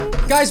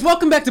Guys,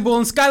 welcome back to Bull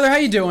and Skylar. How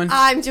you doing?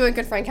 I'm doing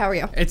good, Frank. How are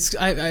you?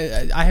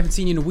 I haven't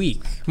seen you in a week.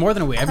 More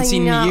than a week. I haven't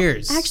seen you in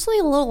years. Actually,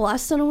 a little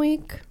less than a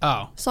week.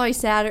 Oh. Saw you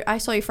Saturday. I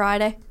saw you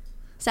Friday.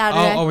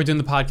 Saturday. Oh, we're doing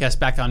the podcast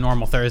back on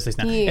normal Thursdays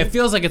now. Yeah. It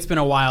feels like it's been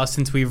a while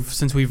since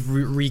we've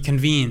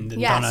reconvened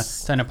and done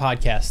a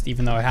podcast,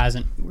 even though it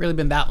hasn't really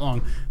been that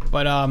long.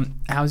 But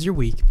how's your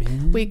week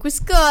been? Week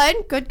was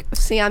good. Good.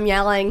 See, I'm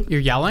yelling.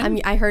 You're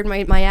yelling? I heard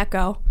my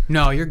echo.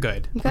 No, you're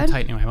good. Good? I'm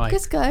tightening my mic.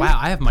 It's good. Wow,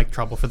 I have mic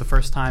trouble for the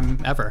first time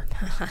ever.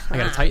 I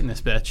gotta tighten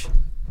this bitch.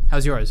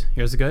 How's yours?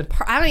 Yours is good?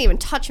 I don't even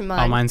touch mine.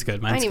 Oh, mine's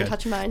good. I didn't even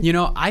touch mine. You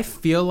know, I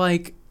feel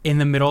like in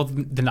the middle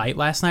of the night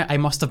last night, I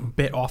must have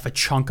bit off a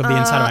chunk of the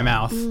inside of my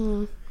mouth.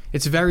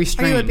 It's very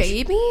strange. Are you a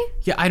baby?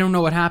 Yeah, I don't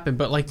know what happened,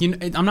 but like,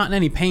 I'm not in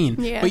any pain.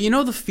 Yeah. But you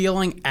know the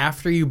feeling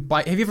after you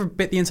bite? Have you ever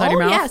bit the inside of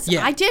your mouth? Yes.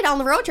 Yeah, I did on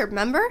the road trip.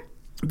 Remember?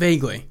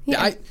 Vaguely.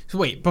 Yeah. So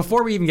wait,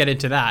 before we even get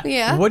into that,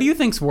 what do you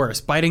think's worse,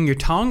 biting your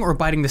tongue or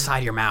biting the side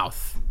of your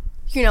mouth?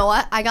 You know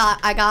what? I got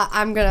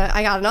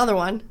another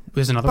one.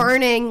 There's another one?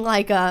 Burning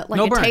like a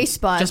taste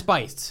bud. Just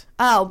bites.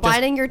 Oh,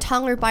 biting your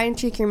tongue or biting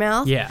cheek your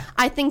mouth? Yeah.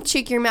 I think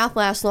cheek your mouth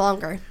lasts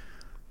longer.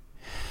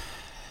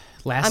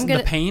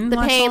 The pain? The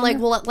pain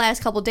will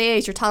last a couple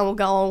days. Your tongue will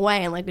go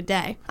away in like a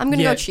day. I'm going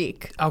to go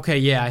cheek. Okay,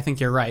 yeah, I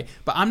think you're right.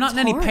 But I'm not in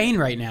any pain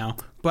right now.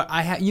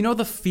 But you know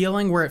the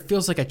feeling where it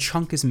feels like a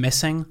chunk is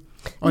missing?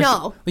 Like,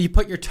 no. You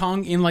put your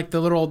tongue in like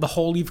the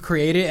hole you've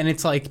created and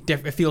it's like,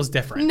 it feels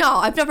different. No,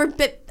 I've never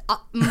bit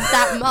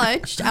that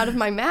much out of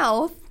my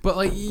mouth. But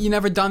like, you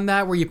never done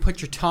that where you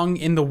put your tongue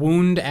in the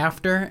wound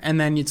after and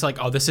then it's like,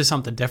 oh, this is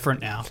something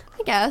different now.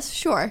 I guess,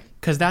 sure.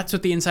 Because that's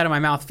what the inside of my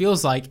mouth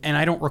feels like, and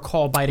I don't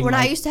recall biting. When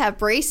I used to have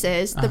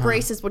braces, the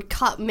braces would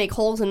make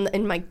holes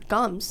in my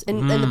gums,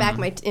 in the back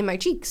of my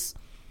cheeks.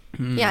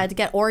 Yeah, I had to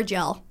get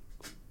Orajel.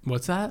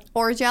 What's that?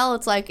 Orajel,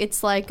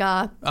 it's like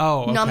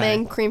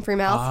numbing cream for your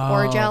mouth.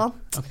 Orajel.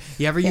 Okay.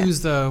 You ever use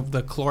the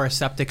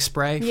Chloraseptic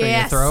spray for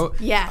your throat?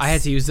 Yes. I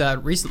had to use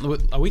that recently,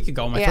 a week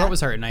ago. My throat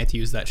was hurting, and I had to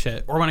use that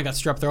shit. Or when I got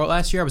strep throat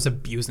last year, I was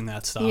abusing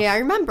that stuff. Yeah, I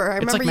remember.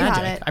 It's like you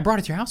magic. had it. I brought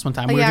it to your house one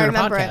time. We were doing a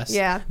podcast.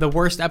 Yeah. The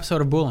worst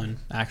episode of Bullin',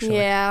 actually.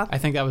 Yeah. I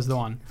think that was the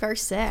one. Very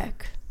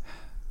sick.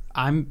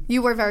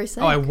 You were very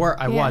sick. Oh, I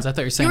was. I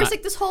thought you were saying you were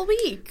sick this whole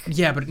week.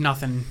 Yeah, but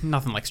nothing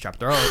like strep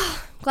throat.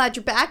 Glad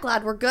you're back.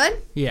 Glad we're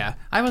good. Yeah.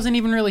 I wasn't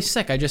even really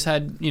sick. I just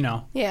had,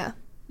 Yeah.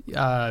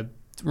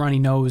 Runny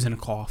nose and a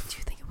cough. Do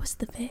you think it was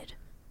the vid?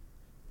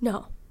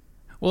 No.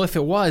 Well, if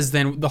it was,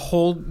 then the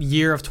whole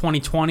year of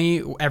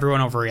 2020, everyone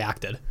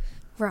overreacted.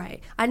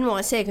 Right. I didn't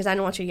want to say it because I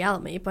didn't want you to yell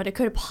at me, but it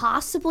could have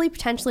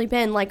potentially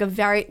been like a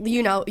very,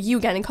 you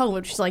getting COVID,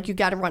 which is like you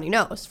got a runny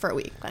nose for a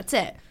week. That's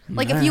it.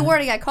 Like if you were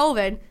to get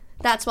COVID,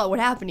 that's what would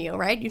happen to you,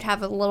 right? You'd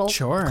have a little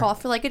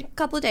cough for like a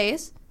couple of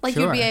days. Like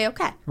you'd be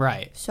A-okay.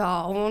 Right.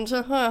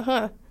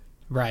 So,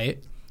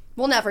 Right.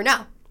 We'll never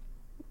know.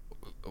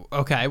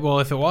 Okay. Well,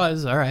 if it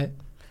was, all right.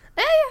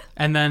 Yeah.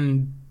 And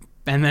then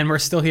we're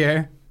still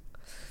here.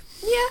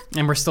 Yeah.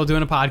 And we're still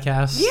doing a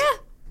podcast. Yeah.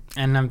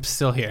 And I'm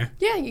still here.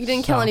 Yeah, you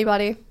didn't kill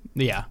anybody.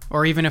 Yeah.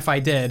 Or even if I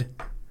did,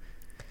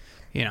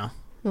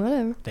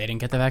 whatever. They didn't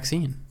get the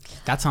vaccine.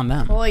 That's on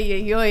them.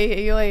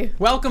 Oy.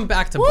 Welcome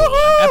back to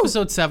Bullin',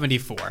 episode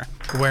 74,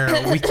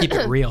 where we keep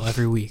it real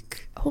every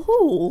week.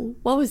 Oh,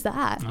 what was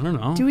that? I don't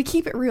know. Do we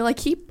keep it real? I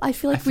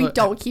feel like we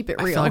don't keep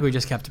it real. I feel like we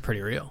just kept it pretty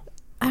real.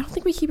 I don't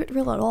think we keep it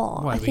real at all.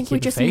 What, I think we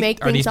just fake?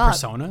 make Are things these up.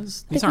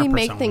 Personas? I think we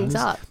make things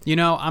up.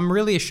 I'm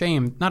really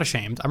not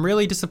ashamed. I'm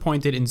really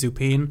disappointed in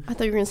Zupine. I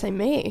thought you were going to say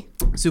me.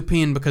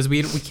 Zupine, because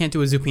we can't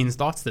do a Zupine's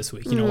Thoughts this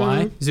week. You know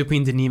why?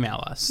 Zupine didn't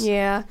email us.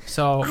 Yeah.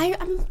 So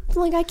I'm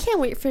like, I can't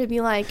wait for it to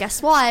be like,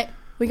 guess what?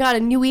 We got a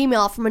new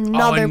email from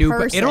another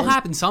person. It'll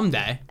happen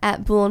someday.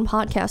 At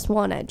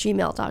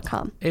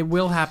bullinpodcast1@gmail.com. It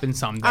will happen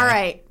someday. All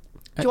right.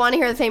 Do you want to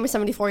hear the famous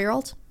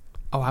 74-year-old?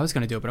 Oh, I was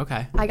going to do it, but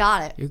okay. I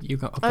got it. You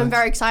go. Okay. I'm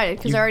very excited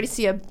because I already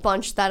see a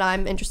bunch that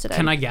I'm interested in.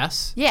 Can I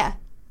guess? Yeah.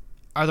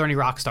 Are there any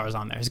rock stars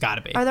on there? There's got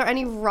to be. Are there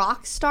any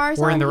rock stars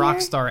We're on in the here?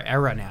 rock star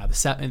era now.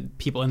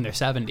 People in their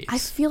 70s. I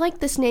feel like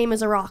this name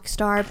is a rock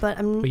star, but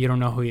But you don't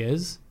know who he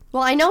is?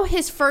 Well, I know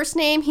his first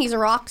name. He's a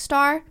rock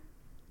star.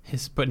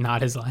 But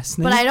not his last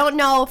name? But I don't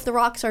know if the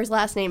rock star's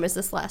last name is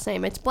this last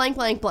name. It's blank,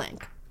 blank,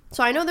 blank.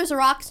 So I know there's a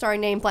rock star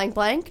named blank,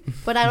 blank,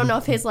 but I don't know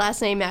if his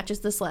last name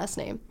matches this last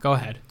name. Go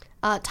ahead.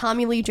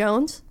 Tommy Lee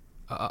Jones.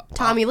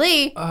 Tommy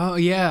Lee. Oh,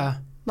 yeah.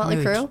 Motley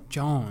Crue.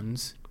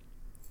 Jones.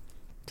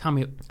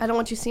 Tommy. I don't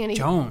want you to see any.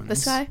 Jones.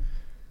 This guy?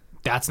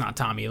 That's not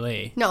Tommy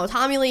Lee. No,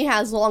 Tommy Lee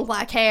has long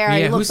black hair.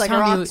 Yeah, he looks like a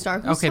rock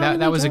star. Okay,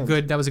 that was a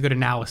good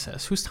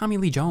analysis. Who's Tommy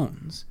Lee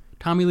Jones?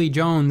 Tommy Lee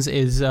Jones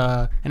is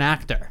an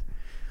actor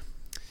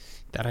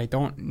that I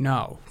don't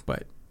know,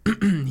 but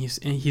he's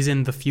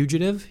in The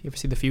Fugitive. You ever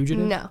see The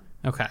Fugitive? No.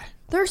 Okay.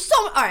 There's so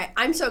all right.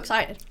 I'm so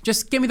excited.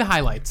 Just give me the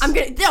highlights.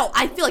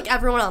 I feel like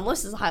everyone on the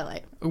list is a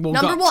highlight. Well,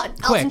 Number one,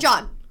 Elton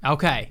John.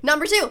 Okay.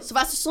 Number two,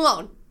 Sylvester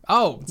Stallone.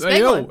 Oh,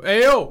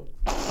 ayo.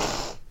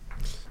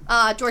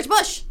 George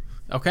Bush.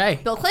 Okay.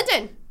 Bill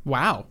Clinton.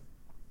 Wow.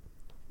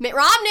 Mitt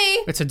Romney.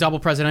 It's a double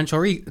presidential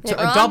week. Mitt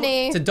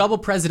Romney. It's a double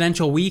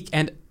presidential week,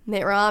 and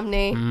Mitt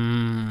Romney.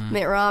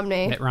 Mitt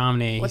Romney. Mitt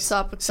Romney. What's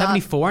up? What's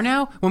 74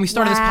 now? When we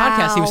started this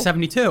podcast, he was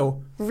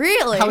 72.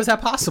 Really? How is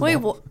that possible?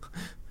 Wait,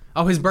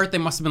 Oh, his birthday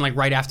must have been like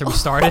right after we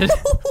started.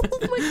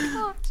 oh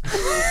my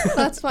gosh.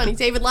 That's funny.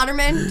 David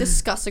Letterman,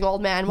 disgusting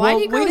old man. Why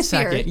did he grow wait a his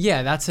second. beard?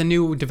 Yeah, that's a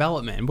new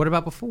development. What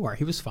about before?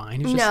 He was fine.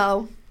 He was just,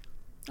 No.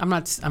 I'm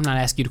not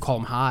asking you to call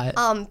him hot.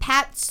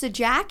 Pat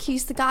Sajak,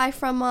 he's the guy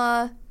from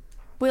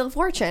Wheel of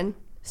Fortune.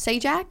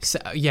 Sajak?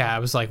 Yeah, I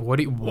was like, what?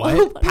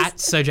 What Pat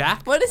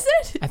Sajak? What is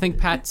it? I think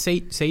Pat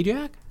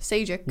Sajak?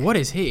 Sajak. What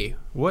is he?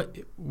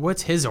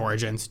 What's his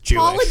origins? Jewish.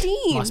 Paula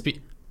Deen. Must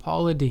be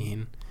Paula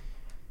Deen.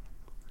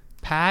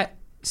 Pat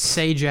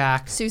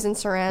Sajak. Susan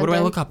Sarandon. What do I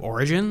look up?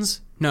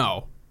 Origins?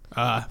 No.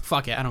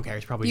 Fuck it. I don't care.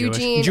 He's probably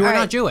Eugene, Jewish. Jew or all not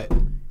right. Jew it?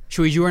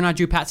 Should we Jew or not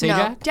Jew Pat No.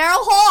 Sajak? Daryl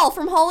Hall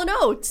from Hall &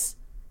 Oates.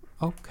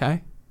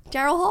 Okay.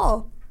 Daryl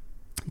Hall.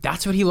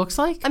 That's what he looks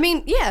like? I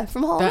mean, yeah,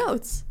 from Hall & That-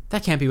 Oates.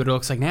 That can't be what it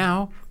looks like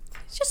now.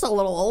 He's just a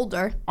little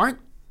older.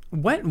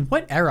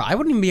 What era? I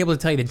wouldn't even be able to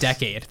tell you the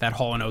decade that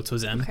Hall & Oates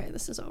was in. Okay,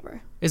 this is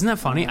over. Isn't that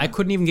funny? I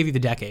couldn't even give you the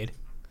decade.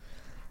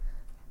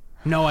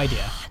 No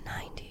idea.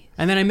 90s.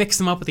 And then I mixed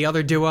them up with the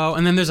other duo,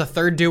 and then there's a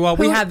third duo.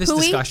 We had this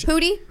discussion.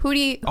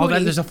 Hootie. Oh,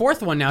 there's a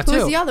fourth one now, too.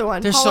 Who's the other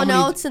one? There's Hall so & many.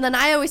 Oates, and then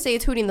I always say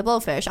it's Hootie and the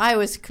Blowfish. I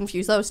always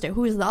confuse those two.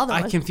 Who's the other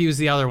I one? confused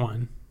the other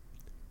one.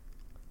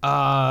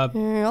 I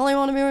only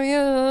want to be with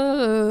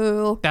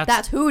you.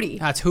 That's Hootie.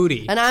 That's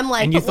Hootie. And I'm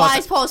like, And you but why thought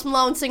is Post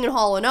Malone singing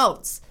Hall &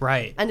 Oates?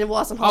 Right. And it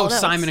wasn't Hall & Oates.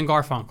 Simon and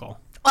Garfunkel.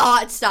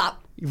 Oh, stop.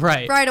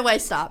 Right. Right away,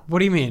 stop. What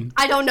do you mean?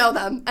 I don't know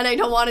them, and I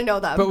don't want to know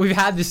them. But we've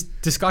had this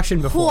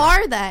discussion before. Who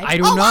are they? I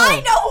don't know.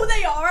 I know who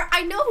they are.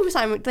 I know who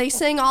Simon. They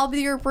sing "I'll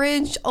Be Your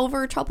Bridge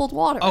Over Troubled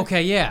Water."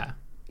 Okay, yeah.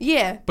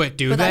 Yeah. But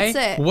do they?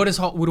 That's it. What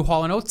do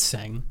Hall & Oates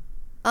sing?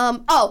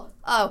 Oh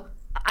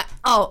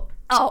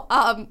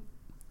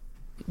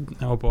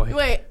Oh, boy.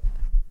 wait.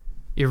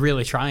 You're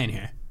really trying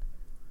here.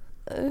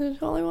 I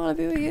only want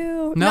to be with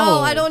you. No,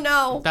 I don't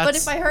know. But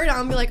that's- if I heard it,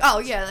 I'll be like, oh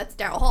yeah, that's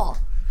Daryl Hall.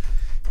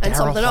 And Daryl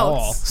something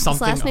Hall. Oates. His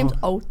Something last name's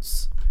O-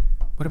 Oates.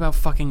 What about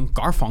fucking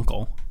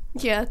Garfunkel?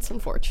 Yeah, it's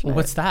unfortunate.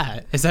 What's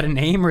that? Is that a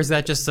name or is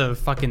that just a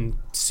fucking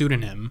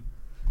pseudonym?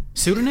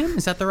 Pseudonym?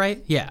 Is that the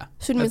right? Yeah.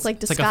 Pseudonym is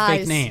like It's like a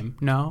fake disguise. name.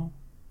 No.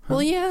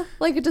 Well, yeah,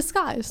 like a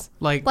disguise.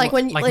 Like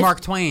when you- like-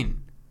 Mark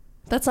Twain.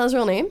 That's not his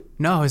real name.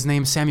 No, his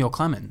name's Samuel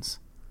Clemens.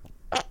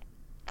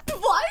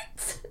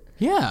 What?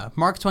 Yeah,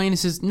 Mark Twain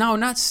is his. No,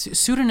 not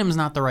pseudonym's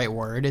not the right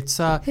word. It's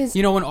His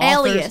when authors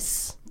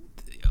alias.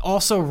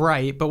 also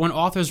write, but when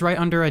authors write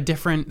under a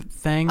different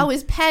thing. Oh,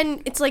 his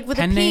pen. It's like with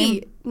pen a P.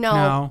 name?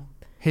 No.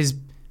 His.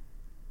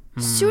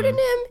 Pseudonym.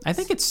 I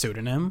think it's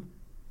pseudonym.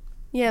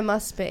 Yeah, it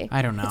must be.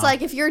 I don't know. It's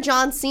like if you're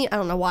John Cena. I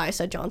don't know why I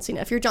said John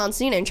Cena. If you're John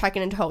Cena and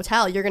checking into a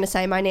hotel, you're gonna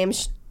say my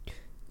name's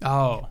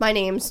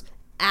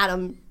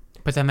Adam.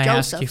 But then they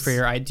ask you Josephs. for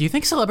your ID. Do you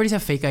think celebrities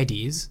have fake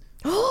IDs?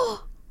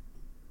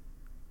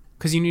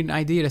 Because you need an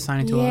ID to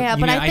sign into a. Yeah,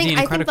 you but need an I ID think and a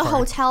I think credit the card.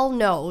 hotel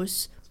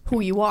knows who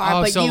you are.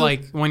 Oh, but so you,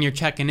 like when you're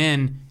checking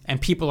in and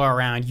people are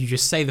around, you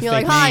just say the You're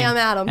fake like, "Hi, name I'm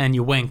Adam." and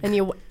you wink. and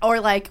you or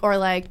like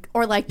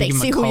they give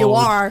 'em see a who you code.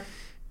 are.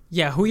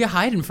 Yeah, who you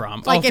hiding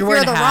from? Like if you're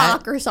wearing The a hat,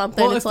 Rock or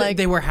something, Well, it's if they- like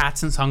they wear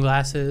hats and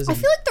sunglasses. I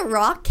and- feel like The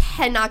Rock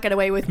cannot get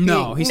away with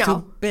no, being, he's no.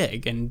 too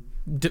big and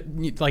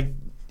like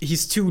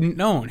he's too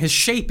known. His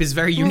shape is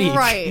very unique.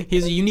 Right. He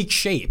has a unique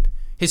shape.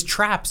 His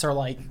traps are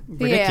like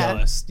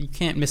ridiculous. You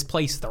can't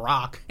misplace The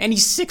Rock, and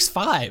he's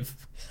 6'5".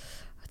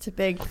 It's a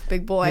big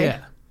boy.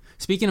 Yeah.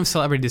 Speaking of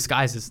celebrity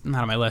disguises,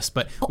 not on my list,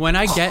 but when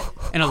I get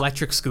an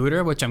electric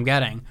scooter, which I'm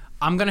getting,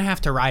 I'm gonna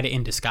have to ride it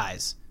in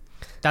disguise.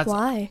 That's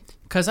Why?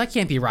 because I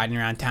can't be riding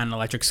around town in an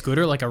electric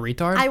scooter like a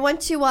retard. I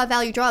went to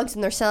Value Drugs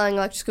and they're selling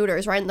electric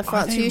scooters right in the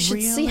front, so they you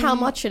should see how really?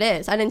 much it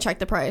is. I didn't check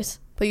the price,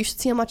 but you should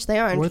see how much they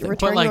are and But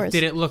return like, yours.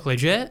 did it look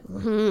legit?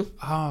 Mm-hmm.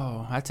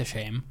 Oh, that's a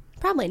shame.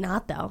 Probably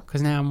not though.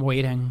 Because now I'm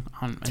waiting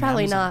on.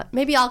 Probably not.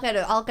 Maybe I'll get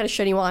a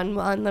shitty one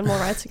and then we'll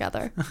ride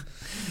together.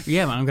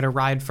 Yeah, but I'm gonna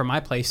ride from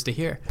my place to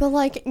here, But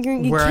like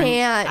you wearing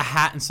can't. a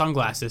hat and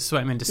sunglasses, so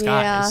I'm in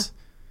disguise.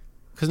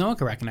 Because no one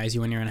can recognize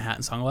you when you're in a hat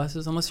and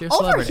sunglasses unless you're a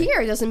Over celebrity.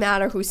 here, it doesn't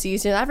matter who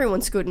sees you.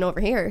 Everyone's scooting over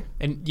here.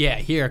 And yeah,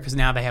 here because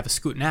now they have a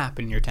scooting app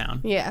in your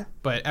town. Yeah.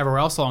 But everywhere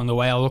else along the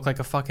way, I'll look like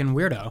a fucking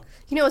weirdo.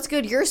 You know what's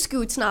good? Your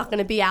scoot's not going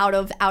to be out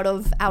of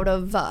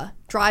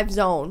drive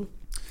zone,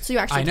 so you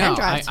actually I know. can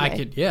drive. I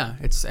could. Yeah,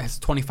 it has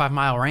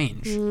 25-mile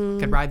range.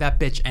 Could ride that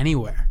bitch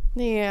anywhere.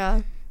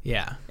 Yeah.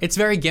 Yeah, it's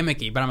very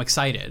gimmicky, but I'm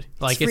excited.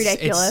 Like It's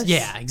ridiculous.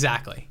 yeah,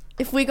 exactly.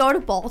 If we go to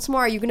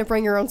Baltimore, are you going to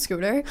bring your own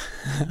scooter?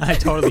 I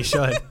totally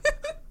should.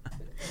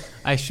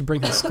 I should bring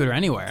the scooter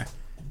anywhere.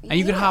 And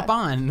you could hop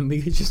on and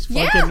we could just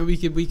fucking Yeah.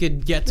 we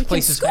could get to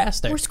places scoot.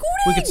 faster. We're scooting.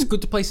 We could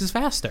scoot to places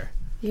faster.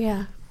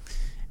 Yeah.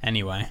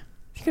 Anyway.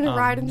 You're going to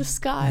ride in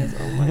disguise.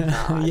 Oh my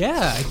god.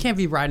 Yeah, I can't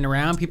be riding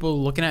around,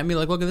 people looking at me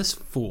like, look at this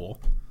fool.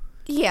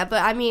 Yeah,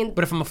 but I mean,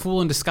 But if I'm a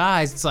fool in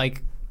disguise, it's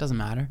like, doesn't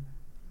matter.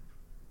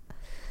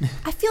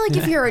 I feel like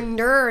if you're a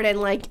nerd and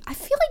like, I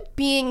feel like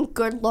being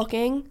good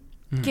looking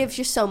gives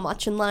you so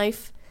much in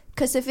life.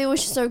 Because if it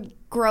was just a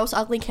gross,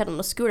 ugly kid on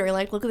a scooter,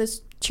 like, look at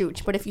this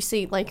chooch, but if you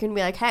see, like, you're gonna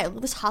be like, hey, look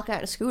at this hot guy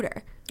on a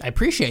scooter. I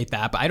appreciate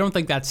that, but I don't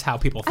think that's how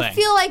people think. I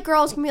feel like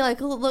girls can be like,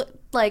 look,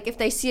 like, if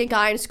they see a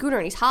guy on a scooter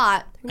and he's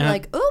hot, they're gonna be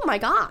like, oh my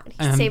god,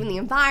 he's saving the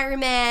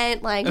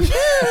environment, like.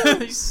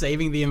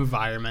 Saving the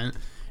environment.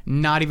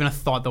 Not even a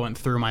thought that went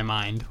through my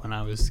mind when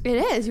I was. It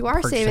is. You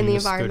are saving the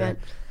environment.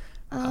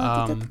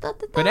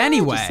 But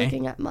anyway, just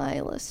looking at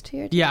my list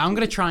here. Yeah, I'm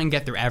gonna try and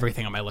get through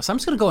everything on my list. I'm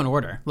just gonna go in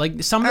order.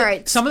 Like some of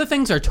Alright. the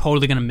things are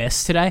totally gonna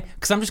miss today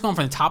because I'm just going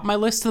from the top of my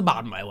list to the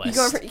bottom of my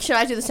list. Should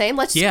I do the same?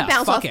 Let's just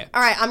bounce fuck off. it.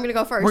 All right, I'm gonna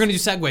go first. We're gonna do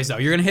segues though.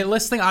 You're gonna hit a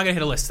list thing. I'm gonna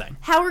hit a list thing.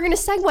 How are we gonna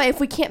segue if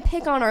we can't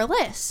pick on our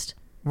list?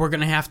 We're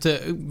gonna have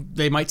to.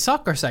 They might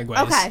suck our segues.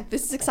 Okay,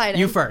 this is exciting.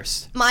 You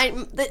first. I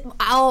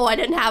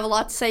didn't have a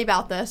lot to say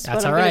about this,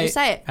 That's but I'm all going right. to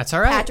say it. That's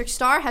all right. Patrick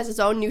Star has his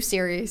own new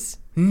series.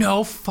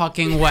 No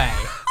fucking way.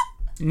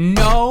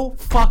 No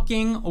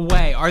fucking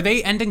way. Are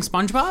they ending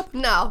SpongeBob?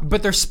 No.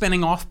 But they're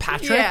spinning off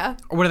Patrick? Yeah.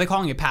 Or what are they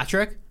calling it?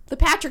 Patrick? The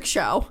Patrick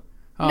Show.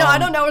 No, I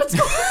don't know what it's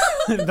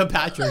called. The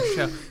Patrick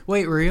Show.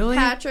 Wait, really?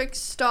 Patrick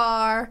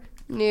Star,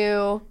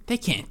 new. They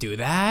can't do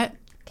that.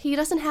 He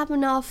doesn't have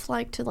enough,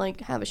 to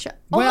have a show.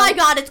 Well- oh my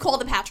god, it's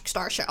called the Patrick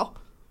Star Show.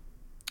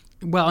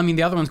 Well, I mean,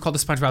 the other one's called the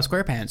SpongeBob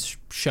SquarePants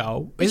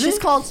Show. Is It's just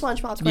it? called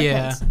SpongeBob SquarePants.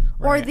 Yeah,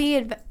 Or right. the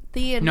Adventures.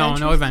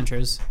 No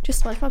adventures.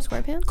 Just SpongeBob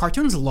SquarePants?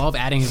 Cartoons love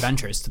adding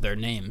adventures to their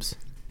names.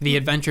 The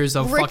Adventures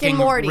of Rick fucking and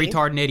Morty.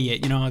 retard and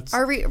idiot. You know, it's.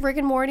 Are Rick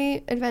and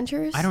Morty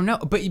Adventures? I don't know,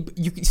 but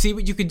you see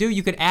what you could do.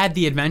 You could add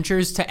the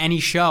adventures to any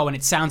show, and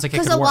it sounds like it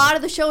could Because work. a lot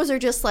of the shows are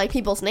just like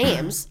people's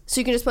names,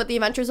 so you can just put the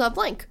Adventures of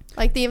blank,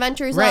 like the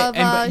Adventures Right, of.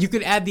 but you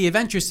could add the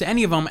adventures to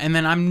any of them, and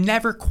then I'm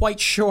never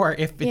quite sure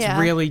if it's Yeah.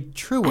 really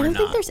true or I don't not.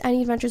 think there's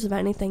any Adventures of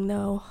anything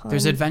though.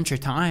 There's Adventure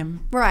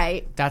Time.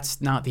 Right.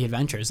 That's not the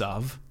Adventures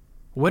of.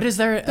 What is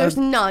there? There's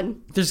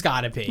none. There's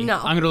gotta be.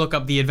 No. I'm gonna look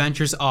up the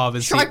Adventures of.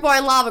 And Shark see, Boy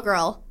and Lava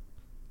Girl.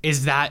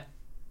 is that?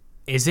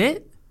 Is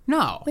it?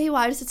 No. Wait,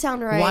 why does it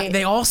sound right? Why,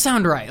 they all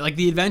sound right. Like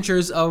the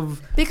Adventures of.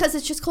 Because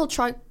it's just called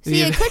Shark.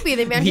 See, it could be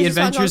the Adventures, the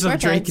Adventures of of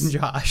Drake SpongeBob and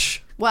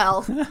Josh.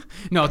 Well,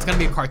 No, it's gonna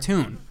be a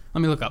cartoon.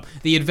 Let me look up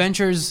the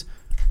Adventures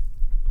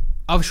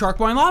of Shark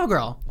Boy and Lava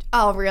Girl.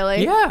 oh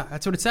really? Yeah,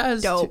 that's what it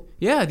says. Dope.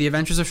 Yeah, the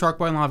Adventures of Shark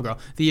Boy and Lava Girl.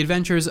 The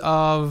Adventures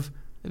of.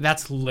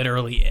 That's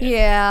literally it.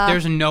 Yeah.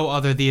 There's no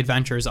other The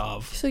Adventures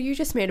of. So you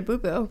just made a boo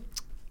boo.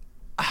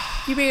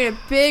 You made a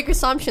big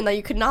assumption that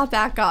you could not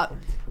back up.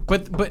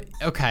 But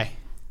okay.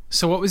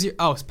 So what was your?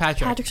 Oh, it's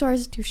Patrick. Patrick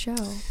Star's new show.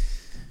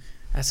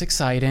 That's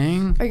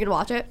exciting. Are you gonna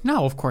watch it?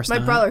 No, of course My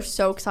not. brother's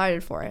so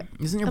excited for it.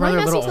 Isn't your Am I brother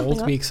a messing little old something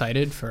to be up?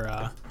 excited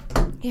for?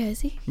 Yeah, is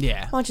he?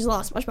 Yeah. Watches a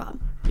lot of SpongeBob.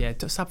 Yeah.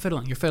 Stop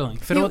fiddling. You're fiddling.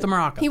 Fiddle with the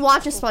maraca. He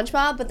watches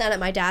SpongeBob, but then at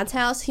my dad's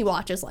house, he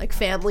watches like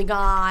Family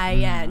Guy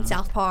and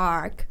South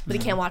Park. But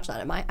he can't watch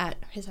that at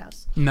his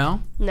house.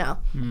 No. No.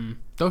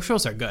 Those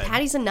shows are good.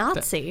 Patty's a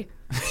Nazi.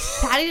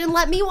 Patty didn't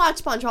let me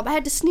watch SpongeBob. I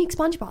had to sneak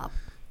SpongeBob.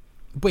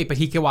 Wait, but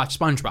he can watch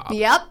SpongeBob.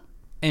 Yep.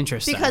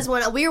 Interesting. Because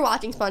when we were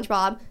watching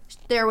SpongeBob,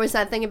 there was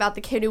that thing about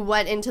the kid who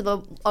went into the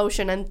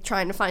ocean and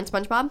trying to find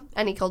SpongeBob,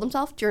 and he killed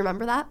himself. Do you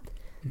remember that?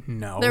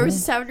 no. There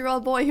was a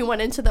 7-year-old boy who went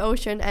into the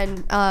ocean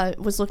and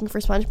was looking for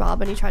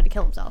SpongeBob, and he tried to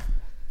kill himself.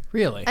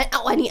 Really.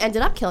 And he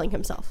ended up killing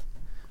himself.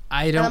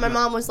 I And don't. then my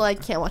mom was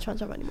like, can't watch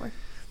SpongeBob anymore.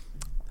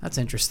 That's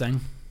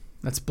interesting.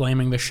 That's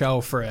blaming the show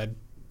for a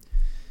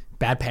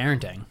bad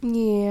parenting.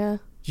 Yeah.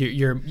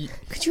 You're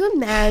Could you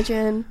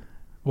imagine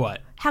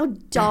what? how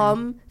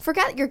dumb?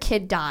 Forget your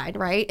kid died,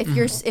 right?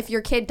 If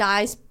your kid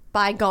dies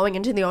by going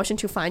into the ocean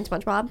to find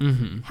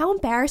SpongeBob, how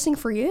embarrassing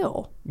for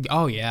you.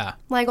 Oh yeah.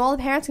 Like, all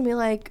the parents can be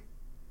like,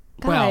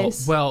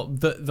 guys. Well,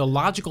 the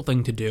logical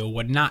thing to do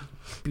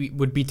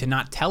would be to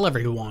not tell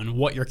everyone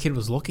what your kid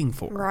was looking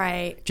for.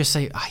 Right. Just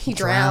say he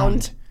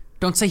drowned.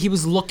 Don't say he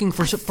was looking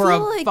for a feel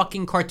like-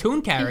 fucking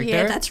cartoon character.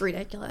 Yeah, that's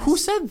ridiculous. Who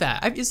said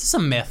that? Is this a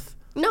myth?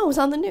 No, it was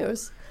on the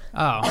news.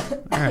 Oh,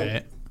 all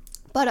right,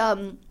 But, all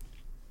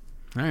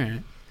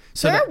right.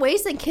 So there that- are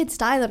ways that kids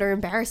die that are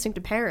embarrassing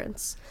to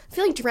parents. I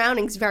feel like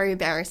drowning's very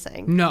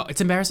embarrassing. no,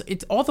 it's embarrassing.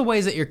 It's all the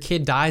ways that your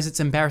kid dies. It's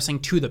embarrassing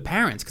to the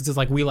parents because it's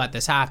like we let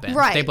this happen.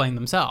 Right. They blame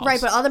themselves.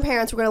 Right, but other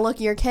parents were going to look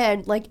at your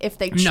kid like if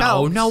they no,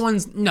 choked. no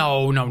one's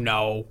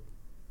no.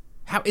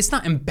 How it's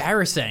not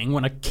embarrassing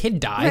when a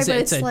kid dies. Right,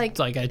 but it's it's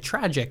like a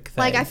tragic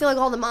thing. Like, I feel like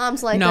all the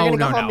moms, like, No, they're going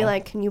to go no, home and be no.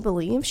 like, can you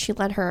believe she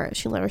let her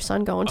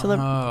son go into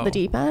the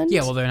deep end?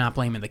 Yeah, well, they're not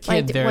blaming the kid.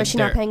 Like, they're, was she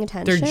not they're- paying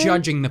They're attention?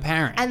 judging the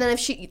parent. And then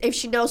if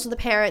she knows the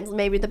parent,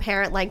 maybe the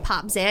parent, like,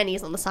 pops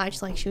Xannies on the side.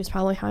 She's like, she was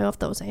probably high off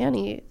those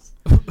Xannies.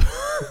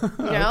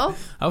 You know?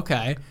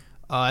 Okay,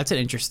 that's an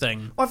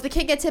interesting Or if the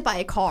kid gets hit by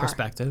a car.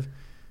 perspective.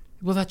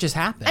 Well, that just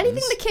happens.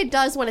 Anything the kid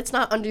does when it's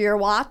not under your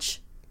watch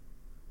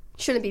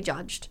shouldn't be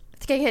judged.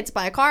 If the kid gets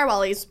by a car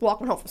while he's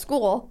walking home from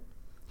school,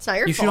 it's not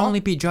your You fault. should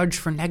only be judged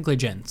for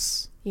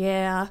negligence.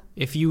 Yeah.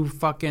 If you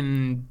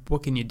fucking,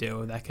 what can you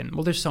do? That can.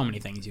 Well, there's so many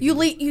things you You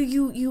can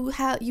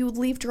do. you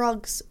leave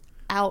drugs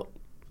out.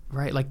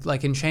 Right,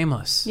 like in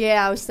Shameless.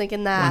 Yeah, I was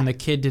thinking that. When the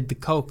kid did the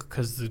coke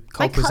because the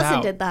My coke was cousin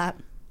out. did that.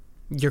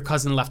 Your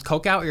cousin left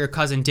coke out, or your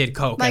cousin did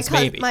coke as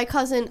baby? My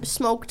cousin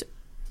smoked.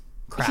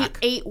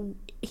 Crack. He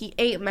he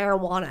ate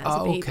marijuana as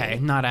a baby. Okay,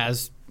 not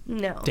as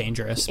No.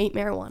 dangerous. He ate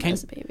marijuana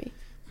as a baby.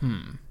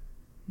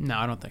 No,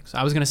 I don't think so.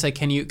 I was gonna say,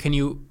 can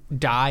you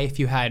die if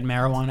you had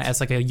marijuana as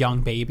like a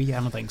young baby? I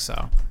don't think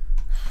so.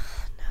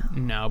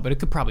 No, but it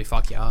could probably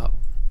fuck you up.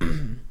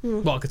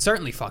 Well, it could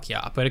certainly fuck you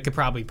up, but it could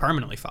probably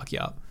permanently fuck you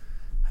up.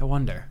 I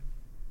wonder.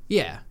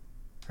 Yeah.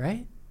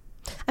 Right?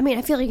 I mean,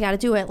 I feel like you got to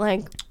do it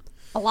like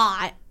a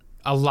lot.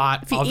 A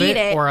lot you of eat it,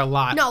 it. or a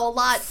lot? No, a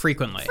lot.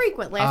 Frequently.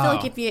 Frequently. I feel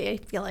like if you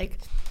feel like.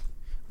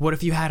 What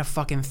if you had a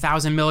fucking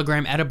 1,000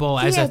 milligram edible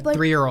as Yeah, a but-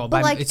 3-year-old?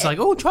 but like, It's like,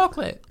 oh,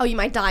 chocolate. Oh, you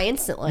might die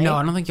instantly. No,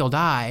 I don't think you'll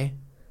die.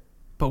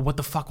 But what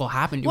the fuck will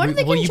happen? What if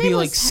they Will can you be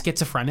like shameless-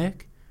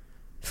 schizophrenic?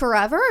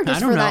 Forever or just I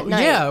don't for know. that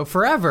night? Yeah,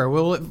 forever.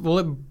 Will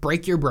it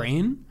break your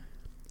brain?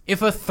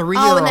 If a 3-year-old...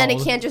 Oh, and then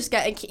it can't just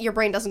your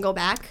brain doesn't go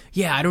back?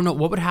 Yeah, I don't know.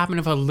 What would happen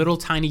if a little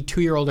tiny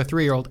 2-year-old or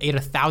 3-year-old ate a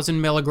 1,000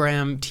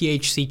 milligram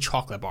THC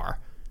chocolate bar?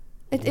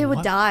 It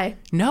would die.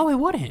 No, it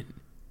wouldn't.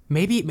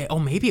 Maybe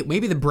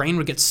the brain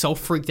would get so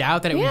freaked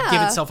out that it would give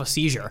Yeah. itself a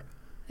seizure.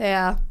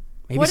 Yeah.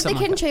 Maybe What if the something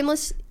kid in like that.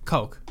 Shameless?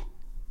 Coke.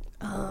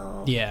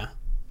 Oh. Yeah.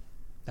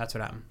 That's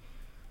what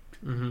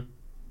happened.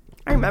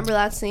 I remember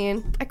that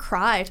scene. I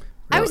cried.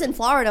 I was in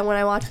Florida when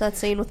I watched that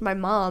scene with my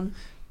mom.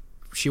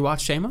 She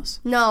watched Shameless?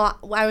 No,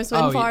 I was in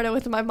Oh, Florida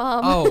with my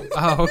mom.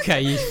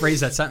 Okay. You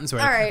phrased that sentence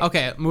weird. All right.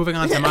 Okay, moving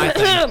on to my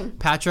thing.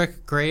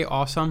 Patrick, great,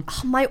 awesome.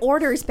 My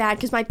order is bad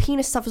because my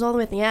penis stuff is all the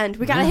way at the end.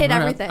 We gotta hit All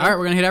right. everything. All right,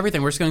 we're gonna hit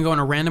everything. We're just gonna go in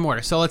a random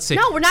order. So let's see.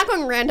 No, we're not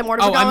going random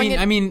order. Oh, We're going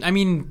I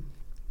mean,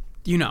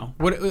 you know,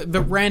 what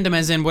the random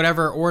as in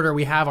whatever order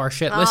we have our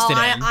shit listed in.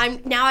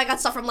 I'm now. I got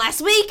stuff from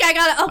last week. I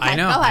got okay. I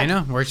know, go ahead. I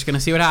know. We're just gonna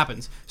see what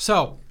happens.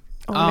 So.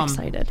 Oh, I'm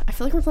excited. I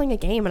feel like we're playing a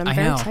game, and I'm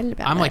very excited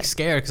about it. I'm like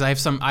scared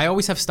because I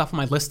always have stuff on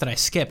my list that I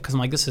skip because I'm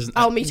like, this is.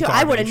 Oh, me too.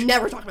 I would have garbage.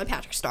 never talked about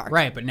Patrick Star.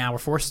 Right, but now we're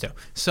forced to.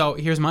 So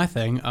here's my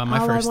thing. My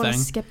first I want thing. to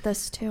skip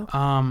this too.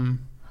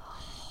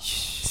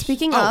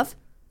 Speaking Oh. of,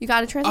 you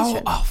got to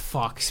transition. Oh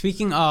fuck.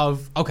 Speaking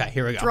of, okay,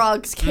 here we go.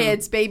 Drugs,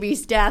 kids,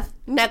 babies, death,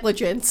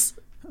 negligence.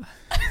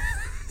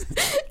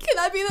 Can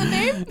that be the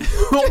name?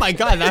 Oh my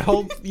god, that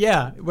whole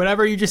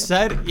whatever you just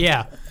said,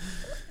 yeah.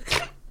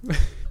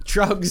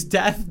 Drugs,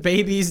 death,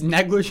 babies,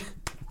 negligence.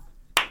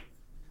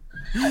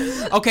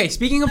 Okay,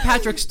 speaking of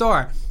Patrick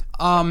Star,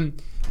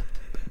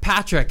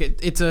 Patrick,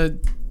 it's a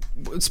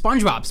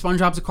SpongeBob.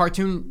 SpongeBob's a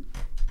cartoon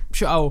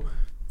show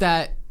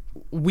that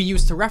we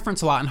used to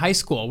reference a lot in high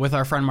school with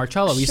our friend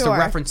Marcello. We used to Sure.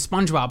 reference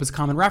SpongeBob as a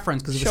common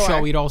reference because it was a Sure.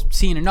 show we'd all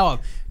seen and know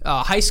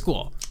of. High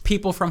school,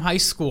 people from high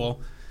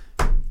school.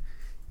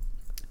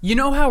 You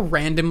know how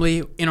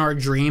randomly in our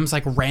dreams,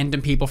 like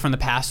random people from the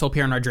past will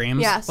appear in our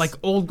dreams? Yes. Like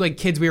old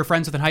kids we were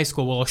friends with in high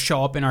school will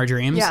show up in our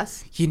dreams?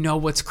 Yes. You know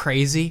what's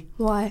crazy?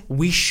 Why?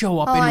 We show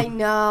up Oh, I in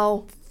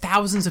know.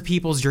 thousands of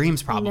people's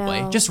dreams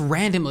probably. know. Just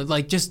randomly,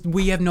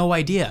 we have no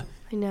idea.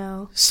 I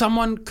know.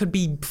 Someone could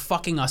be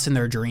fucking us in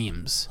their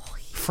dreams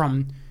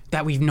from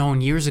that we've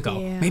known years ago.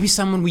 Yeah. Maybe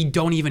someone we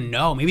don't even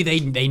know. Maybe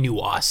they knew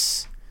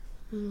us.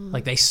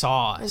 Like they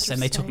saw us and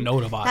they took Interesting.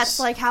 note of us. That's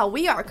like how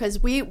we are, because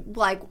we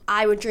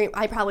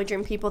I probably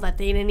dream people that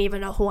they didn't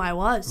even know who I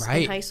was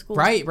in high school.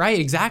 Right,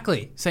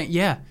 exactly. So,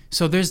 yeah.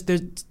 So there's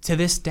to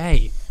this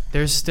day,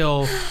 there's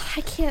still.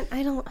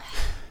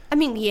 I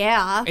mean,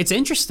 yeah. It's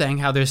interesting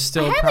how there's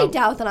still. I highly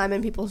doubt that I'm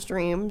in people's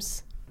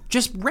dreams.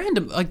 Just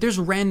random, there's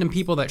random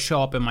people that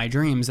show up in my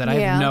dreams that I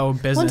have no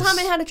business. One time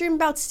I had a dream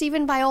about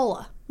Stephen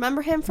Viola.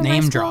 Remember him from high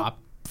name school? drop,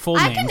 full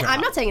name drop. I'm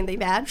not saying anything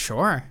bad.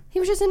 Sure. He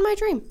was just in my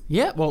dream.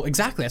 Yeah. Well,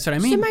 exactly. That's what I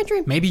mean. in my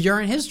dream. Maybe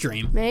you're in his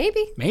dream.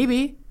 Maybe.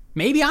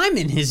 Maybe I'm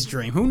in his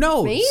dream. Who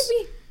knows?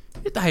 Maybe.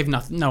 I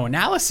have no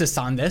analysis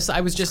on this.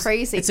 I was just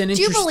Crazy. It's an Do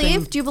you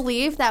interesting.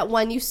 believe that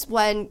when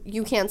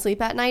you can't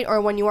sleep at night, or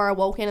when you are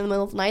awoken in the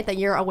middle of the night, that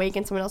you're awake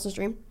in someone else's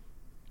dream?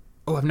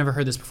 Oh, I've never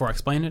heard this before.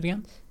 Explain it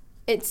again.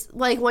 It's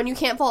like when you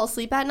can't fall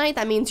asleep at night,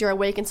 that means you're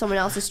awake in someone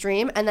else's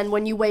dream, and then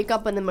when you wake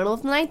up in the middle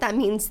of the night, that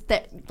means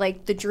that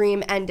the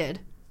dream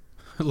ended.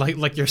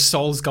 like your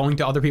soul's going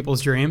to other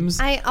people's dreams.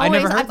 I've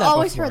that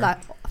always before. heard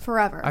that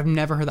forever. I've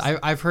never heard that.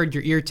 I've heard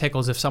your ear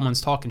tickles if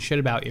someone's talking shit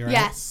about you. Right?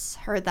 Yes,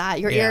 heard that.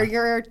 Your Yeah.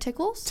 ear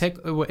tickles.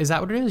 Is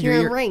that what it is? Your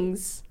ear ear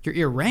rings. Your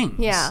ear rings.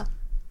 Yeah,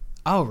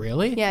 Oh,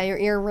 really? yeah, your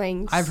ear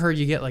rings. I've heard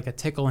you get like a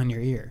tickle in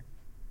your ear.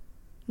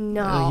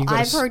 No, you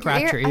gotta I've heard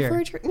scratch your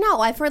ear.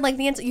 I've heard like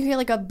you hear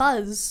like a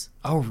buzz.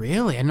 Oh,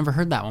 really? I never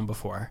heard that one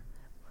before.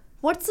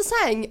 What's the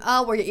saying?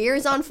 Oh, were your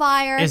ears on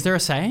fire? Is there a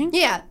saying?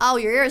 Yeah. Oh,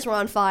 your ears were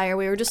on fire.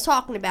 We were just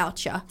talking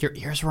about you. Your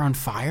ears were on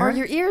fire? Or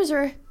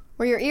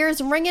were your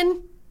ears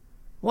ringing?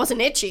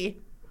 Wasn't itchy.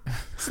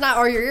 It's not.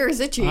 Or your ears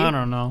itchy. I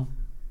don't know.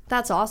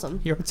 That's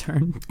awesome. Your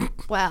turn.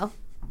 Wow.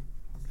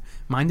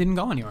 Mine didn't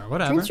go anywhere.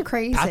 Whatever. Dreams are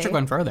crazy. Patrick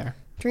went further.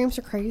 Dreams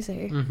are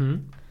crazy.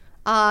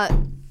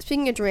 Mm-hmm.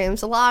 Speaking of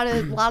dreams, a lot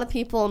of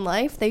people in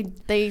life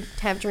they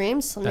have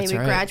dreams. Maybe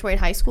right. graduate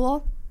high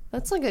school.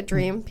 That's like a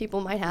dream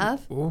people might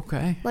have.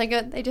 Okay.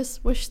 They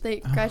just wish they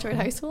graduate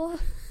high school.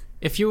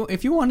 If you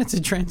wanted to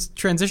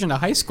transition to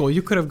high school,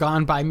 you could have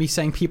gone by me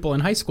saying people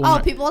in high school. Oh,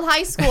 people in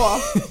high school.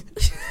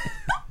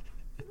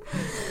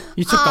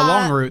 You took the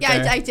long route Yeah,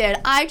 there.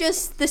 I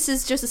did. This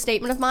is just a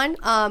statement of mine.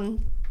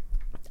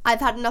 I've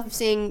had enough of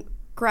seeing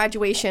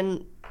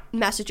graduation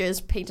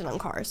messages painted on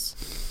cars.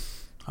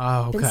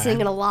 Oh, okay. Been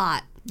seeing it a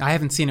lot. I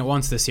haven't seen it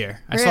once this year.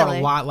 I Really? saw it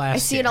a lot last year. I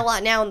see it a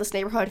lot now in this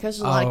neighborhood because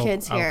there's a lot of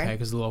kids here. Okay,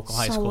 because the local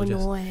high So school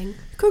annoying.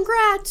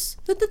 Congrats.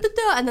 Da, da, da,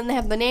 da. And then they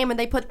have the name and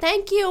they put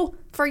thank you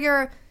for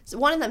your...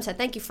 One of them said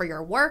thank you for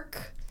your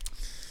work.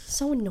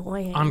 So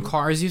annoying. on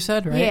cars, you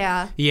said, right?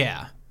 Yeah.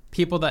 Yeah.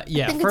 People that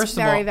I think first it's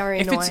very, of all, very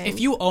if annoying. if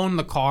you own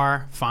the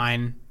car,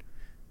 fine.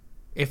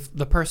 If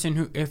the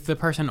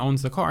person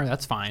owns the car,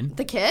 that's fine.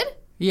 The kid?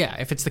 Yeah,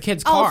 if it's the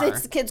kid's car. Oh, if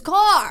it's the kid's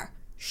car.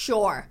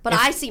 Sure. But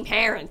I see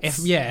parents.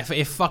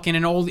 If fucking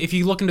if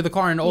you look into the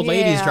car and an old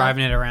lady's Yeah.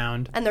 driving it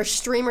around. And there's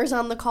streamers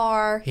on the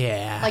car.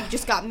 Yeah. Like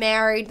just got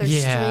married. There's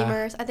Yeah.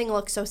 streamers. I think it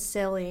looks so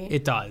silly.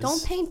 It does.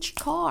 Don't paint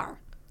your car.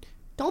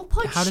 Don't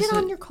put How does shit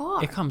on it- your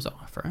car. It comes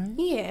off, right?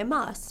 Yeah, it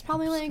must. It's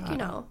probably like,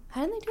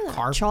 how do they do that?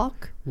 Car-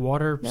 Chalk?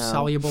 Water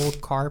soluble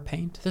car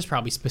paint. There's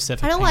probably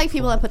specific. I don't paint like for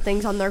people it. that put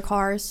things on their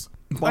cars.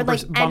 Or like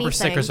Bumper anything.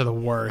 stickers are the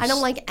worst. I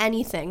don't like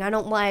anything. I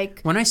don't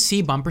like... When I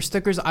see bumper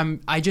stickers,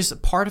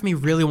 part of me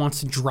really wants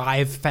to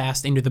drive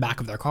fast into the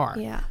back of their car.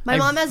 Yeah. My I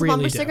mom has a really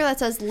bumper do. sticker that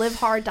says live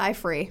hard, die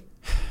free.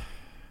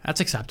 That's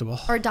acceptable.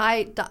 Or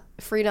die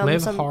freedom,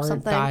 Live hard,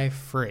 something. die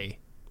free.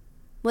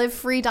 Live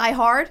free, die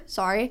hard?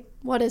 Sorry.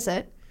 What is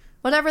it?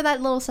 Whatever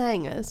that little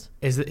saying is.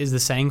 Is the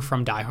saying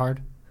from Die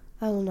Hard?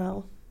 I don't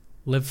know.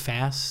 Live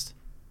fast.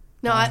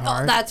 No, Die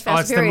hard. that's Oh,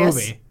 Fast it's and Furious.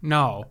 the movie.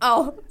 No.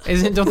 Oh,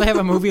 Don't they have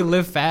a movie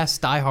Live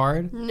Fast, Die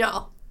Hard?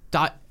 no.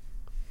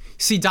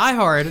 See, Die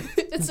Hard.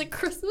 It's a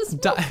Christmas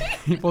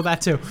movie. Well,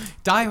 that too.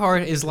 Die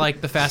Hard is like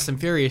the Fast and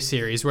Furious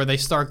series where they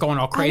start going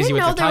all I crazy didn't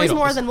with know the there titles. was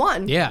more than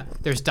one. Yeah,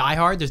 there's Die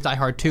Hard, there's Die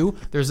Hard 2,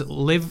 there's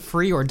Live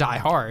Free or Die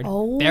Hard.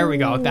 Oh. There we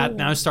go. That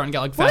now it's starting to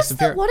get like Fast and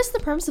Furious. What is the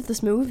premise of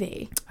this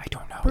movie? I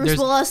don't know. Bruce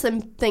Willis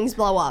and things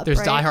blow up, There's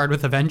right? Die Hard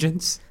with a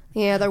Vengeance.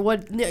 Yeah, there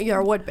would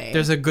be.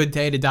 There's A Good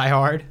Day to Die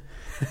Hard.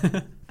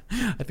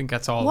 I think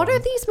that's all. What of are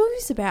them. these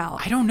movies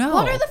about? I don't know.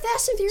 What are the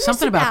Fast and Furious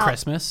Something about about?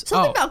 Christmas.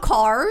 Something Oh. about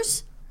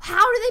cars? How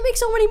do they make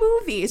so many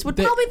movies with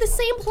probably the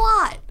same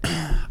plot?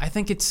 I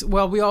think it's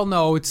we all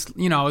know it's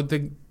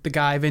the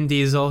guy Vin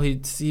Diesel.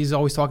 He's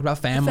always talking about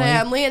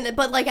family.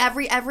 But like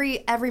every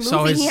movie,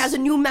 So he has a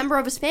new member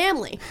of his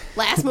family.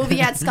 Last movie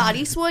he had Scott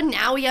Eastwood.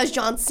 Now he has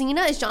John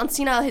Cena. Is John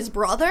Cena his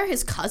brother,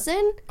 his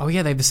cousin? Oh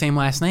yeah, they have the same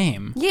last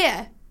name.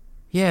 Yeah.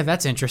 Yeah,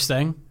 that's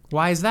interesting.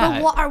 Why is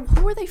that? But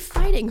who are they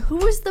fighting?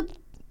 Who is the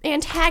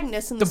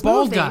antagonist in The this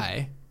bald movie?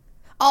 guy,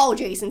 Oh,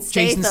 Jason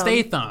Statham. Jason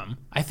Statham.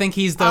 I think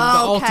he's the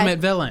Oh, okay. ultimate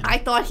villain. I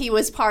thought he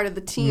was part of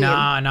the team.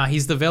 Nah,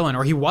 he's the villain,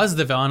 or he was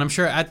the villain. I'm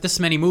sure at this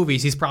many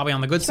movies, he's probably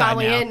on the good side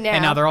probably now. in now.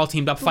 And now they're all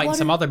teamed up fighting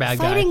some other bad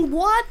guy. Fighting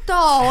what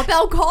though?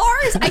 About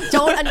cars? I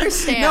don't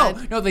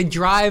understand. No, they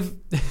drive.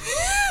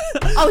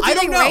 Oh, I do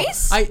they don't know.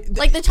 race?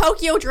 Like the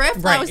Tokyo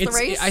Drift? That was the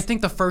race? I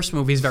think the first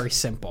movie is very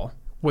simple,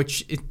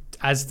 which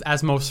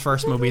as most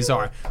first movies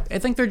are. I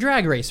think they're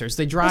drag racers.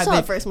 They drive. saw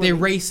the first They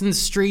movie. race in the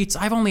streets.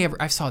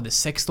 I saw the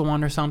sixth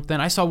one or something.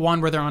 I saw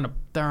one where they're on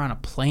a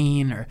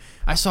plane, or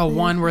I saw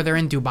one where they're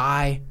in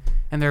Dubai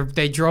and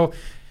they drove.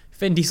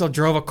 Vin Diesel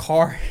drove a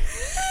car.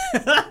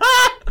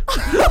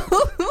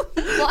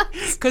 What?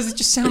 Because it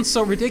just sounds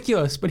so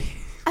ridiculous, but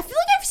I feel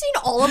like I've seen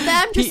all of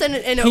them just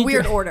in a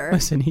weird order.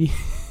 Listen, he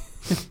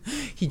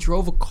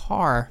drove a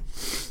car.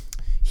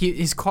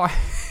 His car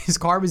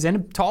was in a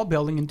tall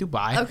building in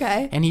Dubai.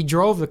 Okay. And he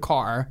drove the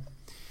car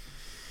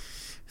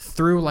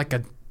through like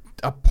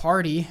a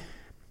party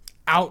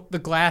out the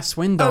glass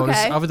windows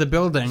Okay. of the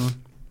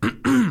building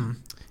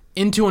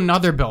into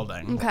another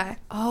building. Okay.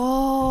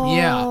 Oh.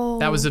 Yeah,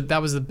 that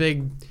was a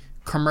big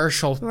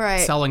commercial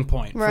Right. selling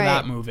point for Right.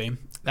 that movie.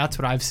 That's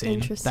what I've seen.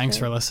 Interesting. Thanks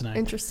for listening.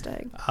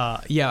 Interesting.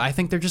 Yeah, I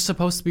think they're just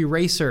supposed to be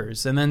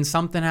racers, and then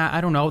something I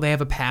don't know. They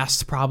have a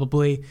past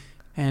probably,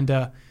 and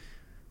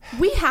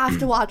We have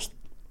to watch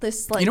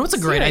this. Like, you know what's a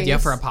great series. idea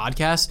for a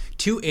podcast?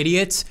 Two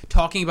idiots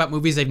talking about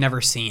movies they've never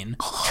seen,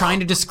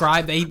 trying to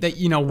describe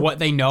what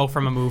they know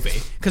from a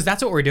movie, because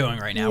that's what we're doing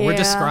right now. We're Yeah.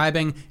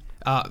 describing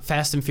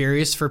Fast and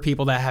Furious for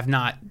people that have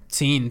not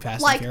seen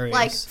Fast and Furious.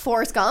 Like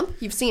Forrest Gump.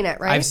 You've seen it,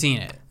 right? I've seen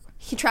it.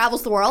 He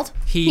travels the world.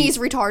 He- He's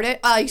retarded.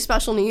 He's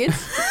special needs,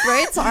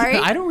 right? Sorry.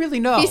 I don't really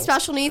know. He's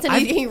special needs, and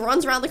he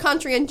runs around the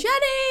country. And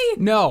Jenny.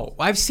 No,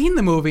 I've seen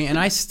the movie, and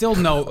I still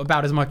know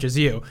about as much as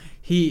you.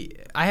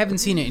 I haven't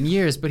seen it in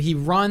years, but he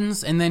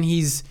runs, and then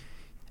he's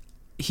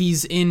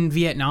in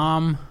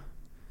Vietnam,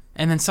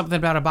 and then something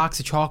about a box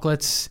of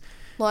chocolates.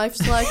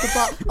 Life's like a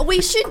box.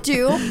 We should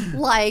do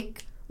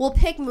we'll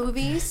pick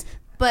movies,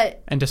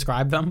 but And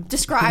describe them.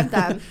 describe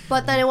them.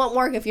 But then it won't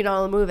work if you don't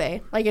know the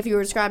movie. Like if you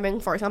were describing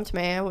Forrest Gump to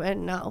me, I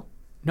wouldn't know.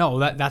 No,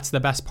 that's the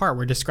best part.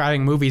 We're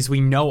describing movies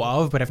we know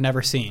of but have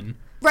never seen.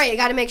 Right, you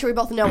got to make sure we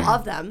both know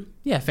of them.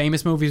 Yeah,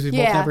 famous movies we've both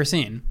Yeah. never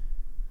seen.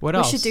 What We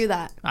else? should do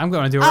that. I'm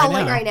going to do it right now.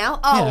 Like right now?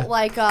 Oh, Yeah.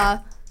 like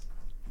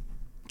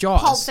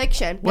Jaws. Pulp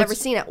Fiction. Never What's-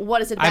 seen it.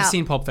 What is it about? I've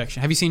seen Pulp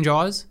Fiction. Have you seen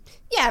Jaws?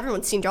 Yeah,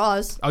 everyone's seen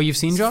Jaws. Oh, you've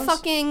seen Jaws?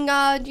 Fucking,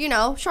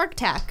 Shark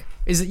Attack.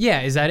 Is it?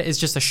 Yeah. Is that? It's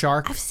just a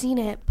shark. I've seen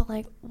it, but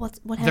like, what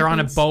happens? They're on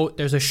a boat.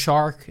 There's a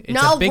shark. It's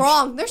No, a big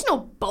wrong. There's no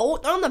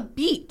boat. They're on the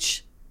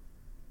beach.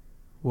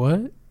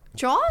 What?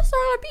 Jaws? They're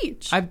on a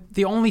beach.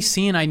 The only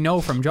scene I know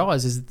from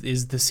Jaws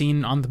is the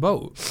scene on the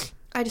boat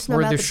I just know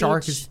where about the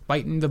shark beach. is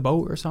biting the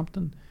boat or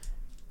something.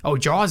 Oh,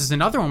 Jaws is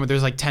another one where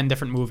there's like 10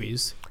 different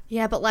movies.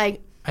 Yeah, but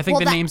like... I think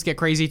the names get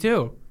crazy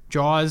too.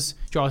 Jaws,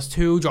 Jaws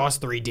 2, Jaws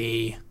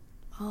 3D.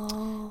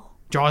 Oh.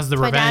 Jaws the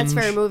It's my Revenge. dad's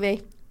favorite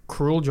movie.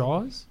 Cruel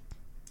Jaws?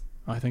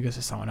 Oh, I think this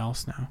is someone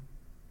else now.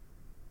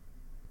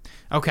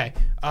 Okay.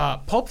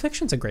 Pulp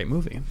Fiction's a great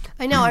movie.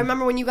 I know. I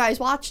remember when you guys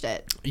watched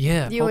it.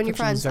 Yeah. You Pulp and your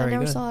Fiction's friends. I very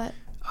never good. saw it.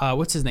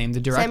 What's his name?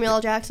 The director? Samuel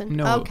L. Jackson.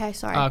 No. Okay,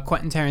 sorry.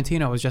 Quentin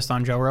Tarantino was just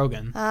on Joe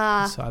Rogan.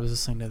 Ah. So I was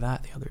listening to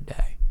that the other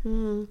day.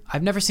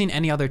 I've never seen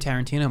any other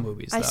Tarantino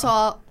movies, though. I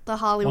saw the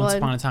Hollywood. Once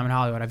Upon a Time in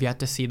Hollywood. I've yet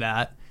to see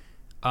that.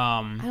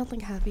 I don't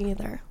think I have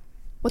either.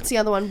 What's the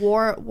other one?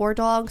 War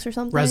Dogs or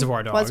something?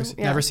 Reservoir Dogs.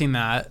 Yeah. Never seen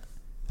that.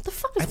 What the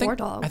fuck is War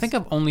Dogs? I think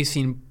I've only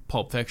seen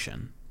Pulp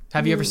Fiction.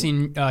 Have you ever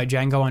seen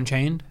Django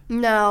Unchained?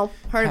 No.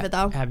 Heard of it,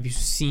 though. Have you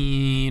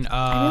seen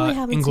really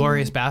haven't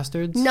Inglourious seen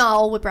Bastards?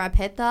 No, with Brad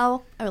Pitt,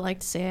 though. I would like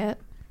to see it.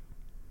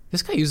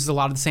 This guy uses a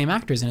lot of the same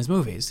actors in his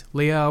movies.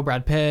 Leo,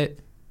 Brad Pitt.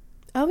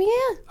 Oh,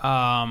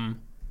 yeah.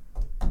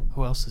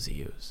 Who else does he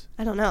use?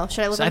 I don't know.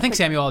 Should I look So I think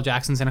Samuel L.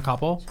 Jackson's in a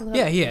couple. I look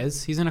Yeah, up- he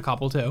is. He's in a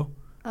couple, too.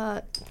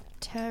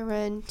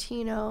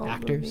 Tarantino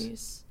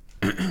Actors?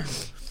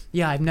 movies.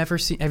 Yeah, I've never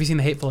seen... Have you seen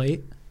The Hateful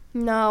Eight?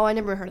 No, I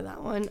never heard of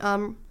that one.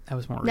 That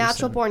was more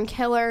Natural recent. Born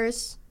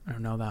Killers, I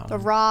don't know that The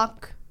one.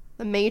 Rock,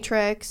 The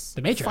Matrix.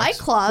 The Matrix? Fight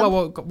Club.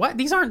 Whoa, what?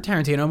 These aren't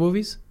Tarantino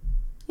movies?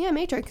 Yeah,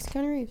 Matrix.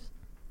 Keanu Reeves.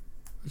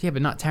 Yeah,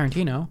 but not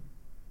Tarantino.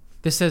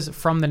 This says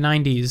from the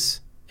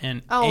 90s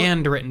and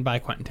written by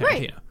Quentin Tarantino.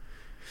 Right.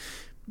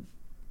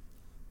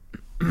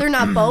 They're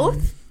not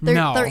both?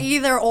 No. They're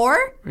either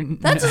or?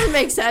 That doesn't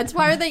make sense.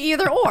 Why are they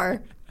either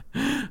or?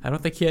 I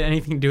don't think he had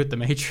anything to do with The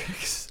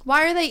Matrix.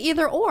 Why are they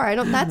either or?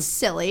 That's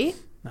silly.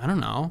 I don't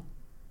know.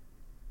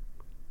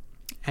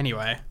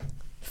 Anyway.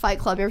 Fight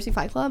Club. You ever seen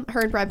Fight Club? I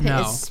heard Brad Pitt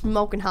No. is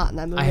smoking hot in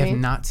that movie. I have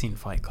not seen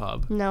Fight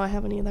Club. No, I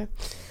haven't either.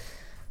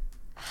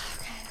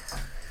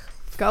 Okay.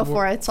 Go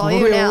for it. It's all What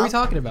you are now. we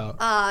talking about?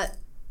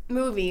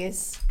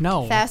 Movies.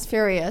 No. Fast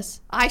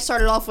Furious. I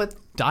started off with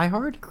Die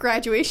Hard?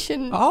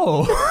 Graduation.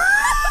 Oh.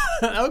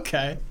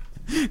 Okay.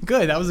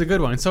 Good. That was a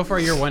good one. So far,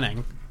 you're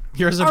winning.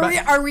 Yours are,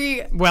 Are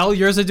we? Well,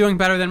 yours are doing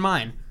better than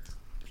mine.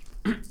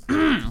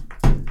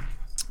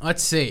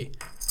 Let's see.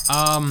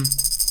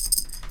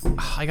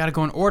 I gotta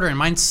go in order, and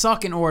mine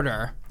suck in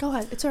order. Go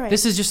ahead. It's all right.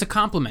 This is just a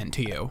compliment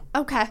to you.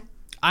 Okay.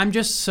 I'm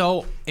just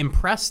so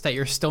impressed that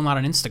you're still not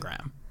on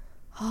Instagram.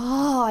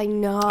 Oh, I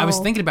know. I was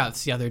thinking about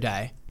this the other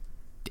day.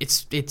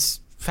 It's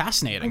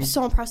fascinating. I'm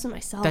so impressed with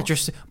myself. that you're.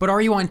 But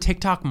are you on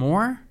TikTok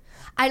more?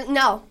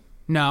 No.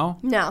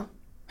 No.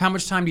 How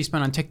much time do you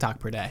spend on TikTok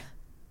per day?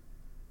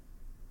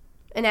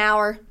 An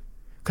hour.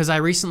 Because I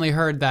recently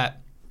heard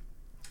that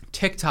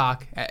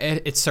TikTok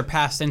it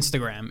surpassed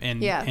Instagram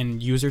in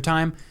user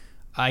time.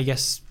 I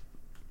guess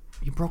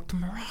you broke the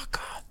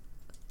maraca.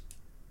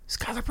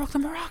 Skylar broke the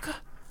maraca.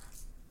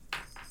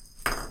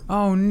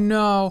 Oh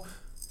no.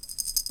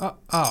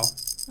 Oh,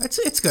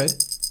 it's good.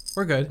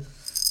 We're good.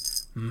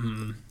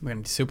 We're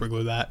gonna super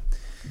glue that.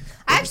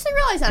 I actually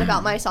realized that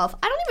about myself.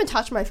 I don't even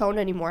touch my phone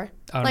anymore.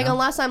 Oh, like, no?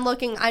 unless I'm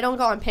looking, I don't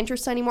go on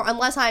Pinterest anymore,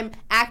 unless I'm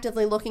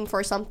actively looking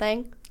for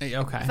something.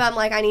 Okay. If I'm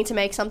like, I need to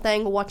make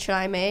something, what should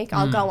I make?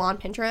 I'll go on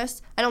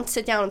Pinterest. I don't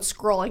sit down and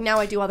scroll. Like, now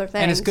I do other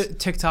things. And it's good.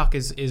 TikTok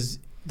is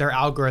their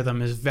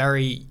algorithm is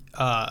very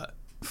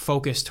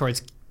focused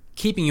towards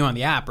keeping you on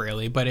the app,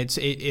 really, but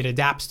it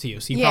adapts to you.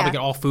 So you probably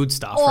get all food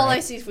stuff. All right? I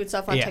see is food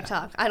stuff on Yeah.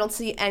 TikTok. I don't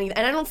see any,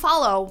 and I don't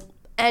follow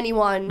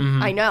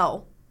anyone I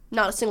know.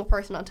 Not a single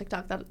person on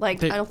TikTok that I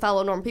don't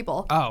follow normal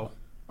people. Oh,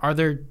 are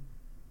there?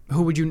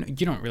 Who would you?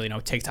 You don't really know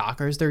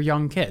TikTokers. They're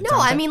young kids. No,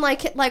 aren't I they? mean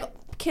like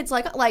kids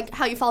like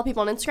how you follow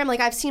people on Instagram. Like,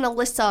 I've seen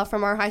Alyssa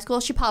from our high school.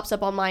 She pops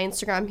up on my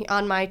Instagram,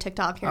 on my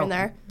TikTok here and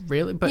there.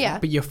 Really? But Yeah.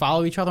 but you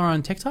follow each other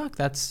on TikTok?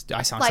 I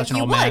sound Like, such an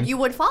you old would. man. You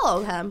would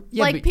follow him.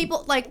 Yeah, like, but-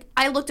 people, like,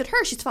 I looked at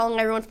her. She's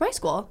following everyone from high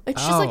school.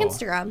 It's just like Oh.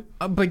 Instagram.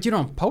 But you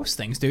don't post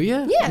things, do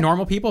you? Yeah.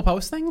 Normal people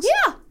post things?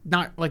 Yeah.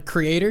 Not like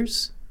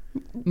creators?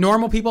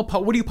 Normal people,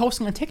 what are you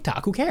posting on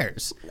TikTok? Who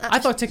cares? I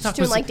thought TikTok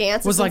doing, was like,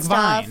 dances was like and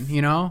Vine, stuff.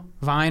 you know?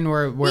 Vine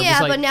where it was Yeah,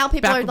 like... but now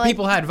people back are when like-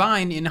 people had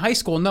Vine in high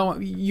school, no,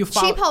 you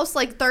follow... She posts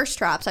like thirst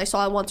traps. I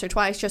saw it once or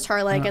twice. Just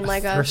her like in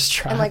like a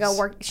thirst in like a traps.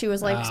 work. She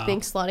was like Oh.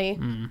 being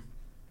slutty.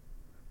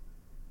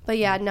 But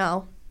yeah,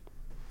 no.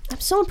 I'm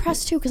so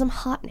impressed too because I'm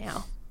hot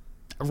now.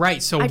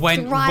 Right, so I'd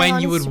when thrive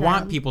on you would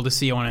want Instagram. people to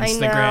see you on I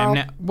Instagram...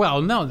 know.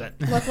 Well, no,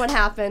 that... Look what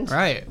happened.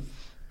 Right.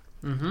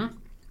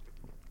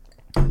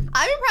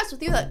 I'm impressed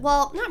with you. That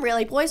well, not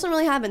really. Boys don't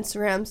really have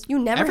Instagrams. You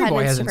never Every had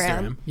boy Instagram. has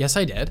Instagram. Yes,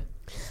 I did.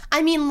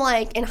 I mean,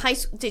 like in high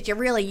school, did you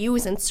really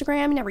use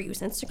Instagram? You never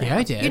used Instagram. Yeah,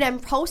 I did. You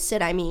didn't post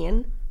it. I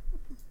mean,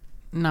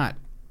 Not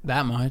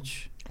that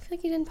much. I feel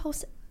like you didn't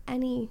post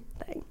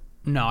anything.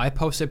 No, I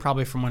posted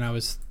probably from when I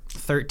was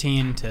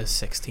 13 to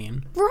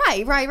 16.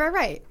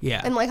 Right.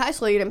 Yeah. In like high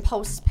school, you didn't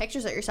post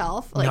pictures of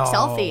yourself, like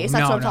selfies.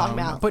 That's what I'm talking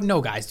about. But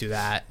no guys do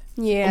that.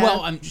 Yeah.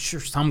 Well, I'm sure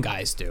some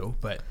guys do,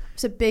 but. I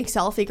was a big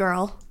selfie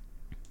girl.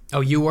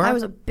 Oh, you were? I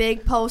was a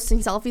big posting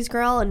selfies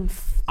girl, and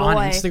boy, on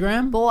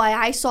Instagram? Boy,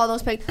 I saw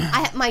those pictures.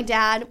 My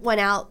dad went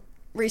out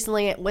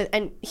recently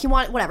and he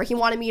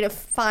wanted me to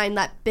find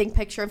that big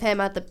picture of him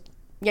at the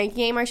Yankee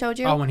game I showed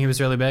you. Oh, when he was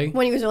really big?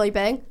 When he was really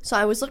big. So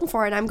I was looking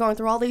for it, and I'm going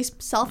through all these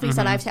selfies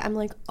that I've taken. I'm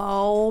like,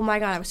 oh my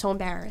God, I was so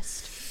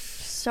embarrassed.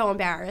 So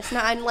embarrassed.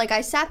 And like, I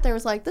sat there and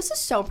was like, this is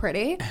so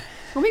pretty.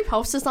 Let me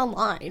post this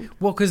online.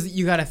 Well, because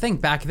you got to think,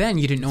 back then,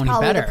 you didn't know any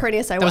Probably better. the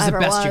prettiest I That was ever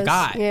the best was. you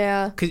got.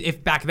 Yeah. Because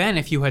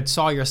if you had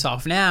saw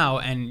yourself now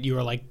and you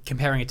were like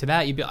comparing it to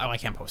that, you'd be like, oh, I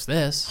can't post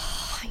this.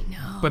 I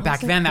know. But back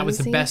Isn't then, that that was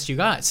the crazy? best you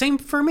got. Same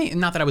for me.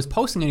 Not that I was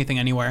posting anything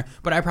anywhere,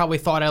 but I probably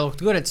thought I looked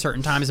good at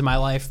certain times in my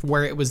life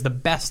where it was the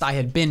best I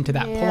had been to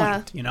that Yeah.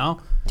 point, you know?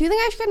 Do you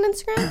think I should get an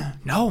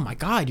Instagram? No, my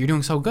God, you're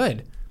doing so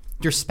good.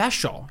 You're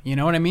special. You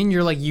know what I mean?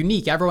 You're like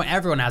unique.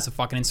 Everyone has a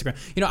fucking Instagram.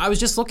 You know, I was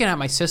just looking at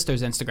my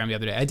sister's Instagram the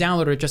other day. I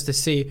downloaded it just to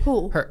see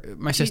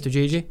my sister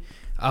Gigi,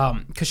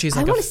 because she's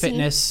like a wanna see-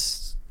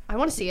 fitness I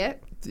want to see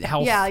it.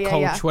 health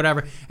coach,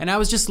 whatever. And I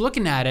was just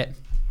looking at it,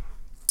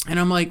 and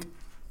I'm like,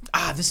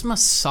 this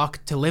must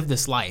suck to live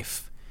this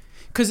life.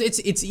 Because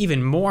it's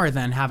even more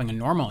than having a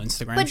normal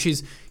Instagram. But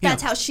she's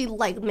that's how she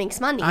like makes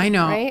money. I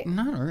know. Right?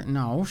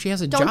 No, she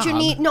has a Don't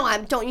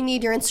job. don't you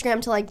need your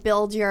Instagram to like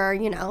build your,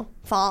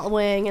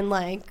 following and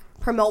like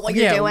promote what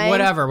you're doing?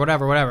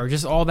 whatever.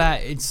 Just all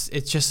that.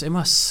 It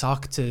must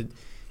suck to,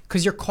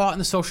 because you're caught in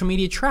the social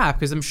media trap.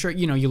 Because I'm sure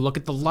you look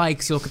at the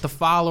likes, you look at the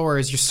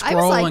followers, you're I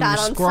was like scrolling,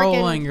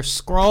 that on you're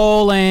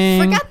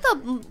scrolling. Forget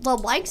the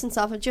likes and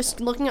stuff. It's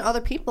just looking at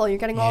other people. You're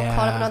getting all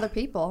caught up in other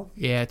people.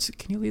 Yeah,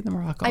 can you leave them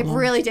rock I on?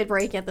 really did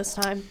break it this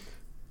time.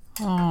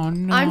 Oh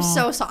no. I'm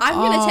so sorry. I'm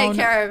gonna take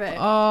care of it.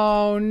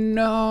 Oh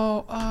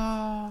no.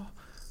 Oh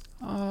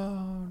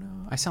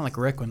no. I sound like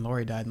Rick when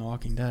Lori died in The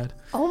Walking Dead.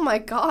 Oh my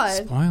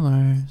God.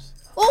 Spoilers.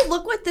 Oh,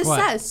 look what this What?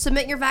 says.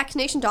 Submit your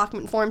vaccination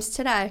document forms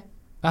today.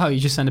 Oh, you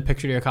just send a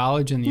picture to your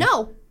college and you...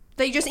 No,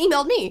 they just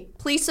emailed me.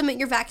 Please submit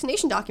your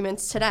vaccination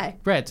documents today.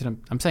 Right,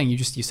 I'm saying you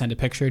send a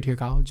picture to your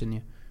college and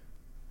you...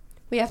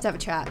 We have to have a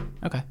chat.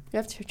 Okay. We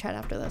have to chat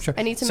after this. Sure.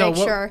 I need to So make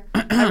what- sure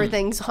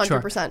everything's 100%.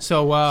 Sure.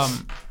 So,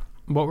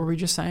 what were we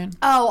just saying?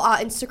 Oh,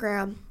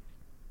 Instagram.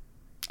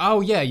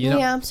 Oh, yeah.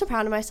 Yeah, I'm so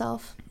proud of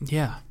myself.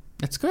 Yeah,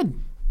 that's good.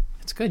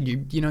 It's good. You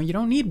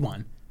don't need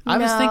one. I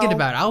was thinking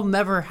about it. I'll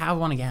never have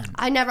one again.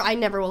 I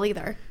never will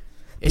either.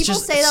 It's People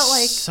just say that,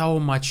 like- so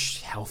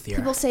much healthier.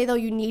 People say though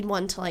you need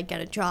one to like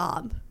get a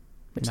job,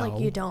 which No.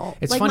 like you don't.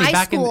 It's like, funny. my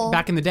Back school,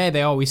 in the day,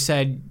 they always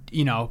said,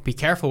 be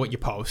careful what you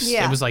post.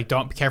 Yeah. It was like,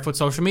 don't be careful with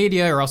social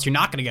media, or else you're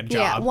not going to get a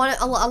yeah, job.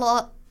 a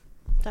lot.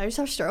 Did I just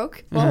have a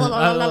stroke? A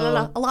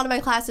lot of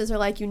my classes are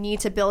like you need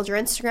to build your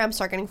Instagram,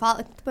 start getting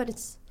followed, but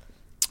it's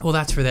Well,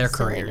 that's for their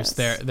silliness.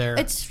 careers. They're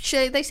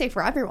they say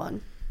for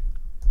everyone.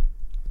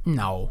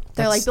 no.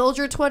 They're like build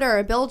your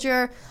Twitter, build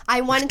your.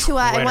 I went to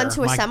a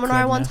My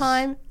seminar one goodness.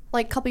 time,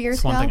 like a couple years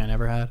It's one ago, thing I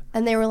never had.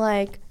 and they were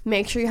like,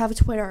 make sure you have a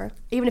Twitter,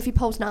 even if you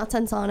post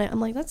nonsense on it. I'm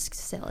like, that's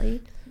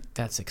silly.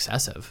 That's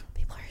excessive.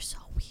 People are so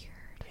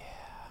weird.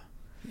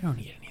 You don't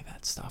need any of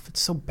that stuff. It's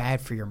so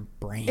bad for your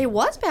brain. It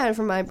was bad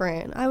for my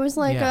brain. I was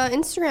like, Yeah.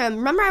 Instagram.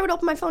 Remember, I would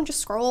open my phone, just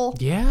scroll.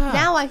 Yeah.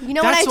 Now what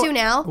I do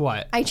now?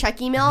 What? I check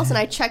emails and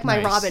I check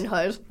my Nice.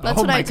 Robinhood. That's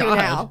Oh what my I do God.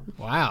 now.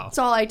 Wow. That's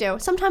all I do.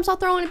 Sometimes I'll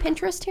throw in a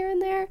Pinterest here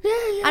and there.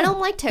 I don't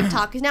like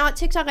TikTok because now at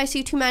TikTok I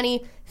see too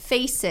many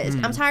faces.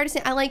 Hmm. I'm tired of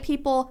seeing. I like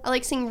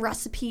seeing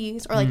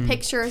recipes or like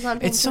pictures on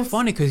Pinterest. It's so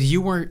funny because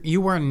you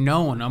were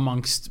known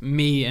amongst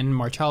me and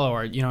Marcello,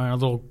 or in a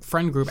little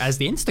friend group, as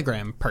the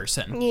Instagram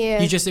person.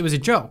 Yeah. It was a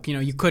joke.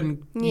 You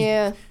couldn't.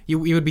 Yeah. You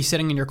would be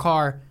sitting in your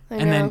car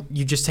and know. then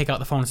you just take out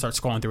the phone and start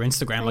scrolling through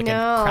Instagram like a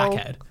know.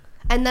 crackhead.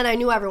 And then I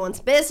knew everyone's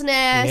business.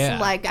 Yeah.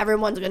 And like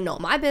everyone's gonna know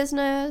my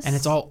business. And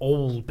it's all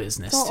old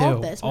business It's too. all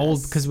old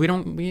business. Because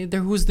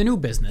who's the new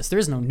business? There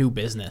is no new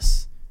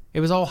business. It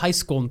was all high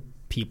school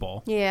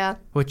people. Yeah.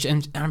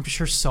 And I'm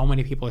sure so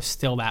many people are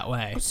still that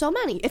way. So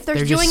many. If they're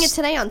They're doing just- it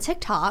today on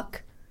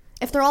TikTok,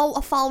 if they're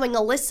all following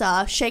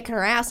Alyssa shaking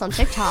her ass on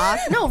TikTok,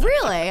 no,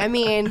 really. I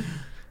mean,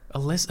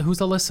 Alyssa, who's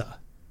Alyssa?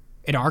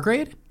 In our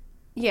grade?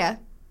 yeah.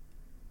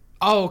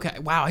 Oh, okay.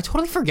 Wow, I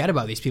totally forget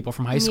about these people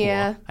from high school.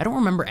 Yeah. I don't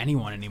remember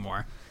anyone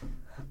anymore.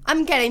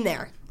 I'm getting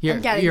there. You're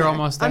there.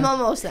 almost there? I'm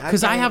almost there.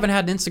 Because I haven't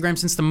had an Instagram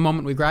since the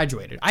moment we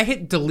graduated. I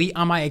hit delete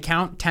on my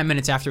account 10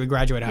 minutes after we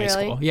graduated high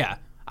Really? school. Yeah.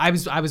 I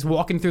was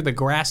walking through the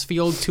grass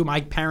field to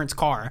my parents'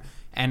 car,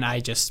 and I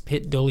just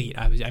hit delete.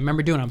 I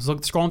remember doing it. I was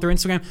scrolling through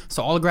Instagram,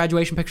 saw all the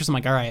graduation pictures. I'm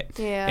like, all right,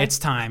 Yeah. it's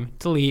time.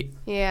 Delete.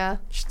 Yeah.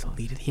 Just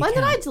deleted the When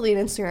did I account. delete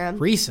Instagram?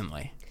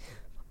 Recently.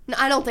 No,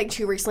 I don't think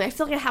too recently. I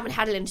feel like I haven't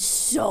had it in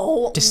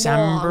so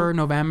December, long.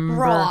 November.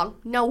 Wrong.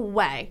 No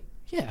way.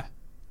 Yeah.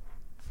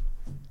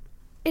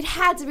 It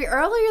had to be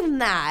earlier than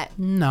that.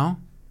 No.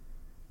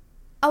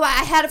 Oh,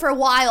 I had it for a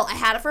while.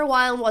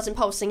 And wasn't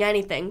posting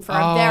anything for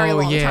a very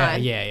long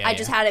time. Yeah. I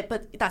just had it,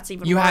 but that's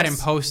even worse. You hadn't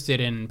posted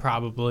in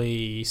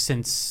probably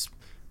since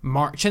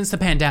March, since the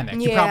pandemic.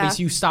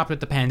 You stopped at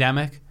the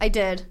pandemic. I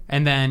did.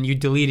 And then you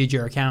deleted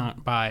your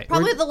account by...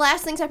 Probably the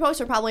last things I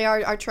posted were probably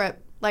our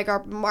trip, like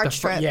our March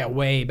trip. Yeah,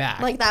 way back.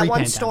 Like that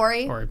one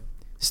story. Or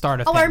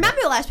start of I remember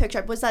the last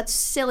picture was that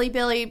silly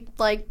Billy,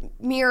 like,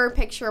 mirror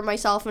picture of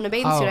myself in a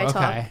bathing suit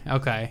I took.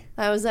 Okay.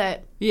 That was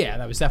it. Yeah,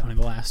 that was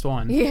definitely the last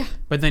one. Yeah.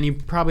 But then you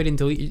probably didn't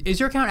delete... Is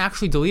your account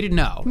actually deleted?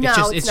 No.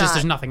 No, it's just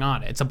there's nothing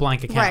on it. It's a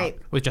blank account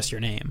with just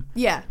your name.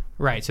 Yeah.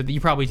 Right, so you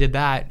probably did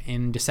that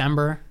in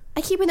December. I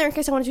keep in there in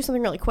case I want to do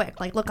something really quick,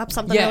 like look up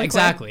something really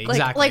exactly, quick.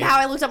 Exactly. Like how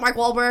I looked up Mark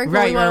Wahlberg.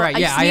 Right.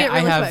 Yeah, I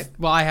have. Quick.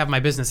 Well, I have my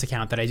business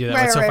account that I do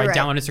that with. So if I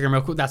download Instagram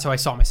real quick, that's how I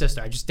saw my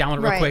sister. I just download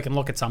it real quick and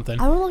look at something.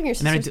 I want to look at your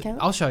sister's account.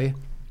 I'll show you.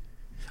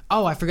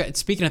 Oh, I forgot.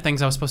 Speaking of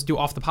things I was supposed to do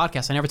off the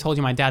podcast, I never told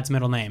you my dad's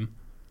middle name.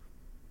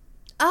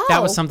 Oh.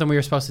 That was something we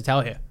were supposed to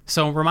tell you.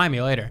 So remind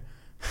me later.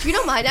 Do you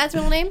know my dad's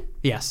middle name?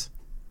 Yes.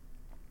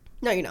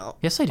 No, you don't.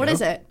 Yes, I do. What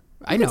is it?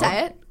 I know. You can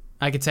say it.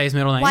 I could say his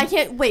middle name.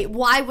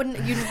 Why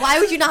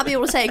would you not be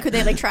able to say it? Could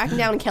they like track him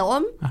down and kill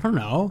him? I don't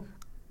know.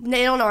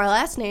 They don't know our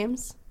last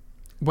names.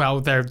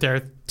 Well, they're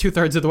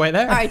 2/3 of the way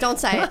there. All right, don't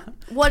say it.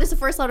 What is the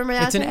first letter of my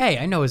dad's name? It's an A.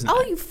 I know his name.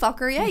 Oh, you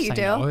fucker. Yeah, you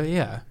do. I know.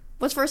 Yeah.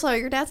 What's the first letter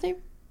of your dad's name?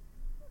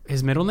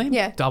 His middle name?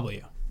 Yeah.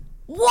 W.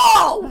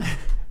 Whoa!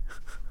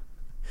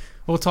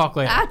 We'll talk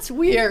later. That's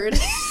weird.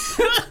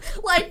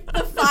 Like,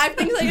 the 5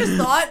 things I just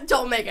thought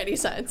don't make any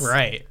sense.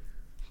 Right.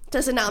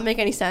 Does it not make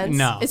any sense?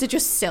 No. Is it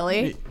just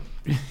silly?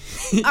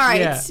 All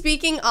right,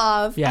 speaking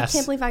of... Yes. I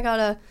can't believe I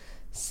gotta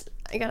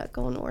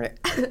go in order.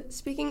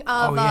 Speaking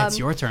of... Oh, yeah, it's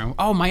your turn.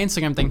 Oh, my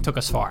Instagram thing took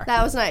us far.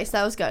 That was nice.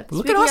 That was good.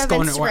 Look Speaking at us of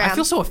going Instagram, in order. I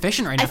feel so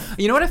efficient right now.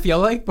 You know what I feel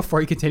like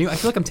before you continue? I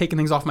feel like I'm taking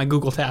things off my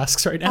Google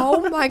Tasks right now.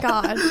 Oh, my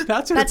God.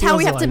 That's how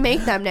we have to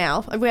make them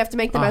now. We have to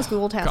make them as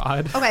Google Tasks.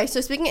 God. Okay,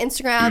 so speaking of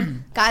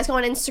Instagram, guys go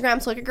on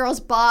Instagram to look at girls'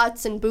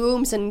 butts and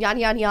boobs and yada,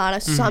 yada,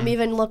 yada. Some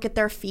even look at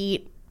their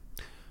feet.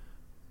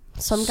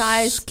 Some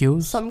guys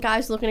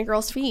looking at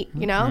girls' feet,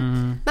 you know?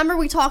 Remember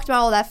we talked about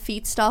all that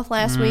feet stuff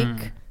last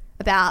week?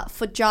 About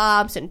foot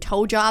jobs and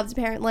toe jobs,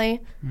 apparently.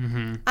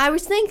 I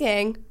was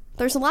thinking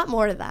there's a lot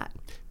more to that.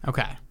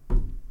 Okay.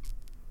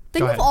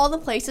 Think of all the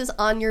places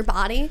on your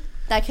body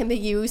that can be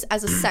used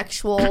as a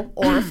sexual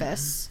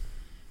orifice.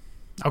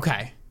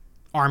 Okay.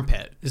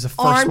 Armpit is the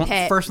first one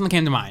that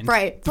came to mind.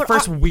 Right. The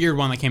first weird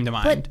one that came to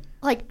mind. But,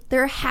 like,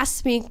 there has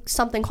to be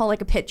something called,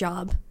 like, a pit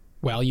job.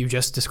 Well, you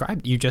just called it.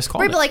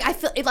 Right, but, like, I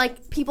feel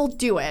like people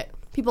do it.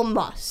 People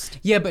must.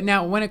 Yeah, but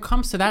now when it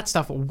comes to that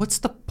stuff, what's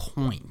the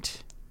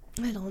point?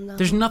 I don't know.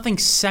 There's nothing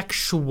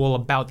sexual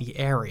about the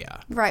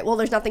area. Right. Well,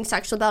 there's nothing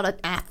sexual about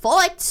a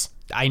foot.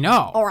 I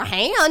know. Or a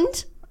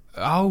hand.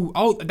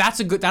 Oh, that's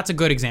a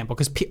good example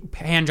because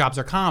hand jobs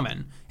are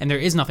common, and there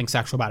is nothing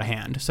sexual about a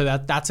hand. So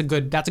that's a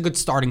good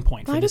starting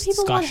point for this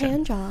discussion. Why do people want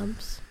hand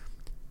jobs?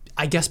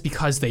 I guess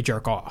because they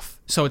jerk off.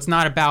 So it's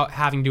not about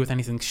having to do with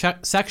anything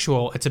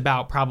sexual. It's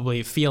about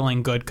probably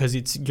feeling good because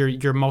it's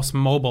you're most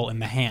mobile in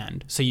the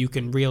hand, so you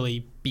can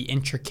really be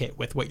intricate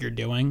with what you're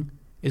doing.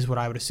 Is what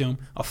I would assume.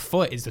 A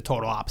foot is the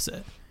total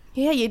opposite.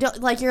 Yeah, you don't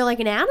like you're like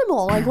an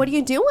animal. Like, what are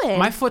you doing?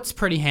 My foot's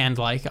pretty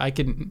hand-like. I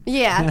can.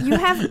 Yeah, you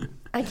have.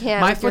 I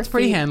can't. My foot's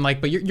pretty hand-like,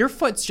 but your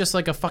foot's just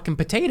like a fucking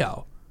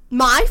potato.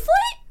 My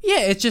foot? Yeah,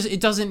 it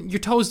doesn't. Your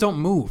toes don't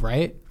move,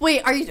 right?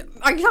 Wait, are you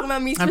talking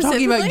about me specifically? I'm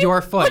talking about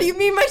your foot. What do you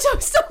mean my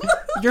toes don't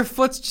move? Your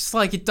foot's just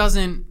like it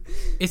doesn't.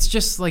 It's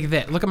just like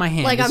that. Look at my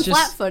hand. Like I'm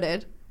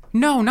flat-footed.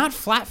 No, not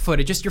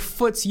flat-footed. Just your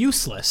foot's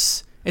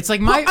useless. It's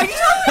like my. Are you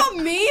talking about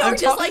me or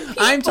just like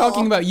people? I'm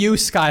talking about you,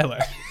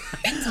 Skylar.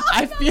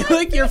 I feel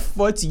like your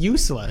foot's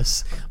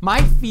useless.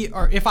 My feet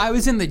are. If I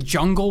was in the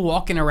jungle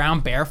walking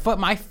around barefoot,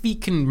 my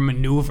feet can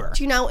maneuver.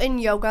 Do you know in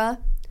yoga,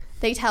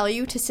 they tell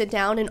you to sit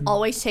down and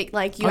always take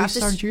like you have to.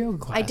 Started your yoga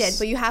class. I did,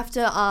 but you have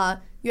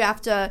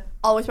to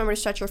always remember to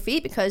stretch your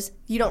feet because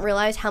you don't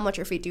realize how much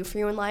your feet do for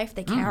you in life.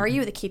 They carry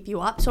you, they keep you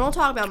up. So don't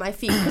talk about my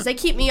feet because they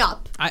keep me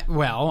up. I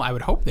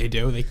would hope they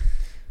do.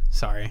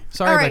 Sorry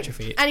about your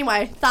feet.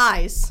 Anyway,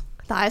 thighs.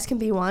 Thighs can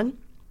be one.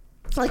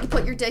 Like you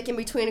put your dick in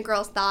between a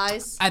girl's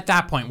thighs. At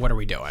that point, what are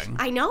we doing?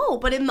 I know,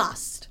 but it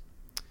must.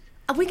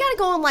 We gotta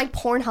go on like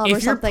Pornhub or something.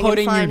 If you're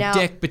putting and find your out.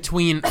 dick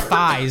between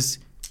thighs,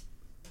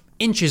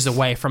 inches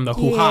away from the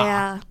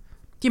hoo-ha,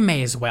 you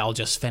may as well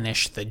just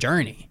finish the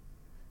journey.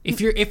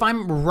 If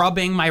I'm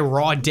rubbing my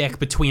raw dick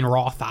between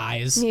raw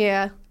thighs,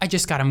 I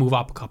just gotta move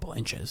up a couple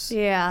inches.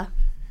 Yeah.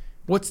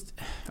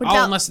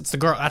 Unless it's the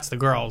girl. That's the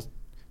girl.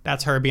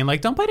 That's her being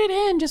like, don't put it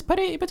in, just put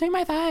it between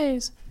my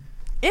thighs.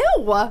 Ew.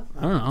 I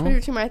don't know. Put it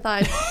between my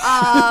thighs.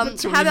 How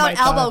about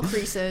elbow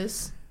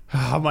creases?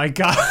 Oh my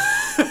God.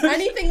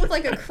 Anything with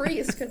like a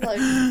crease could like.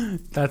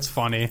 That's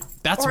funny.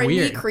 That's or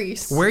weird. A knee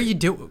crease. Where you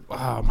do?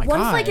 Oh my God. What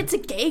if like it's a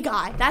gay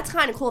guy? That's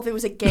kind of cool if it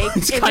was a gay.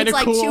 If it's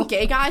like cool. 2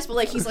 gay guys, but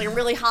like he's like a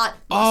really hot.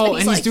 Oh,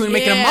 and he's doing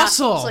making a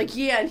muscle. It's like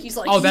and he's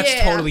like. Oh,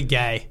 that's totally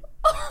gay.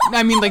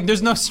 I mean, like,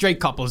 there's no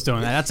straight couples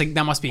doing that.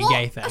 That must be a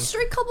gay thing. A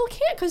straight couple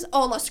can't, because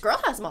unless the girl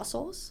has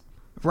muscles.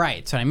 Right,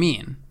 that's what I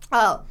mean.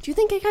 Oh, do you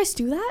think gay guys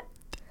do that?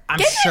 I'm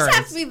Gay sure guys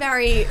have to be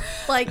very,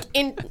 like,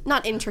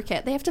 not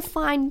intricate. They have to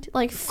find,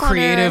 like, funner...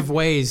 creative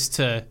ways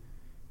to...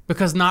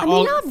 Because not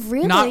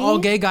all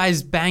gay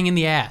guys bang in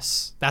the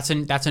ass. That's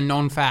a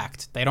known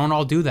fact. They don't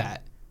all do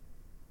that.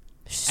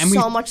 And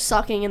much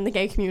sucking in the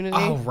gay community.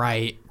 Oh,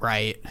 right.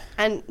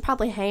 And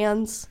probably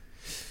hands.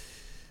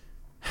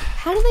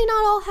 How do they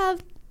not all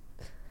have...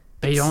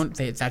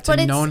 That's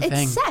a known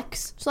thing. It's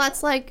sex. So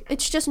that's like,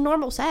 it's just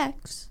normal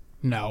sex.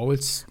 No,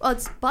 it's... Well,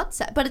 it's butt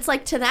sex. But it's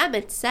like, to them,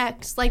 it's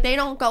sex. Like, they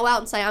don't go out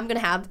and say, I'm going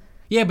to have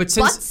but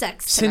butt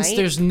sex tonight. Since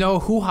there's no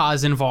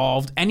hoo-has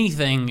involved,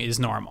 anything is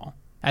normal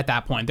at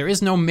that point. There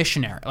is no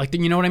missionary. Like,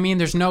 you know what I mean?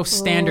 There's no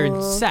standard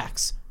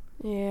sex.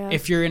 Yeah.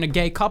 If you're in a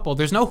gay couple,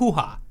 there's no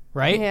hoo-ha,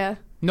 right? Yeah.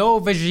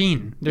 No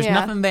vagine. There's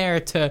nothing there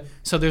to...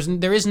 So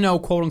there is no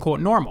quote-unquote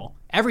normal.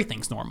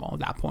 Everything's normal at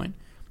that point.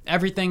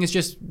 Everything is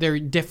just... They're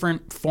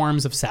different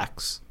forms of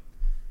sex.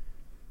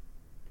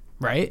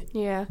 Right?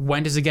 Yeah.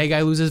 When does a gay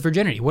guy lose his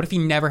virginity? What if he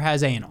never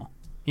has anal?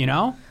 You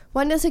know?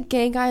 When does a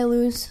gay guy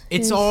lose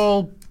It's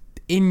all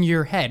in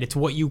your head. It's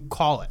what you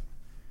call it.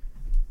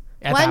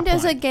 When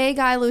does a gay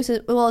guy lose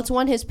his... Well, it's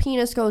when his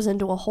penis goes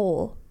into a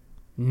hole.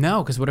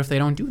 No, because what if they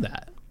don't do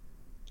that?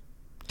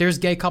 There's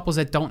gay couples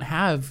that don't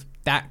have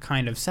that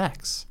kind of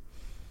sex.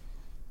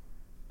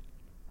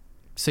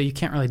 So you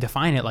can't really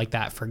define it like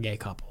that for gay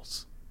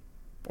couples.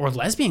 Or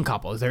lesbian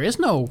couples. There is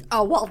no...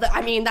 Oh, well,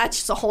 I mean, that's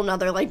just a whole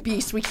nother, like,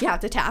 beast we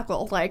have to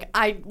tackle. Like,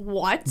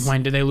 what?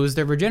 When do they lose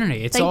their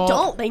virginity? They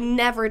don't. They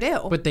never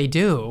do. But they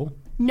do.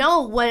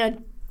 No, when a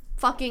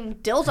fucking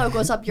dildo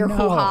goes up your No.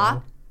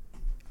 hoo-ha,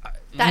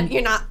 that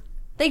you're not...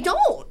 They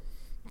don't.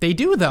 They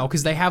do, though,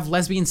 because they have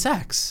lesbian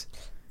sex.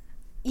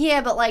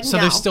 Yeah, but, like, So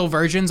no. they're still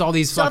virgins, all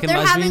these So fucking if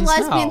they're lesbians?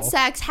 having lesbian No.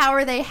 sex, how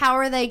are they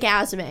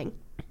gasming?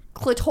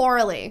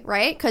 Clitorally,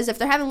 right? Because if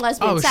they're having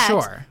lesbian sex...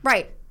 sure.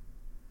 Right.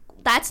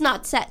 That's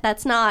not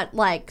that's not,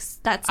 like...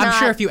 That's I'm not...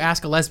 sure if you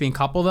ask a lesbian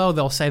couple, though,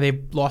 they'll say they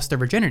lost their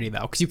virginity,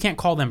 though, because you can't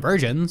call them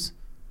virgins.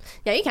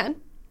 Yeah, you can.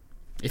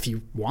 If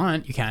you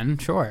want, you can,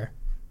 sure.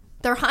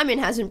 Their hymen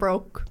hasn't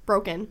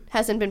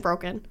been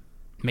broken.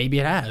 Maybe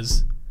it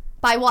has.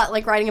 By what?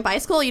 Like riding a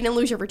bicycle? You didn't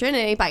lose your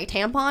virginity. By a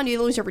tampon? You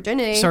didn't lose your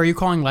virginity. So are you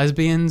calling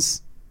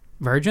lesbians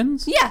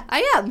virgins? Yeah,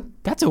 I am.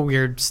 That's a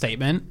weird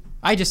statement.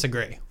 I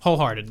disagree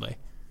wholeheartedly.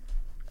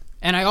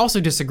 And I also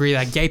disagree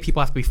that gay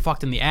people have to be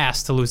fucked in the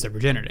ass to lose their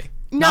virginity.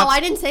 No, I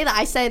didn't say that.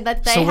 I said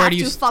that they So where have do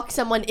you to fuck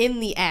someone in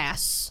the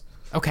ass.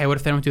 Okay, what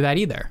if they don't do that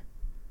either?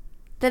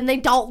 Then they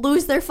don't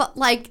lose their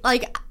like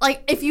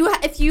if you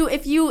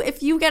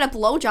get a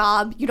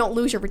blowjob, you don't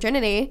lose your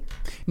virginity.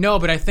 No,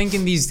 but I think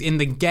in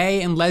the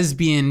gay and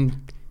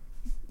lesbian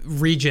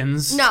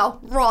regions. No,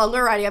 wrong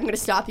already. I'm going to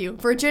stop you.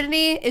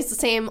 Virginity is the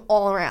same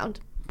all around.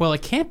 Well,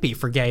 it can't be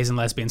for gays and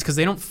lesbians because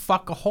they don't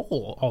fuck a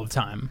hole all the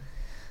time.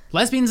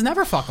 Lesbians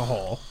never fuck a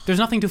hole. There's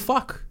nothing to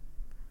fuck.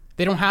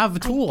 They don't have a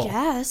tool.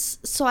 I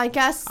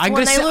guess when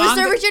they lose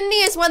their virginity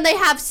is when they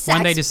have sex.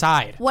 When they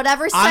decide.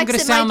 Whatever sex I'm going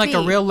to sound like be.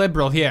 a real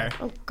liberal here.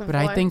 Oh, but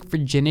I think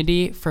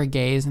virginity for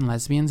gays and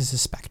lesbians is a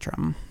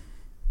spectrum.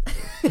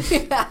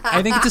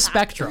 I think it's a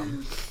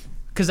spectrum.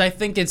 Because I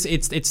think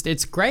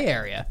it's gray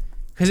area.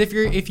 Because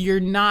if you're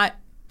not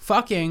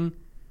fucking,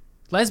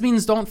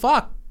 lesbians don't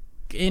fuck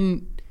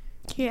in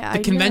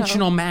the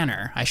conventional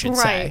manner, I should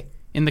say.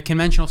 In the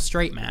conventional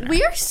straight manner.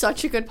 We are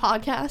such a good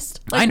podcast.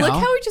 Like, I know. Look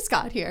how we just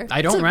got here.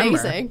 I don't it's remember.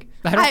 Amazing.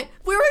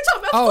 We were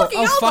talking about fucking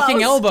elbows.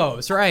 Fucking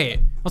elbows, right.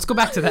 Let's go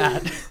back to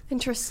that.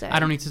 Interesting. I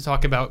don't need to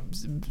talk about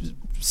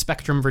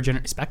spectrum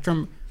virginity.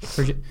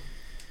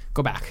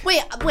 Go back.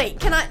 Wait,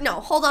 can I? No,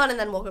 hold on and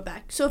then we'll go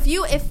back. So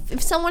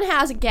if someone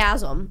has a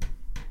gasm,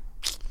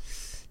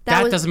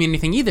 that doesn't mean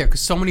anything either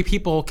because so many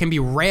people can be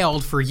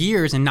railed for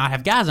years and not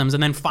have gasms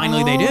and then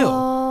finally they do.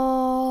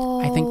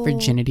 I think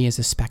virginity is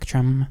a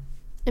spectrum.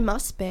 It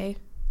must be.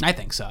 I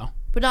think so.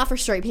 But not for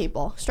straight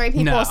people. Straight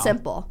people is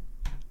simple.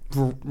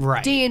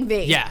 Right. D and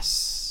V.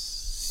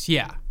 Yes.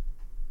 Yeah.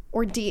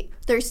 Or D.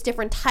 There's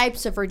different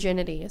types of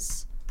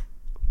virginities.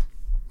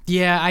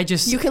 Yeah,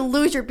 You can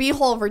lose your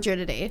beehole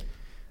virginity.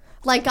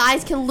 Like,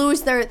 guys can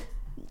lose their...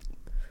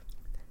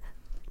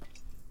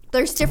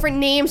 There's different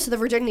names to the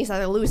virginities that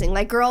they're losing.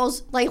 Like,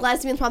 girls, like,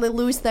 lesbians probably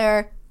lose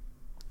their...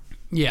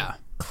 Yeah.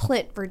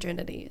 Clit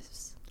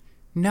virginities.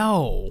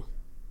 No.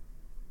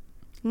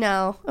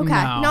 No. Okay.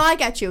 No, I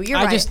get you. You're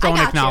right. I just don't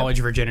acknowledge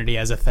virginity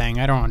as a thing.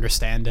 I don't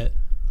understand it.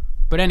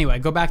 But anyway,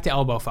 go back to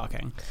elbow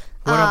fucking.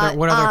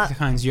 What other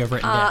kinds do you have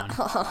written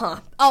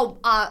down?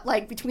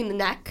 Like between the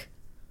neck.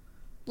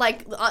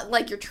 Like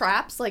your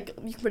traps. Like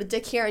you can put a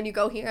dick here and you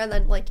go here and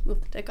then like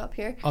move the dick up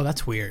here. Oh,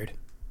 that's weird.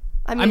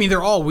 I mean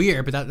they're all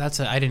weird, but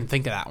I didn't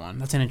think of that one.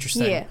 That's an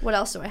interesting. Yeah. What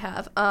else do I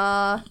have?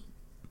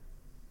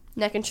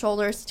 Neck and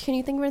shoulders. Can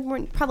you think of more?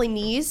 Probably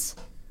knees.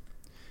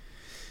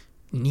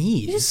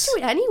 Knees. You just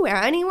do it anywhere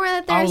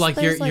that there's. Oh, like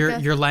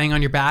you're laying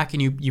on your back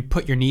and you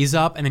put your knees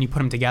up and then you put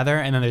them together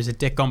and then there's a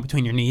dick going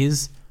between your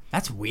knees.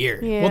 That's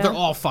weird. Yeah. Well, they're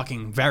all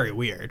fucking very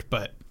weird,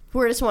 but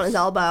weirdest one is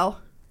elbow.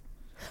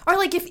 Or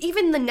like if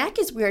even the neck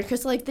is weird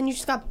because like then you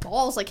just got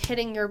balls like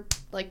hitting your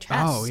like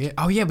chest.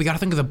 Oh yeah. We got to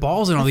think of the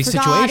balls in all these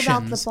forgot situations.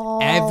 about the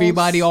balls.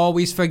 Everybody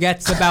always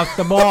forgets about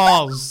the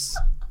balls.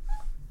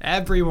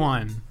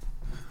 Everyone.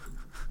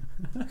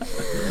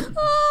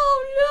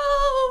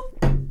 Oh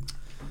no!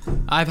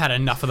 I've had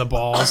enough of the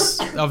balls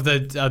of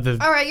the.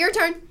 All right, your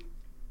turn.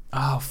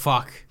 Oh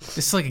fuck! This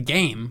is like a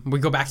game. We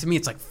go back to me.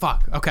 It's like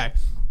fuck. Okay.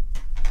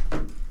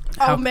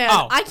 Oh man,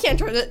 I can't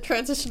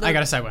transition. I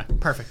got a segue.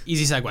 Perfect.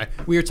 Easy segue.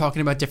 We were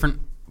talking about different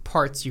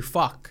parts you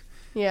fuck.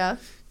 Yeah.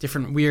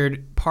 Different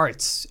weird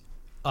parts,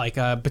 like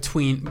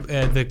between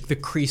the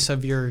crease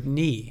of your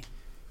knee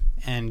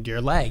and your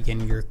leg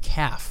and your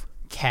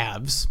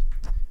calves.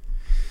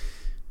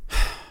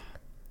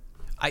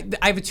 I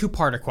have a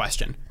two-parter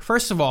question.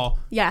 First of all,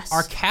 Yes.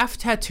 are calf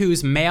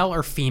tattoos male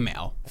or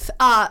female?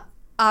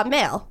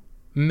 Male.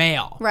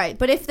 Male. Right,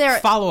 but if they're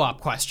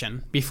Follow-up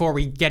question before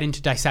we get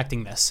into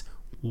dissecting this.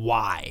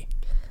 Why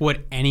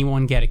would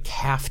anyone get a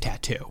calf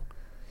tattoo?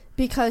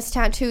 because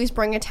tattoos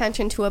bring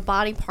attention to a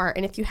body part,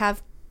 and if you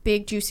have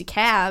big juicy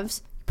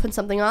calves, put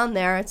something on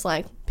there, it's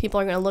like people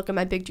are gonna look at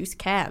my big juicy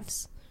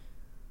calves.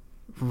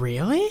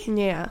 Really?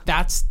 Yeah.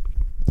 That's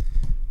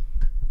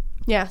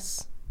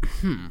Yes.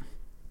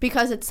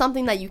 Because it's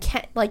something that you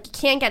can't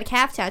get a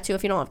calf tattoo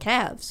if you don't have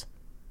calves.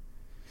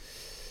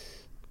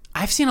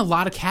 I've seen a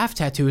lot of calf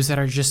tattoos that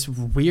are just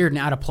weird and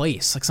out of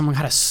place. Like someone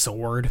got a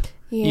sword.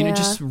 You know, Yeah.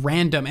 just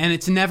random. And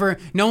it's never,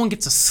 no one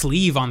gets a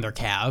sleeve on their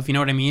calf. You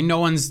know what I mean?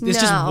 It's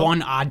just No.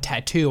 one odd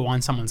tattoo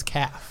on someone's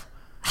calf.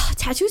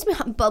 Tattoos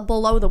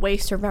below the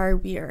waist are very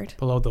weird.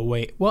 Below the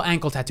waist. Well,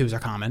 ankle tattoos are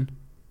common.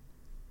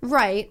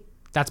 Right.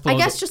 That's below I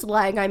guess just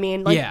leg,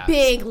 Yeah.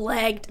 big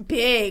legged,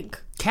 big.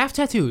 calf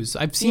tattoos.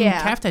 I've seen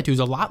Yeah. calf tattoos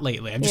a lot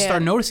lately. I've just Yeah.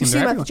 started noticing You them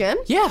see them at the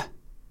everywhere. gym? Yeah.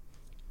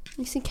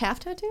 You see calf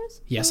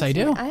tattoos? Yes, I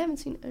do. I haven't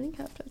seen any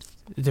calf tattoos.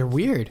 They're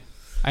weird.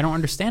 I don't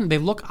understand. They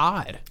look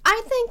odd.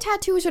 I think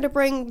tattoos are to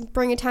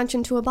bring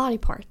attention to a body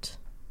part,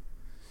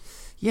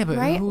 Yeah, but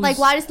right? Like,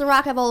 why does The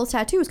Rock have all those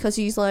tattoos? Because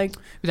he's like,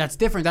 That's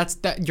different.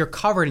 You're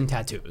covered in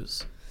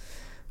tattoos.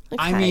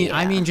 I okay,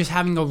 mean, yeah. just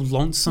having a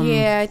lonesome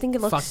Yeah, I think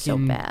it looks so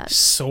fucking bad.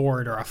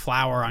 sword or a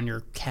flower on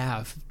your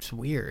calf. It's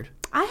weird.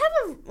 I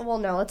have a well,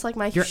 no, it's like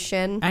my Your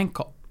shin.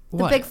 ankle. The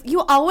What? big.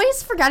 You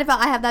always forget about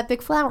I have that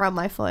big flower on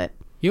my foot.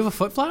 You have a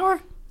foot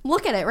flower?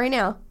 Look at it right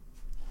now.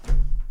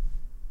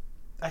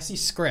 I see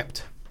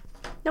script.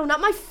 No, not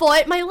my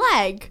foot, my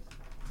leg.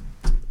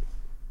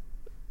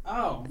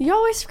 Oh. You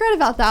always forget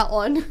about that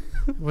one.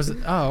 Was it?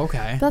 Oh,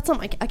 okay. That's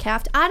not a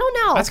calf. I don't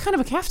know. That's kind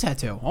of a calf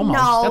tattoo, almost.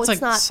 No, That's it's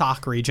like not.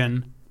 sock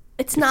region.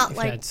 It's not If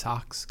like you had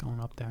socks going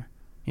up there,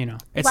 you know,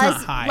 it's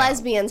not high. up.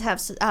 lesbians have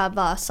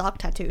sock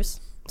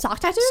tattoos. Sock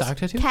tattoos? Sock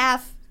tattoos?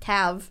 Calf.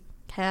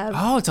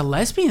 Oh, it's a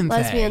lesbian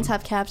thing. Lesbians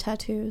have calf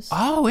tattoos.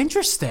 Oh,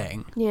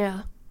 interesting.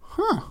 Yeah.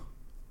 Huh.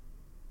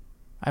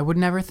 I would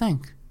never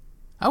think.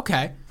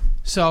 Okay.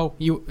 So,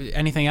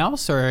 anything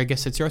else, or I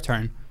guess it's your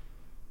turn.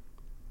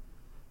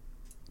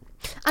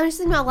 I'm just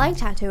thinking about leg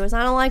tattoos.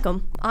 I don't like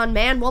them. On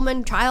man,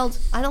 woman, child.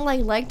 I don't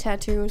like leg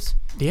tattoos.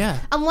 Yeah.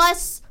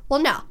 Unless,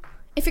 well, no.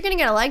 If you're going to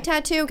get a leg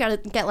tattoo, gotta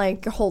get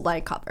like your whole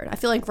leg covered. I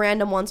feel like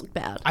random ones look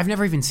bad. I've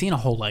never even seen a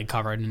whole leg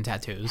covered in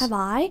tattoos. Have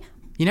I?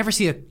 You never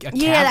see a calf?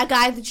 Yeah, that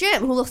guy at the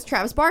gym who looks like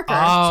Travis Barker.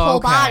 His Oh, whole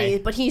okay. body,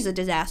 but he's a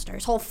disaster.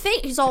 His whole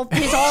face, his whole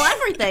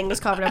everything is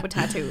covered up with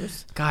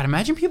tattoos. God,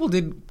 imagine people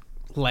did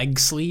leg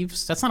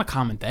sleeves. That's not a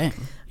common thing.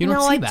 You don't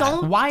No, see I that.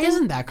 don't Why think-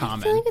 isn't that I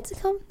common? feel like it's a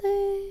common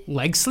thing.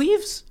 Leg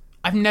sleeves?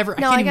 I've never.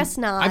 No, can't I even- guess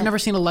not. I've never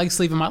seen a leg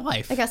sleeve in my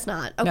life. I guess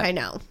not. Okay,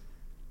 no.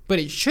 But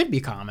it should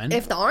be common.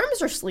 If the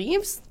arms are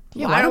sleeves,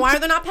 Yeah, why don't are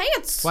they not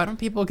pants? Why don't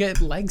people get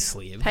leg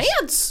sleeves?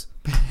 Pants.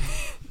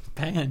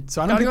 Pants.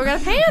 Why Gotta go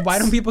get pants. Why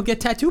don't people get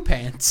tattoo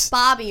pants?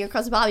 Bobby, your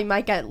cousin Bobby,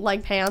 might get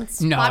leg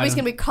pants. No, I Bobby's don't-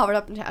 gonna be covered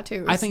up in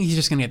tattoos. I think he's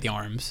just gonna get the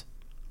arms.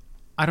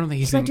 I don't think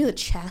he's he's gonna gonna do the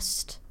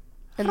chest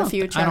in I the don't thi-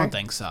 future. I don't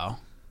think so.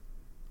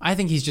 I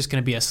think he's just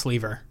gonna be a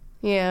sleever.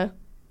 Yeah,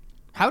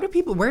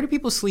 Where do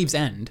people's sleeves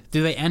end?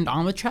 Do they end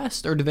on the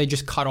chest or do they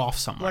just cut off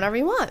somewhere? whatever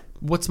you want.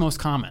 What's most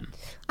common?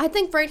 I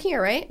think right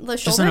here, right? The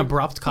shoulder. Just an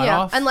abrupt cut yeah,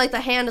 off? and like the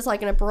hand is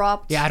like an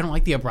abrupt. Yeah, I don't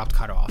like the abrupt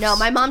cut offs. No,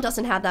 my mom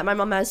doesn't have that. My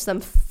mom has them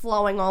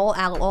flowing all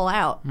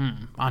out.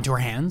 Onto her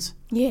hands?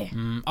 Yeah.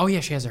 Oh yeah,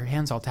 she has her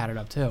hands all tatted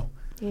up too.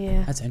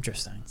 Yeah. That's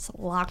interesting. It's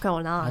a lot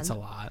going on. That's a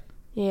lot.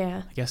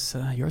 Yeah. I guess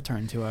your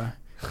turn to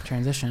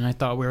transition. I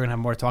thought we were gonna have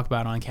more to talk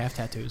about on calf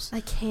tattoos.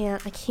 I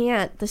can't. I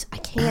can't.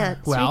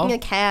 Well- Speaking of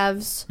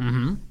calves,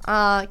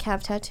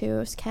 calf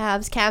tattoos.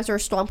 Calves are a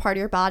strong part of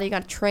your body. You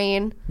gotta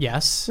train.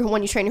 Yes,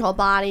 When you train your whole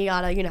body, you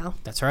gotta,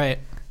 that's right.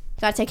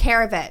 gotta take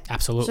care of it.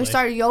 Absolutely. So I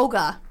started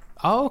yoga.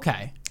 Oh,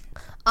 okay.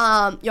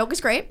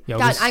 Yoga's great.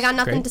 Yoga's I got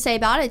nothing great. to say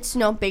about it. It's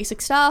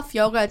basic stuff.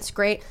 Yoga, it's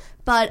great.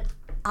 But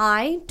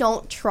I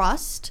don't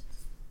trust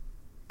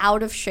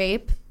out of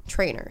shape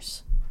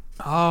trainers.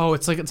 Oh,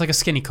 it's like a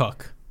skinny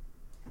cook.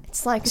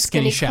 It's like a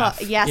Skinny skinny chef.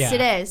 cook. Yes, Yeah.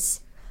 it is.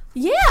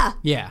 Yeah.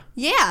 Yeah.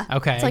 Yeah.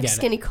 Okay. It's I like get a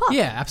skinny it. cook.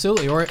 Yeah,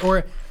 absolutely.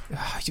 Or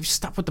you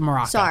stop with the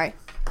Morocco. Sorry.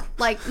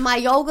 Like my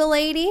yoga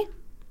lady,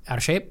 Out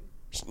of shape?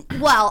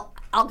 well,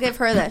 I'll give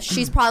her this.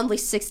 She's probably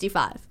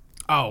 65.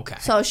 Oh, okay.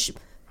 So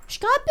She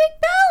got a big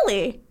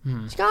belly.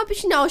 She got,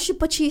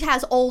 but she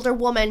has older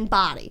woman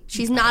body.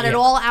 She's not at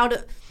all out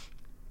of.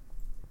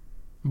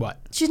 What?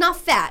 She's not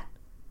fat,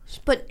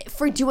 but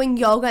for doing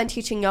yoga and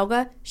teaching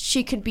yoga,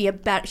 she could be a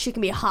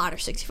hotter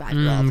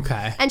 65-year-old.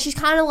 Okay. And she's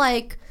kind of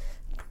like,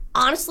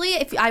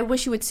 honestly, I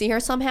wish you would see her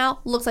somehow.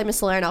 Looks like Miss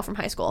Salerno from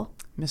high school.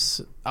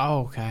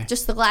 Okay.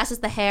 Just the glasses,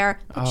 the hair.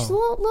 But she's a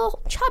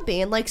little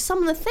chubby, and like some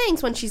of the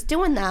things when she's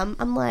doing them,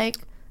 I'm like,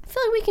 I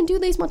feel like we can do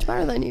these much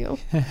better than you.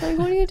 Like,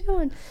 what are you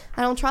doing?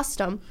 I don't trust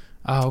them.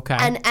 Oh, okay.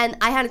 And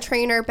I had a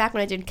trainer back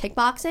when I did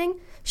kickboxing.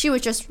 She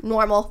was just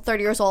normal,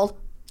 30 years old,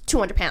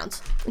 200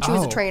 pounds, and she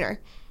was a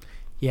trainer.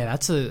 Yeah,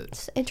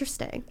 it's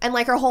interesting. And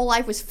like her whole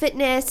life was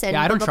fitness and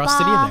I don't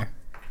trust it either.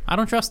 I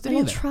don't trust it either.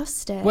 I don't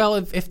trust it. Well,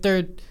 if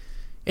they're,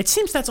 it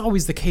seems that's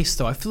always the case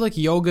though. I feel like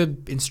yoga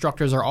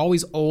instructors are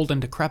always old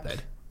and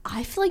decrepit.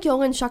 I feel like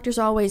yoga instructors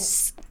are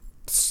always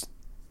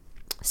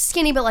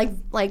skinny, but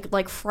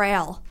like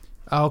frail.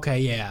 Okay,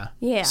 yeah.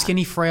 Yeah.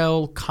 Skinny,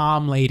 frail,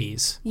 calm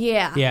ladies.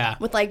 Yeah. Yeah.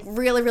 With like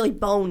really, really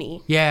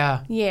bony.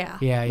 Yeah. Yeah.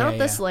 Yeah. Not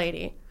this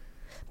lady.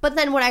 But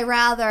then would I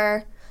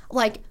rather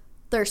like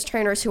there's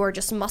trainers who are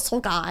just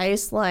muscle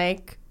guys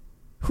like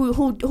who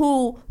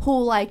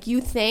like you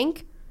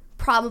think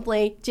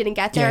probably didn't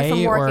get there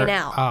from working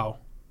out. Oh.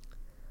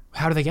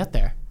 How do they get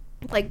there?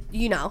 Like,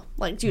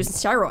 like using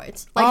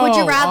steroids. Like, would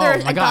you rather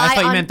oh my God, I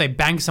thought you meant they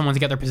banged someone to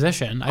get their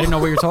position. I didn't know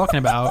what you were talking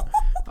about.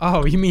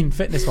 Oh, you mean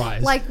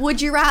fitness-wise. Like,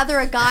 would you rather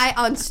a guy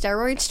on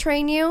steroids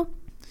train you?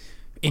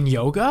 In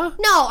yoga?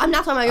 No, I'm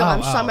not talking about yoga. I'm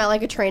just talking about,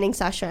 like, a training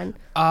session.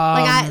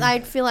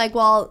 I'd feel like,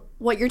 well,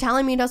 what you're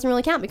telling me doesn't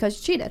really count because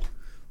you cheated.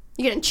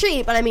 You didn't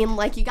cheat, but I mean,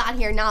 like, you got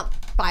here not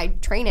by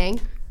training.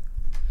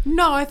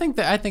 No, I think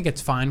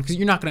it's fine because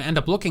you're not going to end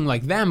up looking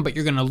like them, but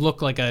you're going to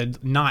look like a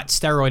not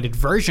steroided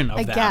version of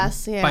them. I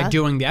guess, yeah. By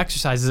doing the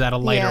exercises at a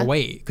lighter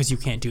weight because you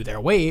can't do their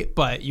weight,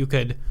 but you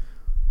could,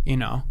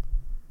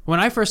 When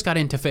I first got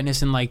into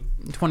fitness in like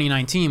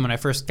 2019, when I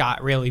first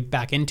got really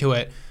back into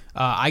it,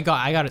 I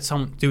got at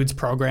some dude's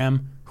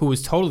program who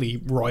was totally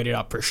roided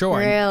up for sure.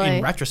 Really?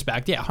 In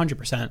retrospect, yeah,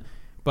 100%.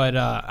 But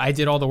I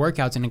did all the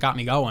workouts and it got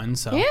me going.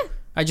 So yeah.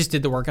 I just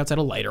did the workouts at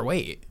a lighter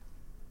weight.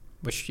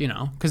 Which,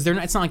 because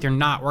it's not like they're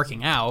not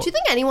working out. Do you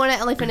think anyone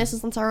at LA Fitness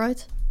is on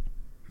steroids?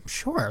 I'm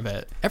sure of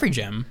it. Every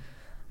gym.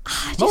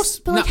 Probably.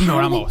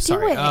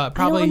 I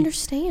don't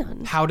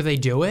understand. How do they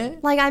do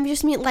it? Like, I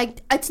just mean,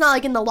 like, it's not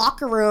like in the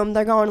locker room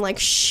they're going, like,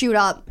 shoot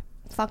up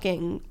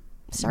fucking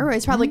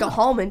steroids. Probably go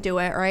home and do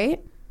it,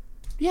 right?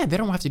 Yeah, they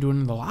don't have to do it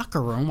in the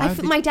locker room.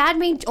 My dad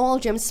made all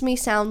gyms to me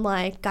sound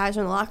like guys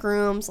are in the locker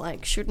rooms,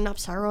 like, shooting up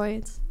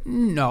steroids.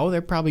 No,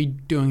 they're probably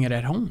doing it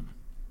at home.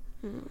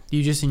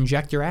 You just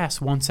inject your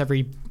ass once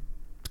every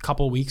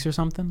couple weeks or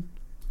something,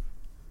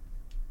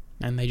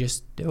 and they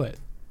just do it.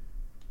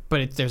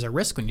 But there's a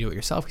risk when you do it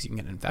yourself because you can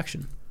get an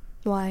infection.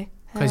 Why?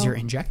 Because you're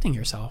injecting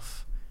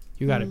yourself.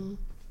 You got to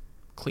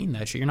clean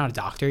that shit. You're not a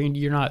doctor.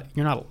 You're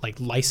not like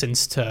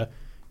licensed to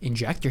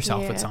inject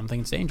yourself with something.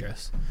 It's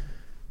dangerous.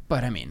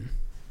 But I mean,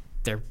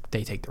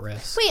 they take the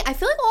risk. Wait, I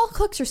feel like all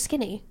cooks are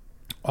skinny.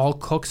 All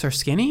cooks are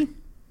skinny?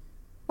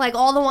 Like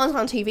all the ones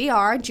on TV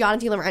are. Gianna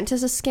De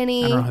Laurentiis is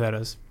skinny. I don't know who that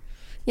is.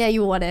 Yeah,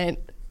 you wouldn't.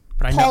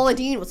 But Paula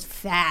Deen was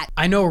fat.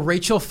 I know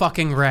Rachel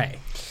fucking Ray.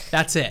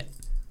 That's it.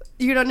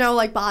 You don't know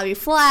like Bobby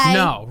Flay?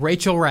 No,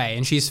 Rachel Ray,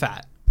 and she's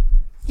fat.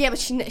 Yeah, but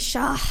she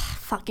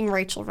fucking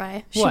Rachel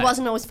Ray. She What?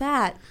 wasn't always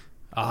fat.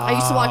 Oh. I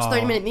used to watch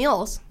 30-minute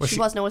meals. She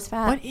wasn't always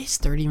fat. What is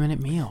 30-minute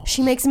meal?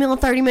 She makes a meal in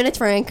 30 minutes,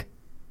 Frank.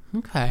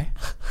 Okay.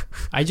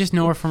 I just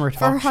know her from her talk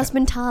For her show.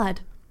 husband,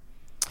 Todd.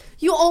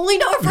 You only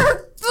know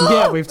her for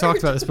Yeah, we've talked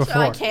about this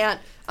before. I can't.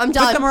 I'm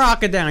done. Put the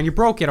maraca down. You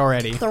broke it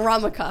already. The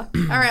Ramica.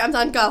 All right, I'm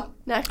done. Go.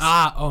 Next.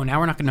 Now we're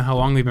not going to know how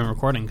long we've been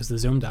recording because the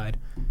Zoom died.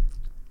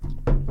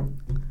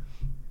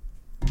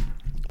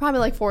 Probably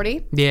like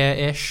 40. Yeah,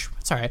 ish.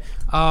 It's all right.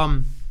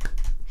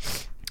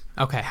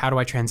 Okay, how do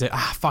I transit?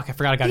 Fuck, I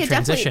forgot I got to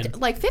transition.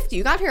 Definitely, like 50.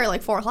 You got here at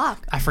like 4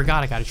 o'clock. I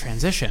forgot I got to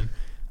transition.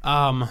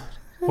 What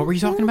were you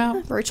talking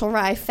about? Rachel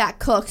Ray, fat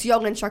cooks,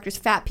 yoga instructors,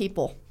 fat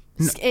people.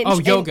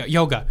 Yoga.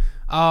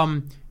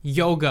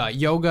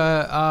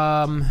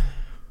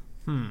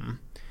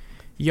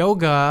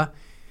 Yoga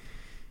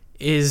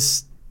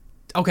is...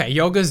 Okay,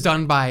 yoga's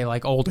done by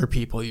like older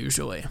people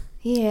usually.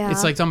 Yeah.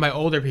 It's like done by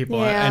older people.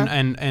 Yeah.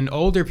 And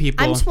older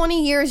people... I'm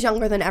 20 years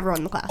younger than everyone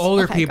in the class.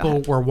 Older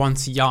people were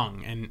once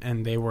young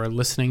and they were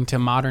listening to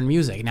modern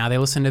music. Now they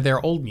listen to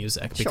their old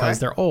music because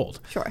they're old.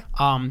 Sure.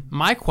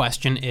 My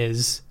question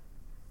is,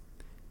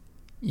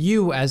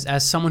 you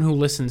as someone who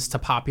listens to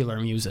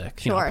popular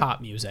music, pop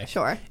music,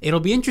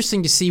 it'll be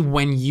interesting to see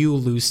when you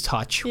lose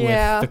touch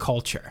with the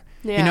culture.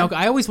 Yeah.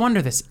 I always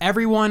wonder this.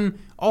 Everyone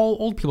all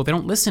old people, they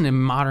don't listen to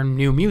modern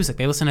new music.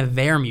 They listen to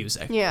their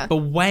music. Yeah. But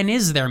when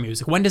is their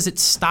music? When does it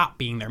stop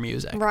being their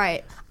music?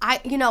 Right.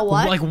 You know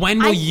what? Like,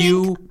 when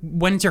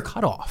when's your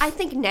cutoff? I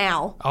think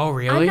now. Oh,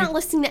 really? I'm not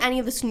listening to any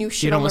of this new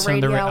shit don't on the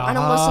listen to radio. the I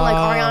don't listen to like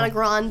Ariana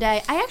Grande.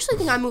 I actually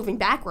think I'm moving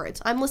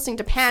backwards. I'm listening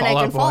to Panic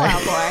and Fall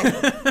Out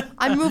Boy.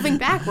 I'm moving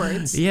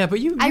backwards. Yeah, but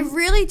I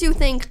really do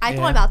think, I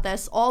thought about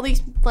this, all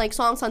these like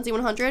songs on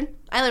Z100,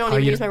 I don't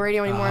even use my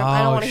radio anymore.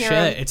 I don't want to hear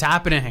them. It's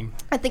happening.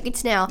 I think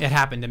it's now. It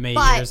happened to me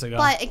years ago.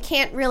 But it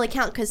can't really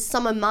count because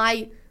some of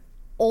my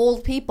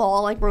old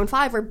people, like Maroon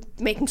 5, are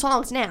making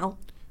songs now.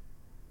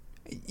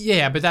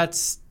 Yeah, but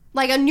that's...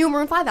 Like a new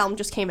Maroon 5 album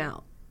just came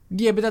out.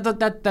 Yeah, but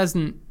that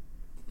doesn't...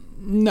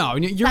 No,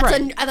 you're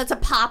right. That's a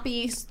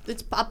poppy...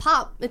 It's a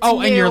pop. It's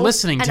new, and you're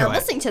listening to it. And I'm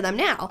listening to them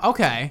now.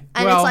 Okay.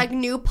 And it's like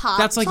new pop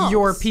That's like songs.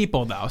 your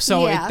people, though.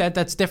 So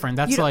that's different.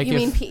 That's like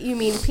you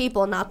mean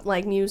people, not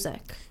like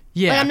music.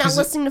 Yeah. Like I'm not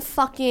listening to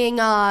fucking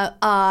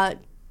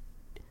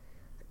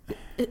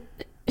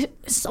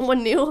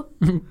someone new.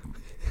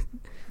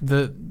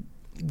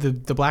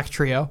 the Black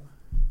Trio.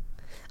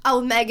 Oh,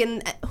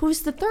 Megan.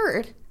 Who's the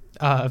third?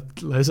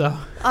 Lizzo.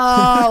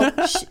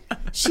 Oh,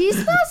 she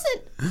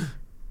doesn't.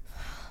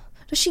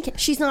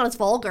 She's not as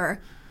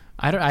vulgar.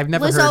 I've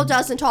never Lizzo heard.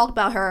 doesn't talk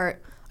about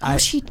her. Oh,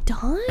 she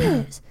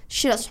does.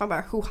 She doesn't talk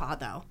about her hoo-ha,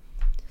 though.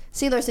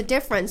 See, there's a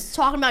difference.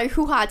 Talking about your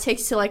hoo-ha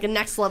takes to, like, a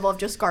next level of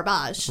just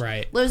garbage.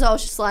 Right.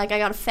 Lizzo's just like, I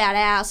got a fat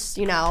ass,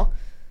 you know,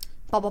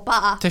 blah, blah,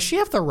 blah. Does she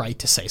have the right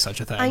to say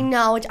such a thing? I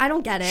know. I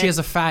don't get it. She has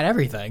a fat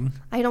everything.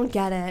 I don't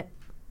get it.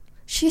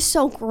 She's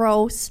so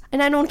gross,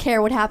 and I don't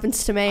care what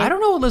happens to me. I don't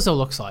know what Lizzo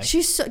looks like.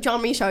 She's so... Do you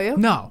want me to show you?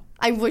 No.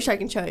 I wish I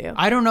can show you.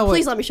 I don't know.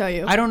 Please let me show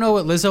you. I don't know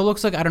what Lizzo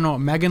looks like. I don't know what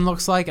Megan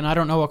looks like, and I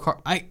don't know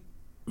what I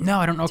don't know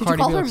what Did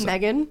Cardi you call B her looks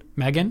Megan? like.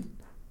 Megan?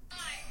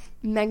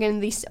 Megan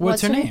the...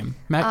 What's her name?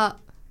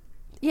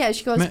 Yeah,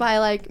 she goes by,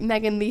 like,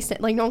 Megan the...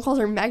 Like, no one calls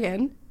her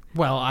Megan.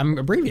 Well, I'm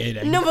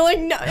abbreviating. No, but, like,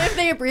 no, if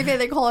they abbreviate,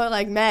 they call her,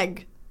 like,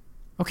 Meg.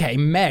 Okay,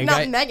 Meg.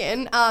 Not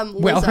Megan. Lizzo.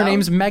 Well, her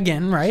name's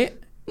Megan, right?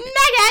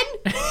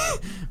 Megan!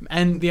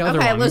 And the other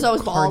one. Okay,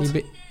 Lizzo's Cardi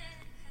bald.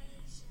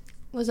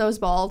 Lizzo's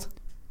bald.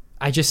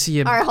 I just see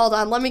a... All right, hold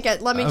on. Let me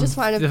just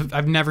find it.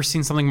 I've never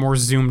seen something more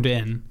zoomed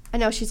in. I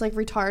know, she's, like,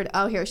 retarded.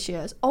 Oh, here she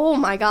is. Oh,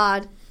 my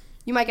God.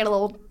 You might get a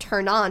little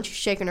turned on. She's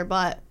shaking her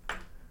butt.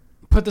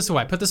 Put this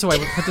away. Put this away.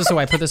 Put this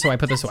away. Put this away.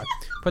 Put this away.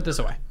 Put this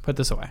away. Put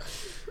this away.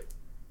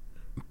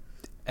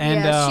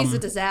 And yeah, she's a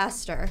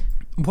disaster.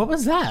 What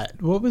was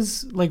that? What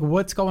was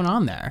what's going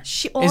on there?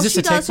 Is this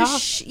a TikTok?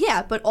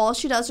 Yeah, but all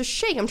she does is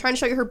shake. I'm trying to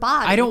show you her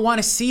body. I don't want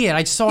to see it.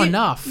 I just saw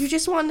enough. You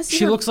just wanted to see.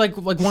 She looks like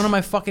one of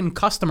my fucking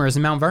customers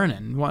in Mount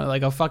Vernon,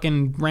 like a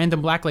fucking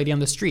random black lady on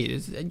the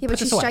street. Yeah, but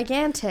she's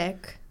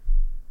gigantic.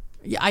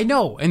 Yeah, I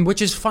know, and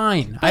which is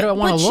fine. I don't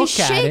want to look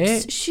at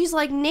it. She's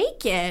like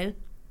naked.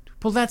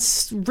 Well,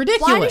 that's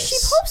ridiculous. Why does she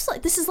post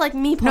like this? Is like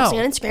me posting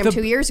on Instagram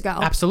 2 years ago.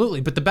 Absolutely,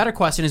 but the better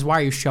question is, why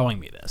are you showing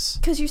me this?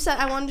 Because you said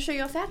I wanted to show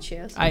you how fat she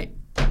is.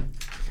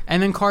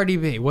 And then Cardi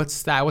B,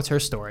 what's that? What's her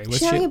story?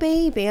 She's having a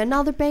baby,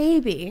 another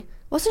baby.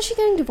 Wasn't she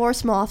getting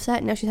divorced from Offset?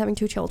 And now she's having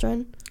 2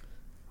 children.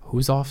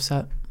 Who's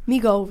Offset?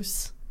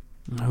 Migos.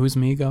 Who's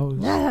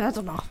Migos? I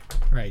don't know.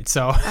 Right,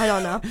 so I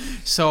don't know.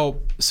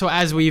 So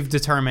as we've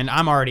determined,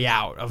 I'm already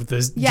out of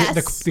this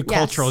the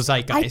cultural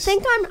zeitgeist.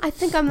 I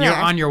think I'm there. You're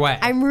on your way.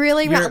 I'm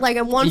really like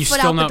I'm 1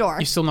 foot out the door.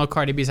 You still know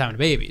Cardi B's having a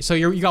baby, so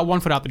you got 1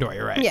 foot out the door.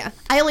 You're right. Yeah,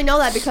 I only know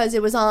that because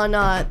it was on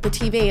the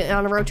TV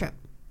on a road trip.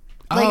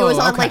 Like it was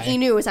on like E!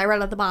 News. I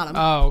read at the bottom.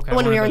 Oh, okay.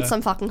 When we were in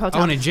some fucking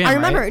hotel. Oh, in a gym, I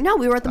remember. Right? No,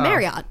 we were at the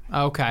Marriott.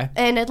 Okay.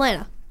 In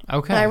Atlanta.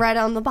 Okay. And I read it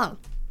on the bottom.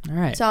 All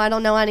right. So I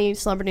don't know any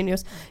celebrity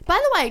news. By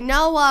the way,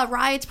 no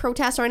riots,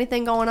 protests, or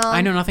anything going on.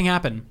 I know nothing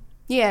happened.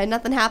 Yeah,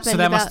 nothing happened. So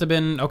that must have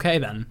been okay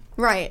then.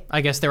 Right. I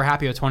guess they were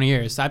happy with 20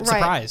 years. I'm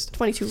surprised.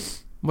 22.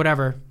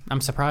 Whatever.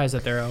 I'm surprised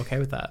that they're okay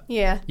with that.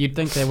 Yeah. You'd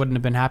think they wouldn't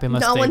have been happy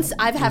unless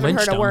I haven't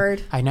heard a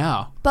word. I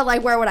know. But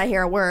like, where would I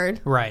hear a word?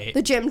 Right.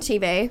 The gym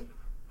TV.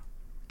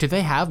 Do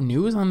they have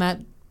news on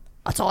that?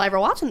 That's all I ever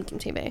watch on the gym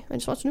TV. I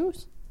just watch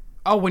news.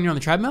 Oh, when you're on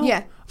the treadmill?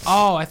 Yeah.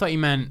 Oh, I thought you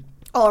meant...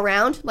 All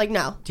around? Like,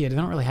 no. Yeah, they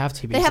don't really have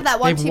TV. They have that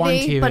one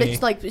TV, but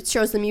it's like, it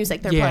shows the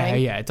music they're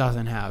playing. Yeah, it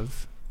doesn't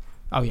have...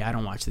 Oh, yeah, I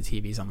don't watch the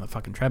TVs on the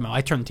fucking treadmill.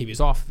 I turn the TVs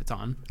off if it's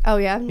on. Oh,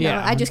 yeah? No,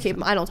 yeah. I just keep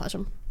them. I don't touch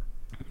them.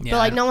 Yeah. But,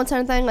 like, no one said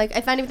anything. Like,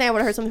 if anything, I would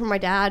have heard something from my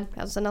dad.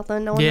 Hasn't said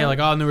nothing. No one like,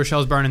 oh, New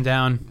Rochelle's burning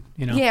down.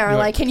 You know. Yeah, or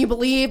like, can you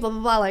believe? Blah, blah,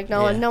 blah. Like,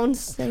 no one's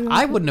saying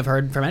I wouldn't have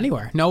heard from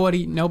anywhere. Nobody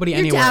Your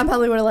anywhere. Your dad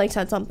probably would have, like,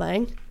 said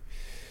something.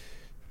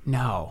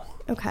 No.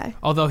 Okay.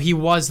 Although he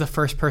was the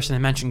first person to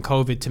mention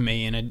COVID to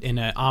me in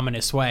an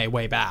ominous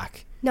way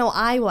back. No,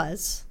 I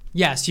was.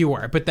 Yes, you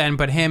were. But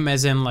him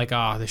as in like,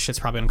 oh, this shit's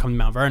probably gonna come to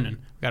Mount Vernon.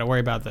 We gotta worry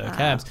about the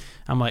cabs.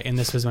 I'm like, and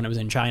this was when it was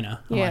in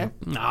China. I'm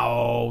like,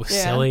 no,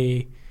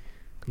 silly.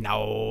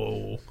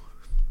 No.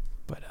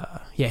 But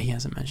he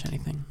hasn't mentioned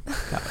anything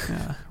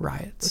about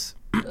riots.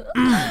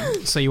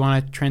 So you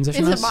want to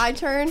transition Is it my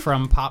turn?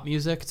 From pop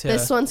music to...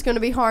 This one's gonna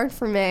be hard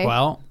for me.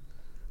 Well.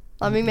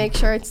 Let me make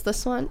sure it's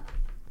this one.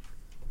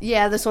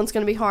 Yeah, this one's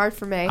going to be hard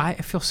for me. I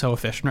feel so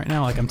efficient right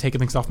now. Like I'm taking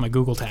things off my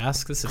Google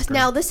Tasks. This is great.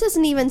 Now, this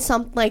isn't even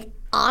something, like,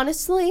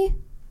 honestly,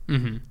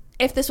 Mm-hmm.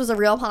 if this was a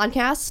real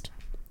podcast,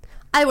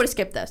 I would have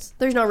skipped this.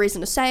 There's no reason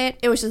to say it.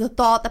 It was just a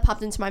thought that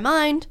popped into my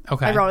mind.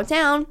 Okay. I wrote it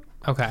down.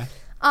 Okay.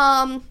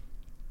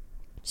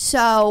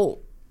 So,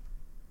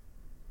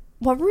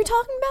 what were we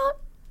talking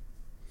about?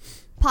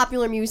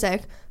 Popular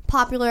music.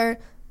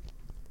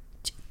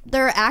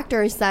 There are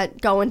actors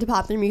that go into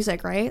popular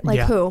music, right? Like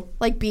Yeah. who?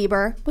 Like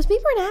Bieber. Was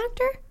Bieber an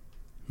actor?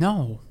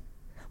 No.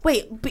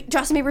 Wait,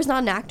 Justin Bieber's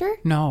not an actor?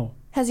 No.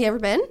 Has he ever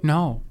been?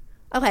 No.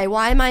 Okay,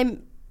 why am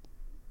I'm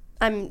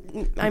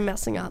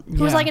messing up. Who's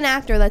Yeah. like an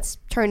actor that's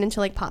turned into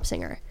like pop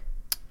singer?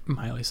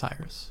 Miley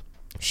Cyrus.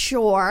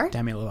 Sure.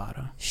 Demi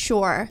Lovato.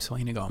 Sure.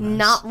 Selena Gomez.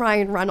 Not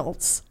Ryan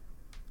Reynolds.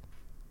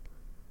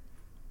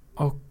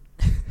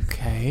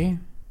 Okay.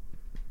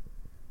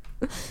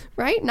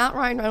 Right? Not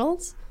Ryan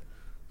Reynolds?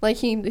 Like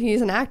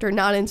he's an actor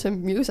not into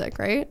music,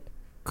 right?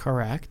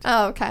 Correct.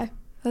 Oh, okay.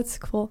 That's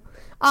cool.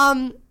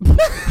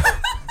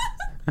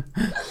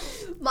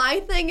 My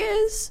thing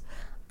is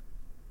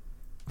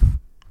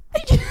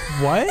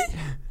What?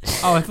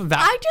 Oh, I thought that.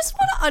 I just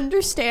want to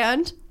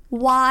understand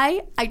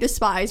why I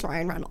despise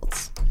Ryan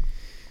Reynolds.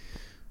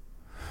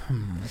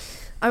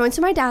 I went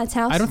to my dad's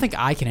house. I don't think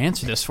I can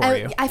answer this for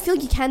you. I feel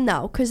you can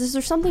though, because is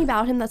there something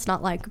about him that's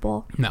not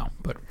likable? No,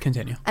 but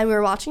continue. And we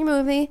were watching a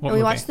movie, What and we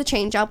movie? watched The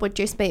Change Up with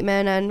Jason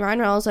Bateman and Ryan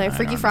Reynolds, like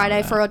Freaky don't Friday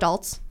know that. for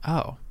adults.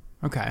 Oh,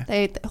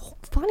 okay.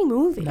 Funny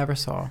movie. Never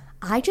saw.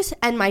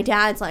 And my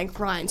dad's like,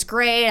 Ryan's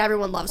great,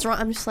 everyone loves Ryan.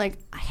 I'm just like,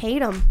 I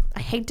hate him. I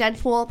hate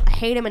Deadpool. I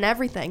hate him and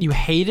everything. You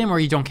hate him or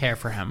you don't care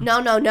for him?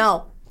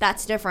 No.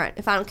 That's different.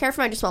 If I don't care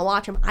for him, I just want to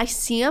watch him. I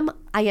see him,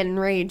 I get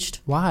enraged.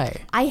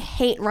 Why? I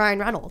hate Ryan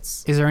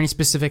Reynolds. Is there any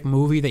specific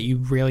movie that you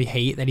really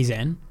hate that he's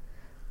in?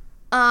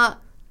 The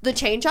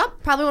Change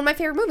Up, probably one of my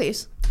favorite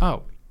movies.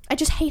 Oh. I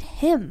just hate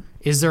him.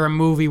 Is there a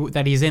movie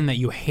that he's in that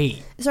you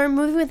hate? Is there a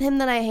movie with him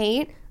that I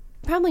hate?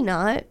 Probably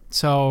not.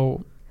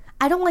 So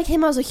I don't like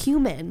him as a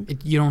human.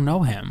 you don't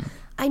know him.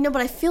 I know,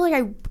 but I feel like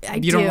I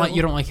You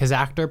do. don't like his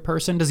actor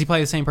person? Does he play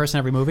the same person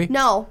every movie?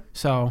 No.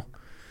 So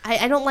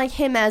I don't like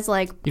him as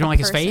like you don't like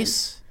his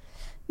face?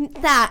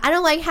 That I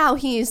don't like how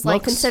he's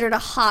like Looks? considered a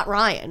hot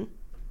Ryan.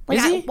 Like,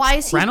 Is he? why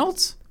is he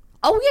Reynolds?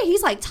 Oh yeah,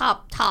 he's like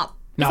top.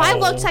 No. If I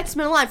look Sexiest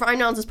Man Alive, Ryan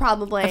Reynolds is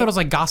probably. I thought it was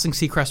like Gosling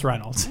Seacrest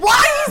Reynolds.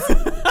 What?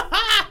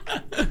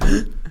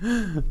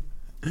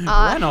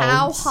 How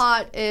Reynolds.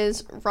 hot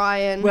is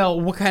Ryan? Well,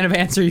 what kind of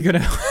answer are you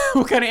gonna?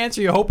 What kind of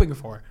answer are you hoping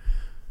for?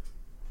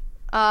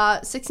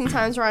 16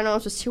 times Ryan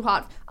Reynolds was too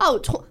hot.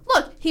 Oh,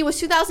 look, he was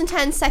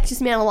 2010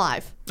 Sexiest Man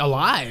Alive.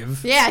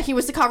 Alive? Yeah, he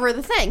was the cover of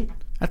the thing.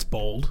 That's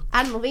bold.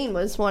 Adam Levine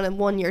was one in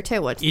 1 year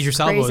too. Which Idris is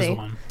Elba was crazy. the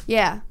one.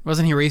 Yeah.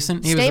 Wasn't he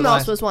recent? He Stamos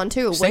alive. was one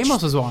too. Which,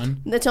 Stamos was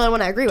one. that's the only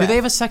one I agree Do with. they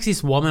have a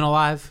sexiest woman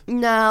alive?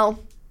 No.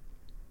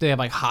 Do they have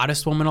like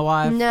hottest woman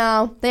alive?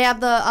 No. They have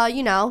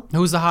the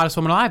Who's the hottest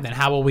woman alive then?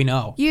 How will we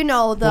know? the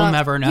We'll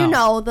never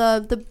know.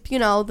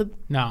 the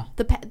No.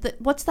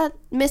 what's that,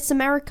 Miss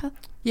America?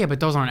 Yeah,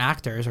 but those aren't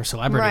actors or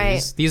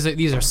celebrities. Right.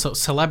 These are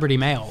celebrity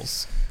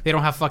males. They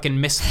don't have fucking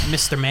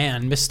Mr.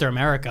 Man, Mr.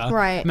 America.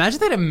 Right. Imagine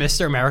they had a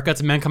Mr. America.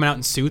 It's men coming out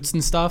in suits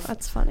and stuff.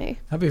 That's funny.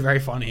 That'd be very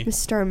funny.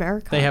 Mr.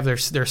 America. They have their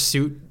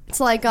suit It's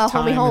like time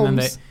Homie and Holmes. then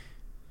they.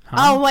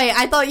 Oh wait,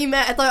 I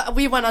thought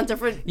we went on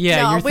different.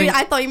 Yeah, no, you're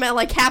I thought you meant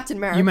like Captain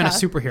America. You meant a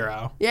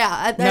superhero.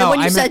 Yeah, and No, when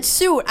you I said meant-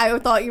 suit, I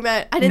thought you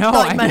meant. I didn't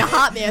thought you meant a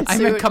hot man suit.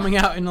 I meant coming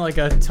out in like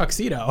a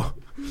tuxedo.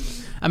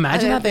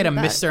 Imagine I that they had a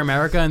didn't think Mr.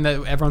 America and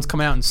that everyone's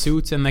coming out in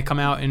suits and they come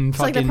out in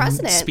like the fucking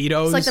president.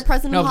 Speedos. It's like the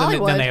president no, of then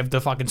Hollywood. they have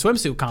the fucking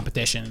swimsuit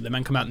competition. The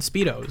men come out in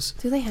Speedos.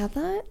 Do they have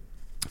that?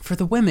 For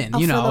the women,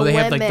 you For know, the they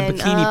have like the women.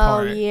 bikini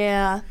part. Oh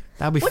yeah.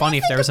 That'd be What do funny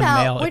you if there think was a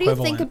about- male What do you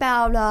equivalent. think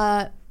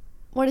about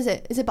what is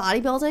it? Is it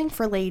bodybuilding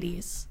for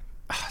ladies?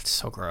 Ah, it's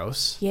so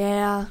gross.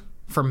 Yeah.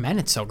 For men,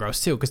 it's so gross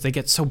too because they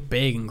get so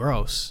big and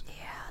gross. Yeah,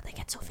 they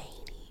get so veiny.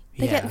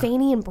 They Yeah. get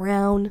veiny and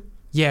brown.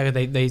 Yeah,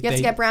 they You have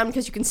to get brown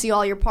because you can see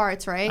all your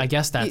parts, right? I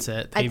guess that's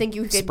it. I They think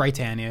you could spray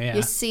tan you. Yeah.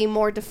 You see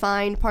more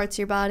defined parts of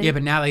your body. Yeah,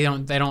 but now they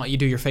don't let you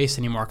do your face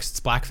anymore because it's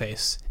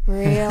blackface.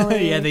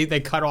 Really? Yeah, they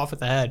cut off at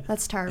the head.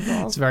 That's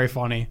terrible. It's very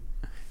funny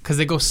because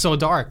they go so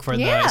dark for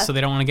Yeah. so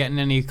they don't want to get in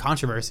any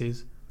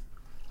controversies.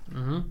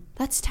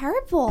 That's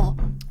terrible.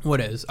 What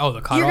is? Oh,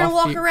 the cutoff. You're gonna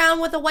walk around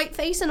with a white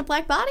face and a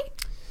black body?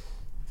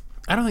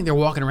 I don't think they're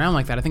walking around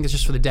like that. I think it's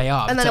just for the day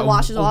off. And then It's it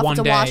washes off. One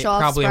It's a day, wash-off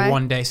probably spray. a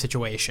 1 day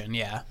situation.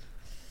 Yeah.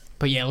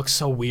 But yeah, it looks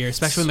so weird,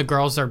 especially when the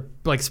girls are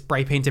like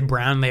spray painted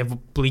brown. And they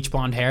have bleach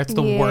blonde hair. It's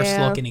the worst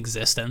Yeah. look in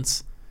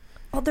existence.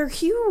 Oh, they're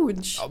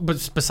huge.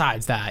 But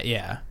besides that,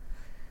 yeah.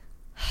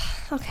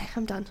 Okay,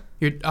 I'm done.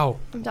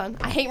 I'm done.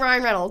 I hate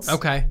Ryan Reynolds.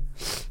 Okay.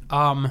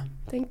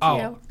 Thank Oh,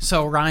 you.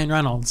 so Ryan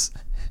Reynolds,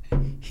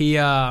 he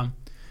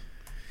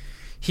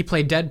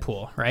played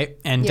Deadpool, right?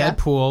 And Yeah.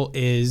 Deadpool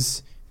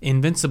is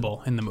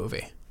invincible in the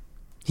movie.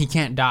 He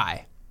can't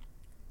die.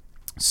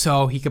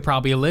 So he could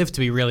probably live to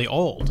be really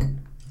old.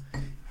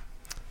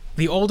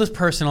 The oldest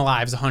person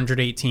alive is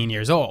 118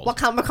 years old.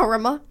 Wakama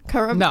Karima?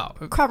 No.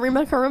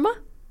 Karima?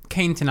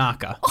 Kane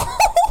Tanaka.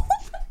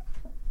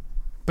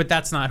 But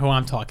that's not who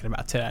I'm talking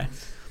about today.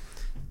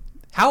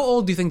 How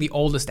old do you think the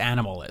oldest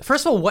animal is?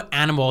 First of all, what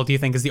animal do you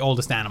think is the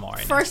oldest animal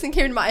right now? First thing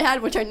came to my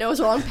head, which I know is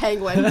wrong,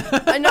 penguin.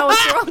 I know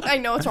it's wrong. I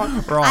know it's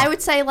wrong. Wrong. I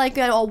would say like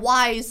a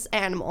wise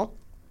animal.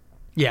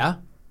 Yeah.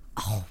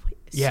 Oh,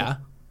 Yeah.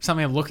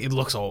 Something it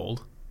looks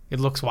old. It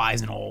looks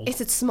wise and old.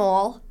 Is it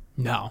small?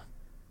 No.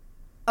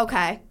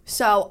 Okay,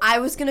 so I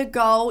was gonna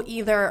go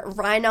either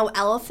rhino,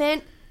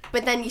 elephant,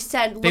 but then you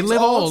said They looks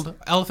live old.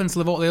 Elephants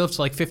live old. They live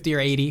to like 50 or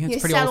 80. It's You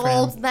pretty said old for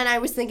old. them. Then I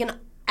was thinking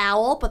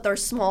owl, but they're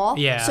small.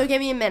 Yeah. So give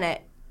me a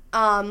minute.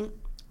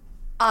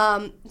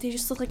 They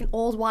just look like an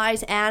old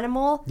wise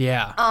animal.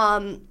 Yeah.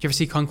 Did you ever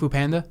see Kung Fu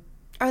Panda?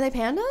 Are they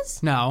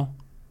pandas? No.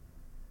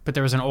 But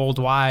there was an old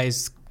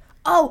wise.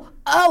 Oh.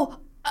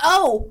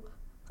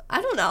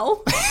 I don't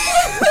know.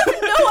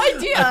 No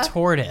idea. A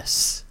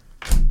tortoise.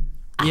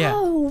 Yeah.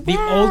 Oh, The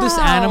wow. oldest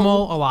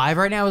animal alive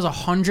right now is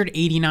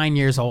 189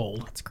 years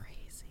old. That's crazy.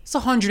 It's a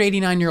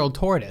 189-year-old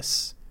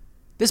tortois.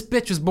 This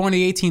bitch was born in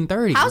the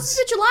 1830s. How's this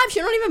bitch alive? She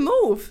don't even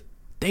move.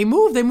 They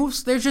move.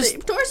 They're just.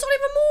 Tortoises don't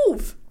even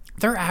move.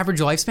 Their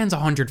average lifespan's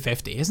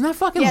 150. Isn't that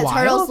fucking Yeah, wild?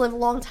 turtles live a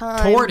long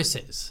time.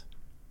 Tortoises.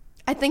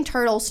 I think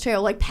turtles too.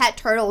 Like pet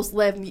turtles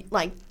live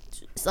like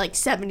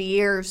 70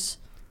 years.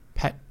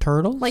 Pet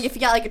turtles? Like if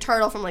you got like a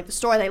turtle from like the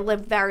store, they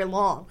live very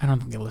long. I don't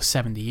think they live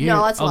 70 years.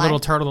 No, that's a a lie. little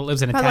turtle that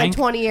lives in a Probably tank. like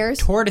 20 years.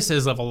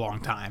 Tortoises live a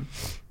long time.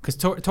 Because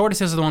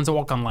tortoises are the ones that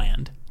walk on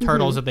land. Mm-hmm.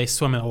 Turtles they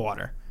swim in the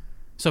water.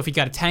 So if you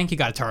got a tank, you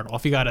got a turtle.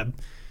 If you got a...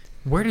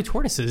 Where do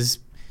tortoises...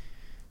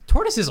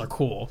 Tortoises are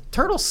cool.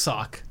 Turtles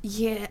suck.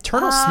 Yeah.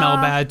 Turtles smell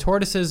bad.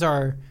 Tortoises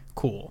are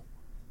cool.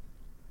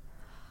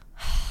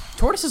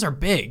 Tortoises are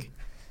big.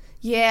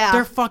 Yeah.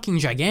 They're fucking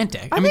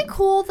gigantic. Are they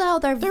cool though?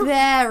 They're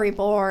very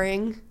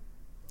boring.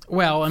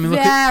 Well, I mean, look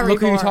Very who you're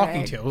boring.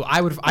 talking to. I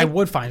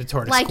would find a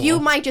tortoise Like cool. you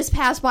might just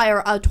pass by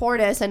a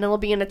tortoise and it'll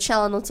be in a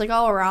shell and it's like,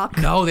 oh, a rock.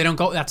 No, they don't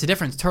go. That's the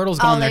difference. Turtles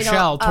go in their they don't?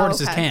 shell. Oh,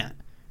 Tortoises okay. can't.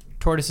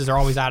 Tortoises are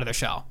always out of their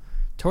shell.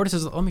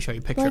 Tortoises. Let me show you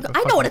a picture. Like, of a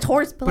I know what a fucking-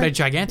 tortoise, but a like,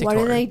 gigantic what do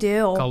tortoise. they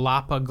do?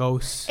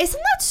 Galapagos.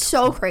 Isn't that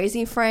so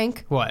crazy,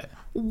 Frank? What?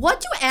 What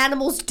do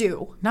animals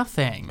do?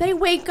 Nothing. They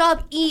wake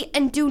up, eat,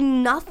 and do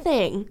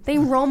nothing. They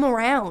roam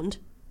around.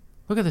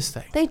 Look at this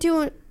thing. They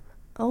do.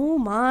 Oh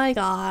my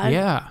god.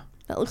 Yeah.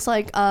 That looks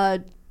like I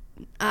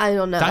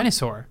don't know.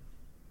 Dinosaur.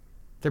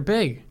 They're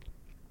big.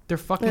 They're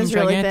fucking It's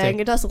really gigantic.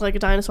 big. It does look like a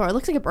dinosaur. It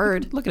looks like a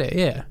bird. Look at it.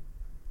 Yeah.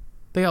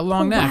 They got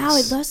long necks. Wow,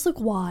 it does look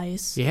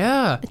wise.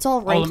 Yeah. It's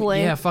all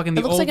wrinkly. Yeah, fucking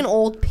It looks like an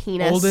old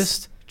penis.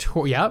 oldest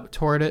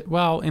tortoise.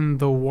 Well, in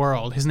the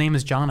world. His name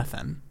is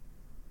Jonathan.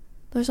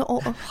 There's an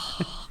old.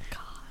 Oh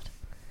god.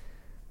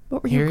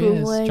 What were Here you he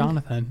googling? is,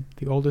 Jonathan,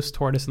 the oldest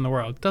tortoise in the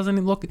world. Doesn't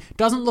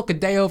look a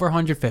day over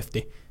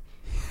 150.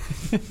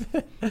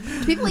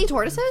 Do people eat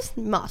tortoises?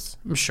 Must.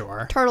 I'm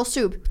sure. Turtle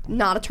soup.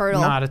 Not a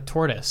turtle. Not a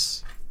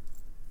tortoise.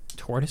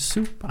 Tortoise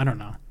soup? I don't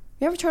know.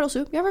 You ever have turtle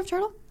soup? You ever have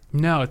turtle?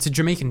 No, it's a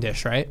Jamaican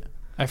dish, right?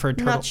 I've heard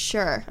turtle. Not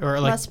sure. Or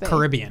like Must be.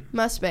 Caribbean.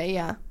 Must be.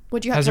 Yeah.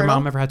 Would you have Has turtle? your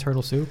mom ever had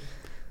turtle soup?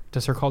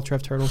 Does her culture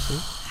have turtle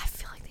soup? I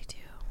feel like they do.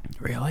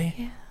 Really?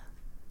 Yeah.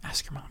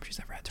 Ask your mom if she's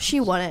ever had turtle She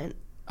soup. wouldn't.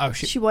 Oh,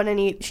 She wouldn't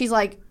eat. She's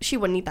like, she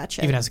wouldn't eat that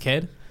shit. even as a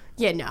kid?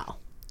 Yeah, no.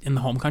 In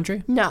the home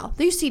country? No.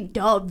 They used to eat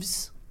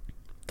doves.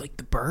 Like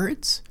the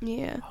birds?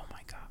 Yeah. Oh my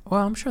god.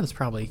 Well, I'm sure that's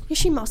probably... Yeah,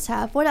 she must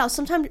have. What else?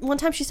 One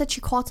time she said she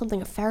caught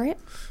something, a ferret.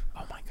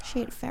 Oh my god.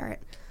 She ate a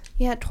ferret.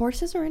 Yeah,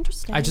 tortoises are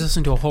interesting. I just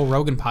listened to a whole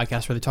Rogan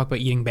podcast where they talk about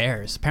eating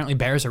bears. Apparently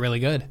bears are really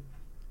good.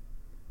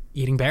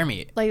 Eating bear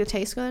meat. like it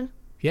tastes good.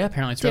 Yeah,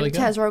 apparently it's really good.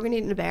 Has Rogan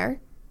eaten a bear?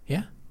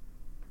 Yeah.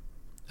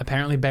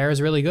 Apparently bear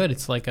is really good.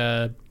 It's like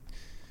a...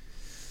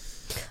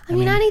 I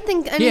mean,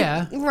 anything.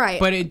 yeah, Right.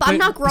 but I'm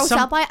not but grossed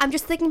out by it. I'm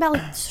just thinking about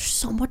like there's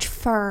so much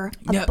fur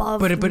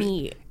above but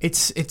meat.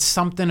 it's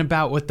something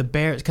about what the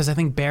bears, because I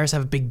think bears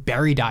have a big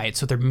berry diet,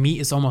 so their meat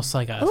is almost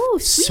like a Ooh,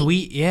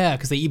 sweet. yeah,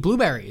 because they eat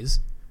blueberries.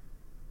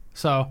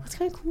 So That's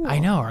kind of cool. I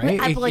know, right?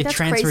 I feel like It that's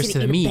transfers crazy to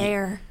the eat meat. A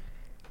bear.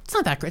 it's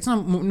not that great. It's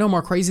no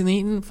more crazy than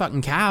eating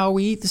fucking cow.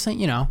 We eat the same,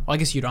 Well, I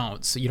guess you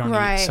don't. So you don't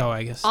Right. eat. So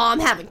I guess. Oh, I'm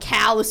having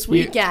cow this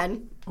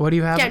weekend. What do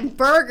you have? Getting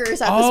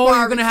burgers at this Oh, barbecue.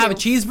 you're gonna have a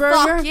cheeseburger?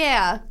 Fuck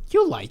yeah.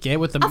 You like it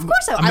with the Of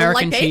course I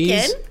American like cheese.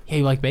 bacon. Yeah,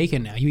 you like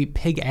bacon now. You eat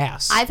pig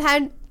ass. I've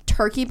had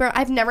turkey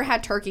I've never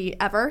had turkey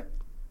ever.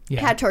 yeah.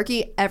 Had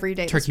turkey every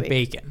day this turkey week.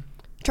 bacon.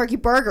 Turkey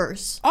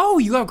burgers. Oh,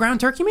 you got ground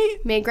turkey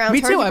meat? Made ground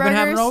Me turkey too. burgers. I've been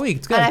having it all week.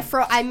 It's good. And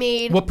I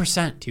made What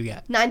percent do you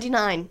get?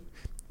 99.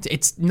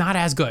 It's not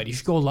as good. You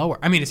should go lower.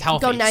 I mean, it's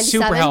healthy. Go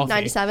 97? Super healthy.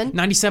 97?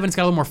 97's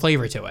got a little more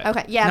flavor to it.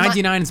 Okay, yeah.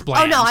 99 is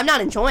bland. Oh no, I'm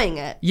not enjoying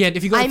it. Yeah,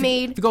 if you go, if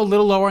you go a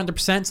little lower on the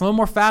percent, it's a little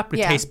more fat, but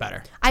it Yeah. tastes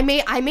better. I'm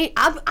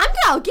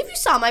I'll give you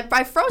some. I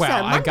froze them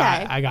Well, Monday.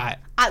 I got.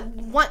 I'm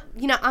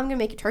gonna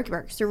make you turkey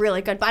burgers. They're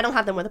really good, but I don't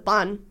have them with a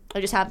bun.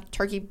 I just have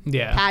turkey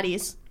Yeah.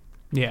 patties.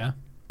 Yeah.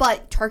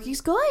 But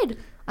turkey's good.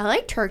 I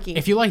like turkey.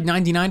 If you like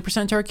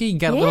 99% turkey, you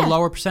get a Yeah. little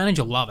lower percentage,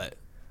 you'll love it.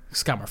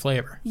 It's got more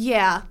flavor.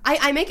 yeah,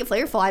 I make it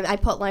flavorful. I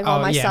put like all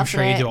my yeah, stuff I'm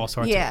sure in you it. do all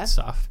sorts of good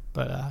stuff.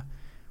 But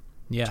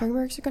Yeah. Turkey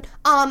burgers are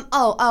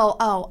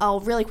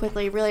good. Really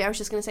quickly. Really, I was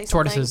just gonna say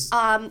something. Tortoises.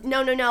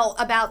 No.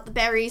 About the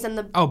berries and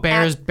the.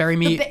 Bears, berry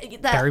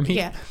meat. Berry meat.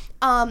 Yeah.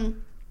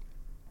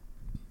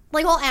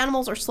 Like all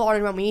animals are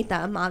slaughtered when we eat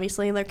them.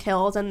 Obviously, they're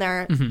killed and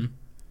they're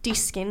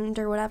de-skinned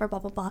or whatever. Blah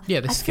blah blah. Yeah,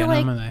 they I skin feel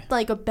them like, and they.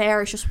 like a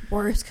bear is just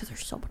worse because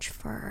there's so much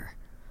fur.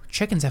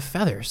 Chickens have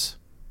feathers.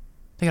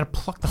 They gotta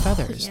pluck the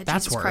feathers. Yeah,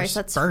 that's Jesus worse.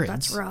 Christ, Birds.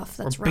 that's rough.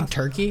 That's or rough. big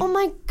turkey. Oh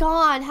my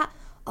God.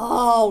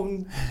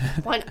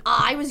 When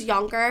I was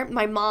younger,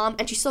 my mom,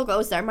 and she still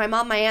goes there, my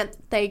mom, my aunt,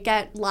 they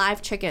get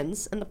live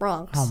chickens in the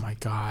Bronx. Oh my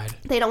God.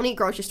 They don't eat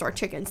grocery store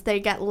chickens. They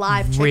get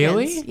live chickens.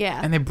 Really?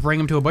 Yeah. And they bring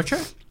them to a butcher?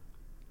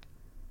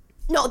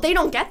 No, they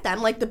don't get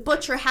them. Like, the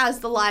butcher has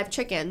the live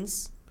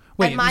chickens.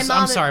 Wait, And my I'm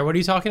mom sorry. What are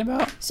you talking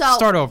about? So-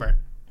 Start over.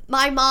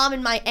 My mom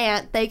and my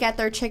aunt, they get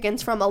their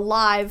chickens from a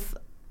live,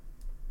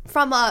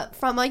 from a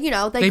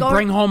They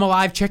bring home a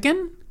live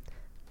chicken?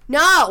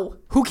 No.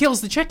 Who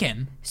kills the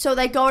chicken? So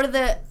they go to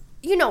the,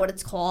 you know what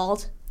it's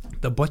called.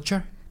 The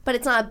butcher? But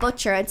it's not a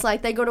butcher. It's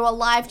like they go to a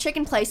live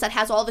chicken place that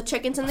has all the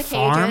chickens in the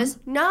farm? cages.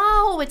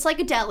 No, it's like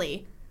a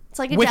deli. It's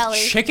like a With deli.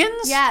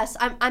 chickens? Yes,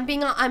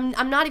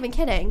 I'm not even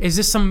kidding. Is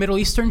this some Middle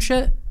Eastern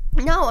shit?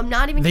 No, I'm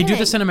not even They kidding. do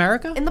this in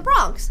America? In the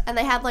Bronx, and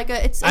they have like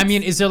a. It's I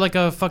mean, is there like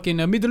a fucking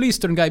Middle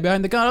Eastern guy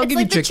behind the counter? I'll it's give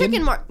like you the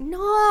chicken.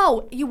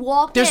 No, you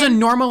walk There's a in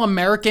normal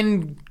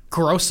American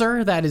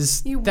grocer that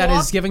is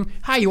giving.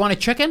 Hi, you want a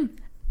chicken?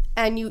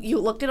 and you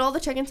look at all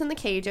the chickens in the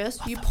cages.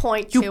 You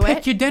point You to pick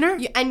it. your dinner?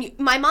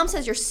 My mom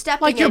says you're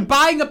stepping Like you're in.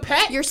 buying a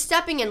pet? You're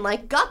stepping in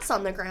like guts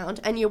on the ground,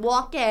 and you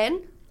walk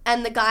in,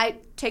 and the guy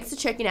takes the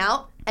chicken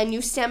out, and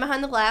you stand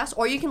behind the glass,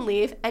 or you can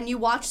leave, and you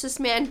watch this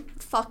man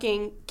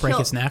fucking Break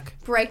his neck?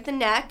 break the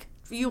neck.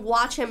 You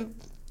watch him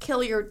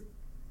kill your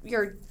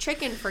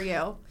chicken for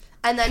you,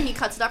 and then he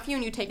cuts it up for you,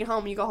 and you take it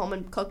home, and you go home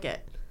and cook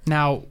it.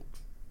 Now,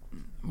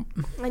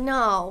 I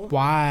know.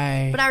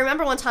 why? But I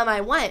remember one time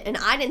I went, and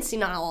I didn't see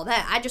none of all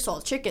that. I just saw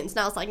the chickens, and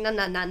I was like, nah,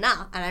 and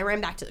I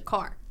ran back to the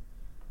car.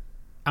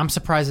 I'm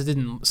surprised it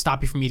didn't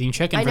stop you from eating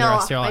chicken I for the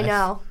rest of your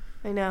life.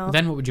 I know.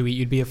 Then what would you eat?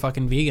 You'd be a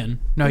fucking vegan.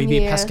 No, you'd be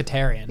a Yeah.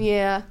 pescatarian.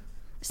 Yeah.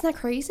 Isn't that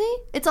crazy?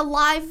 It's a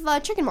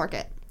live chicken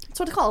market. That's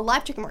what it's called, a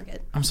live chicken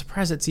market. I'm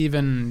surprised it's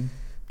even.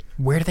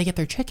 Where do they get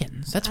their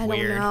chickens? That's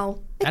weird. I don't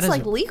know. That It's is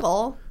like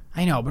legal.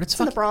 I know, but it's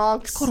in the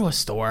Bronx. Go to a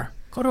store.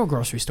 Go to a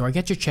grocery store.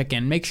 Get your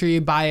chicken. Make sure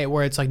you buy it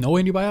where it's like no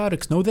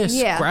antibiotics, no this,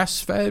 Yeah.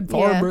 grass-fed,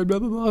 farm, Yeah. blah,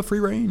 blah, blah, free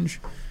range.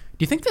 Do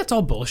you think that's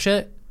all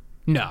bullshit?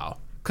 No,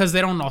 because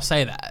they don't all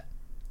say that.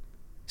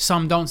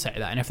 Some don't say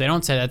that, and if they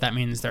don't say that, that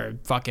means they're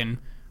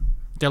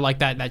like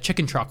that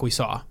chicken truck we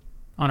saw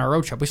on our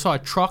road trip. We saw a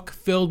truck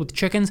filled with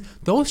chickens.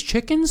 Those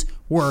chickens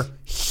were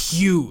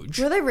huge.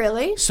 Were they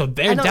really? So I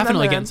they're don't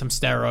definitely remember getting some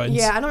steroids.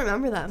 Yeah, I don't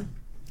remember them.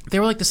 They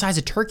were like the size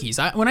of turkeys.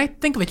 When I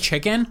think of a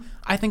chicken,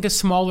 I think a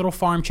small little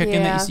farm chicken,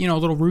 Yeah. that a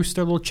little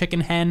rooster, little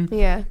chicken hen.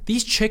 Yeah.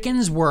 These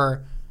chickens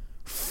were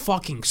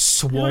fucking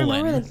swollen.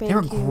 remember them being They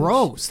were huge.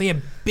 gross. They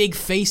had big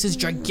faces,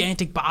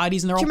 gigantic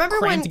bodies, and they're Do all you remember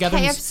crammed when together.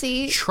 and these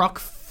KFC truck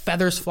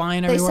feathers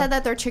flying They everywhere. said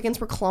that their chickens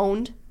were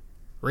cloned.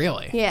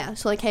 Really? Yeah,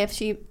 so like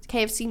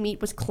KFC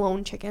meat was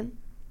cloned chicken.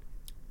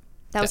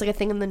 That was like a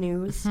thing in the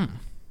news.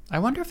 I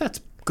wonder if that's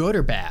good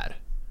or bad.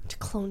 To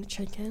clone a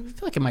chicken. I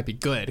feel like it might be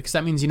good because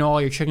that means all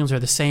your chickens are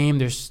the same.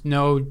 There's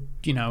no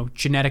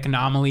genetic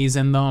anomalies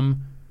in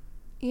them.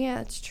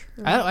 Yeah, it's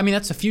true. I mean,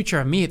 that's the future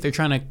of meat. They're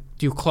trying to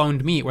do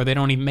cloned meat where they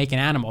don't even make an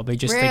animal. They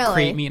just they Really?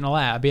 create meat in a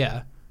lab.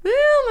 Yeah.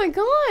 Oh my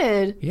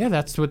god. Yeah,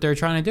 that's what they're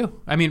trying to do.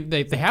 I mean,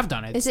 they have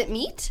done it. Is it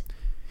meat?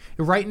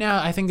 Right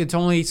now, I think it's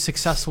only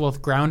successful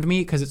with ground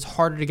meat because it's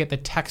harder to get the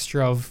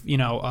texture of,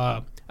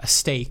 a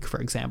steak,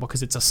 for example,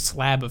 because it's a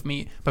slab of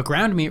meat. But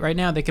ground meat right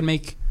now, they can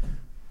make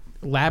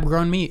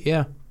lab-grown meat,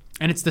 yeah.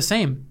 And it's the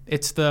same.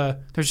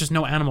 There's just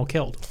no animal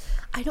killed.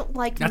 I don't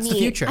like That's meat. the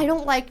future. I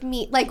don't like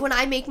meat. Like when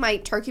I make my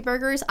turkey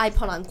burgers, I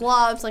put on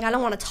gloves. Like I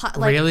don't want to touch.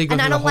 Like, Really? Go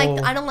and I through the don't like.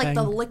 whole I don't like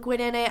the thing? liquid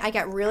in it. I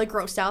get really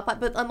grossed out.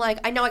 But I'm like,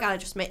 I know I gotta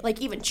just make.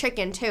 Like even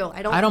chicken too.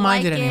 I don't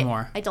mind like it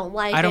anymore. I don't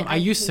like I it. I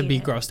used to hate be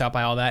it. grossed out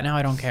by all that. Now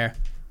I don't care.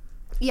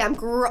 Yeah,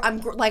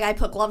 like I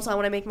put gloves on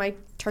when I make my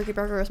turkey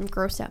burgers. I'm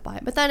grossed out by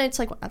it. But then it's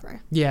like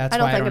whatever. Yeah, that's I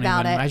don't why think I don't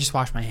about even. it. I just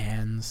wash my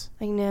hands.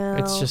 I know.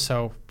 It's just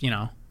so,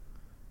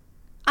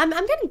 I'm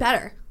getting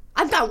better.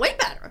 I've gotten way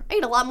better. I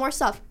ate a lot more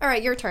stuff. All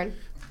right, your turn.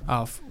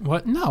 Oh,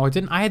 what? No, it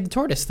didn't. I had the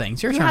tortoise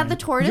things. Your turn. had the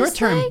tortoise Your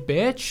turn, thing?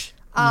 bitch.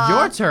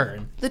 Your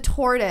turn. The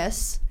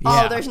tortoise.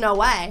 Yeah. Oh, there's no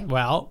way.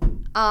 Well,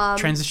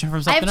 transition from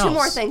I something have else. two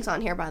more things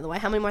on here, by the way.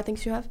 How many more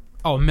things do you have?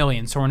 Oh, a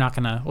million. So we're not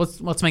gonna.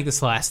 Let's make this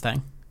the last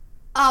thing.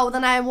 Oh,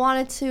 then I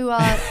wanted to.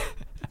 I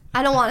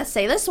don't want to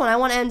say this one. I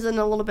want to end in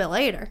a little bit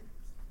later.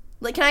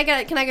 Like, can I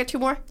get two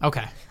more?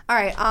 Okay. All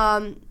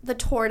right. The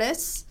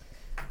tortoise.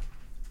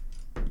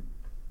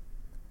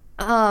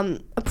 A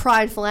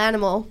prideful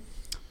animal.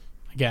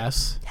 I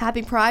guess.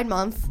 Happy Pride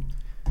Month.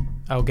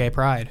 Oh, gay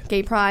pride.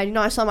 Gay Pride.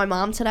 I saw my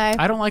mom today.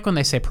 I don't like when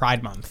they say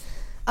Pride Month.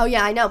 Oh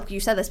yeah, I know. You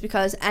said this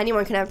because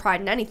anyone can have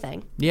pride in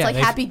anything. Yeah, it's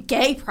like Happy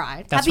Gay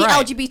Pride. That's Happy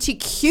right.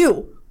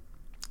 LGBTQ.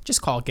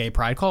 Just call it gay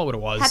pride. Call it what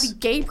it was. Happy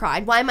Gay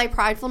Pride. Why am I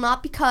prideful?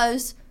 Not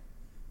because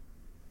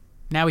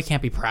Now we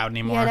can't be proud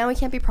anymore. Yeah, now we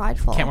can't be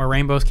prideful. Can't wear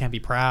rainbows. Can't be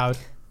proud.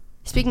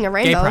 Speaking of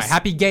Gay rainbows. pride.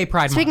 Happy Gay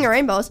Pride Speaking Month. of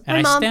rainbows.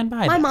 And I stand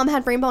by my that. mom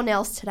had rainbow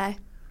nails today.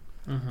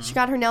 She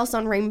got her nails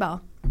done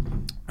rainbow.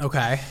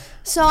 Okay.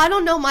 So I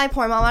don't know my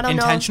poor mom. I don't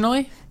know.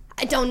 Intentionally?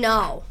 I don't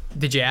know.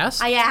 Did you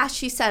ask? I asked.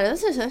 She said,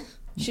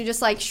 she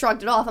just like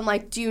shrugged it off. I'm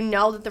like, do you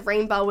know that the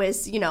rainbow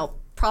is,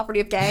 property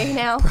of gay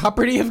now?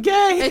 Property of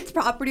gay. It's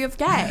property of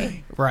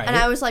gay. Right. And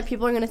I was like,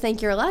 people are going to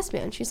think you're a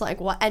lesbian. She's like,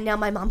 what? And now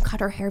my mom cut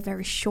her hair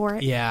very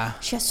short. Yeah.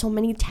 She has so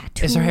many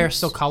tattoos. Is her hair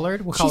still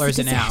colored? What She's color a is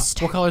it now?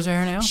 disaster. What color is her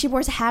hair now? She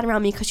wears a hat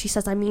around me because she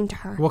says I'm mean to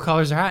her. What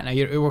color is her hat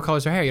now? What color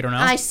is her hair? You don't know?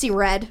 I see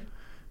red.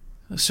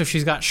 So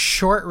she's got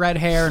short red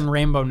hair and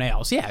rainbow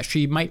nails. Yeah,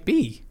 she might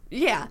be.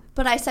 Yeah.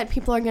 But I said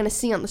people are going to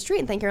see on the street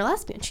and think you're a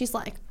lesbian. She's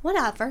like,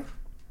 whatever.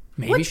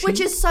 Maybe Which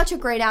is such a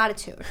great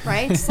attitude,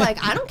 right? It's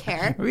like, I don't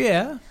care.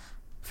 Yeah.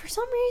 For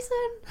some reason,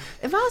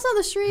 if I was on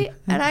the street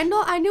and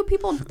I knew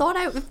people thought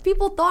if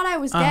people thought I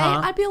was gay,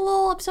 I'd be a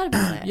little upset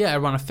about it. Yeah, I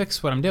want to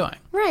fix what I'm doing.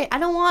 Right. I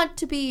don't want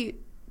to be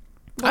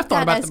I've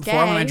thought about that before gay.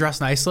 when I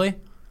dress nicely.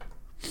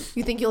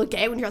 You think you look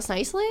gay when you dress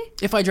nicely?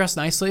 If I dress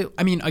nicely,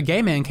 I mean, a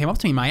gay man came up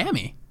to me in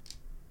Miami.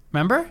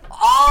 Remember?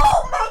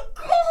 Oh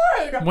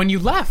my god! When you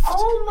left.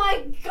 Oh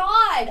my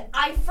god!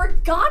 I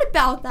forgot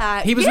about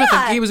that. He was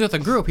with a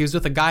group. He was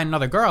with a guy and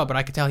another girl, but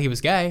I could tell he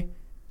was gay.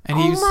 And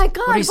he was, my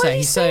god! What did he say?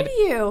 He say to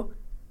you?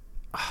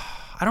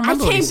 I don't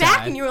remember what he I said. came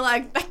back and you were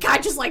like, that guy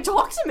just like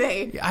talked to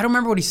me. I don't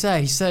remember what he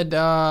said. He said,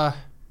 I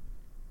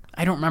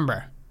don't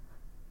remember.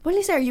 What did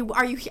he say?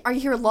 Are you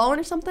here alone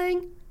or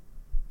something?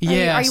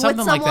 Yeah, are you something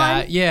with like someone?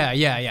 that.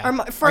 Yeah.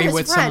 Or for Are you his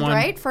with friend, someone?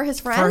 right? For his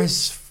friend. For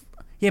his.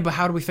 Yeah, but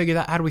how do we figure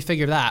that? How do we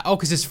figure that? Oh,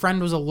 because his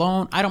friend was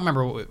alone. I don't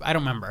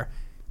remember.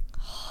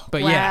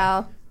 But yeah.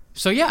 Wow.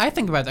 So yeah, I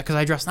think about that because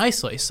I dress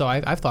nicely. So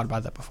I've thought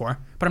about that before.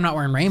 But I'm not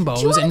wearing rainbows.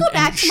 Do you want to and, go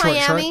back and to short,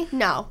 Miami?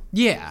 No.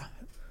 Yeah.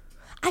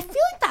 I feel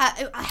like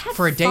that. I had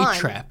For a day fun.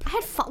 trip. I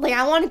had fun. Like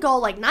I want to go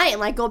like night and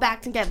like go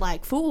back and get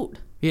like food.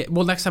 Yeah.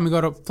 Well, next time we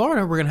go to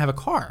Florida, we're gonna have a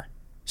car,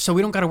 so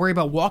we don't got to worry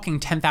about walking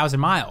 10,000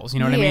 miles. You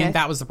know what I Yeah. mean?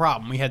 That was the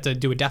problem. We had to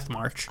do a death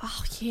march.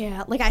 Oh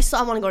yeah. Like I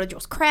want to go to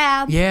Joe's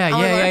Crab. Yeah. I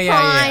wanna go to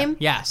Prime.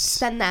 Yes.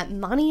 Spend that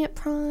money at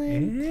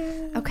Prime.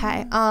 Yeah.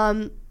 Okay.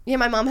 Yeah,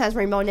 my mom has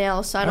rainbow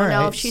nails, so I don't know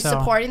Alright, if she's so-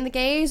 supporting the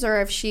gays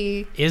or if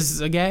she Is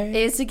a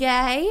gay is a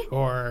gay.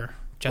 or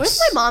just? What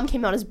if my mom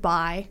came out as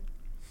bi?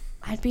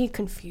 I'd be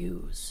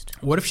confused.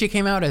 What if she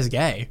came out as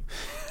gay?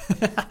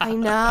 I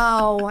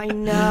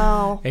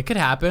know. It could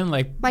happen.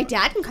 Like, My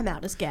dad can come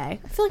out as gay.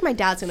 I feel like my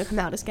dad's gonna come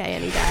out as gay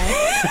any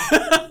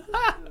day.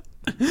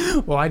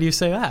 why do you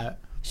say that?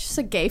 She's just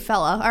a gay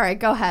fella. All right,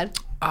 go ahead.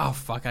 Oh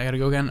fuck! I gotta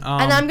go again.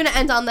 And I'm gonna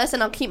end on this,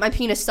 and I'll keep my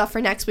penis stuff for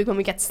next week when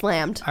we get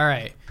slammed. All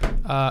right.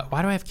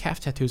 Why do I have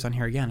calf tattoos on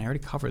here again? I already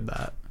covered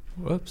that.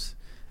 Whoops.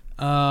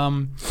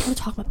 We'll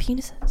talk about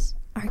penises.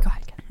 All right, go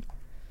ahead.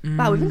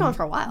 Wow, we've been going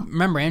for a while.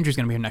 Remember, Andrew's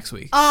gonna be here next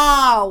week.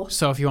 Oh,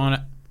 So if you want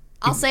to,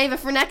 I'll save it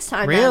for next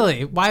time.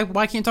 really, why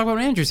can't you talk about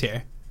when Andrew's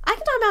here? I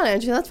can talk about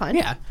Andrew. That's fine.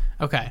 Yeah.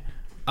 Okay.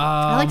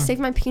 I like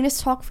saving my penis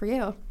talk for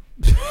you.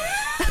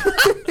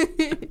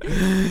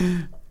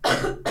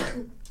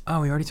 Oh,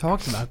 we already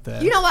talked about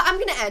this. You know what? I'm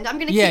gonna end. I'm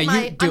gonna Yeah, keep you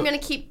my. do I'm it. gonna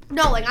keep.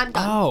 No, like I'm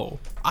done. Oh,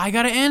 I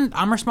gotta end.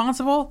 I'm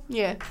responsible.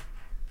 Yeah.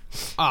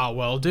 Oh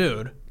well,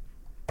 dude.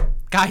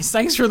 Guys,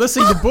 thanks for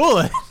listening to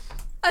Bullet.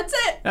 That's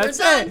it. That's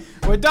We're done.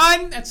 it. We're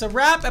done. That's a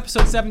wrap.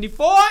 Episode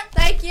 74.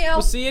 Thank you.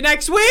 We'll see you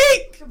next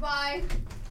week. Goodbye.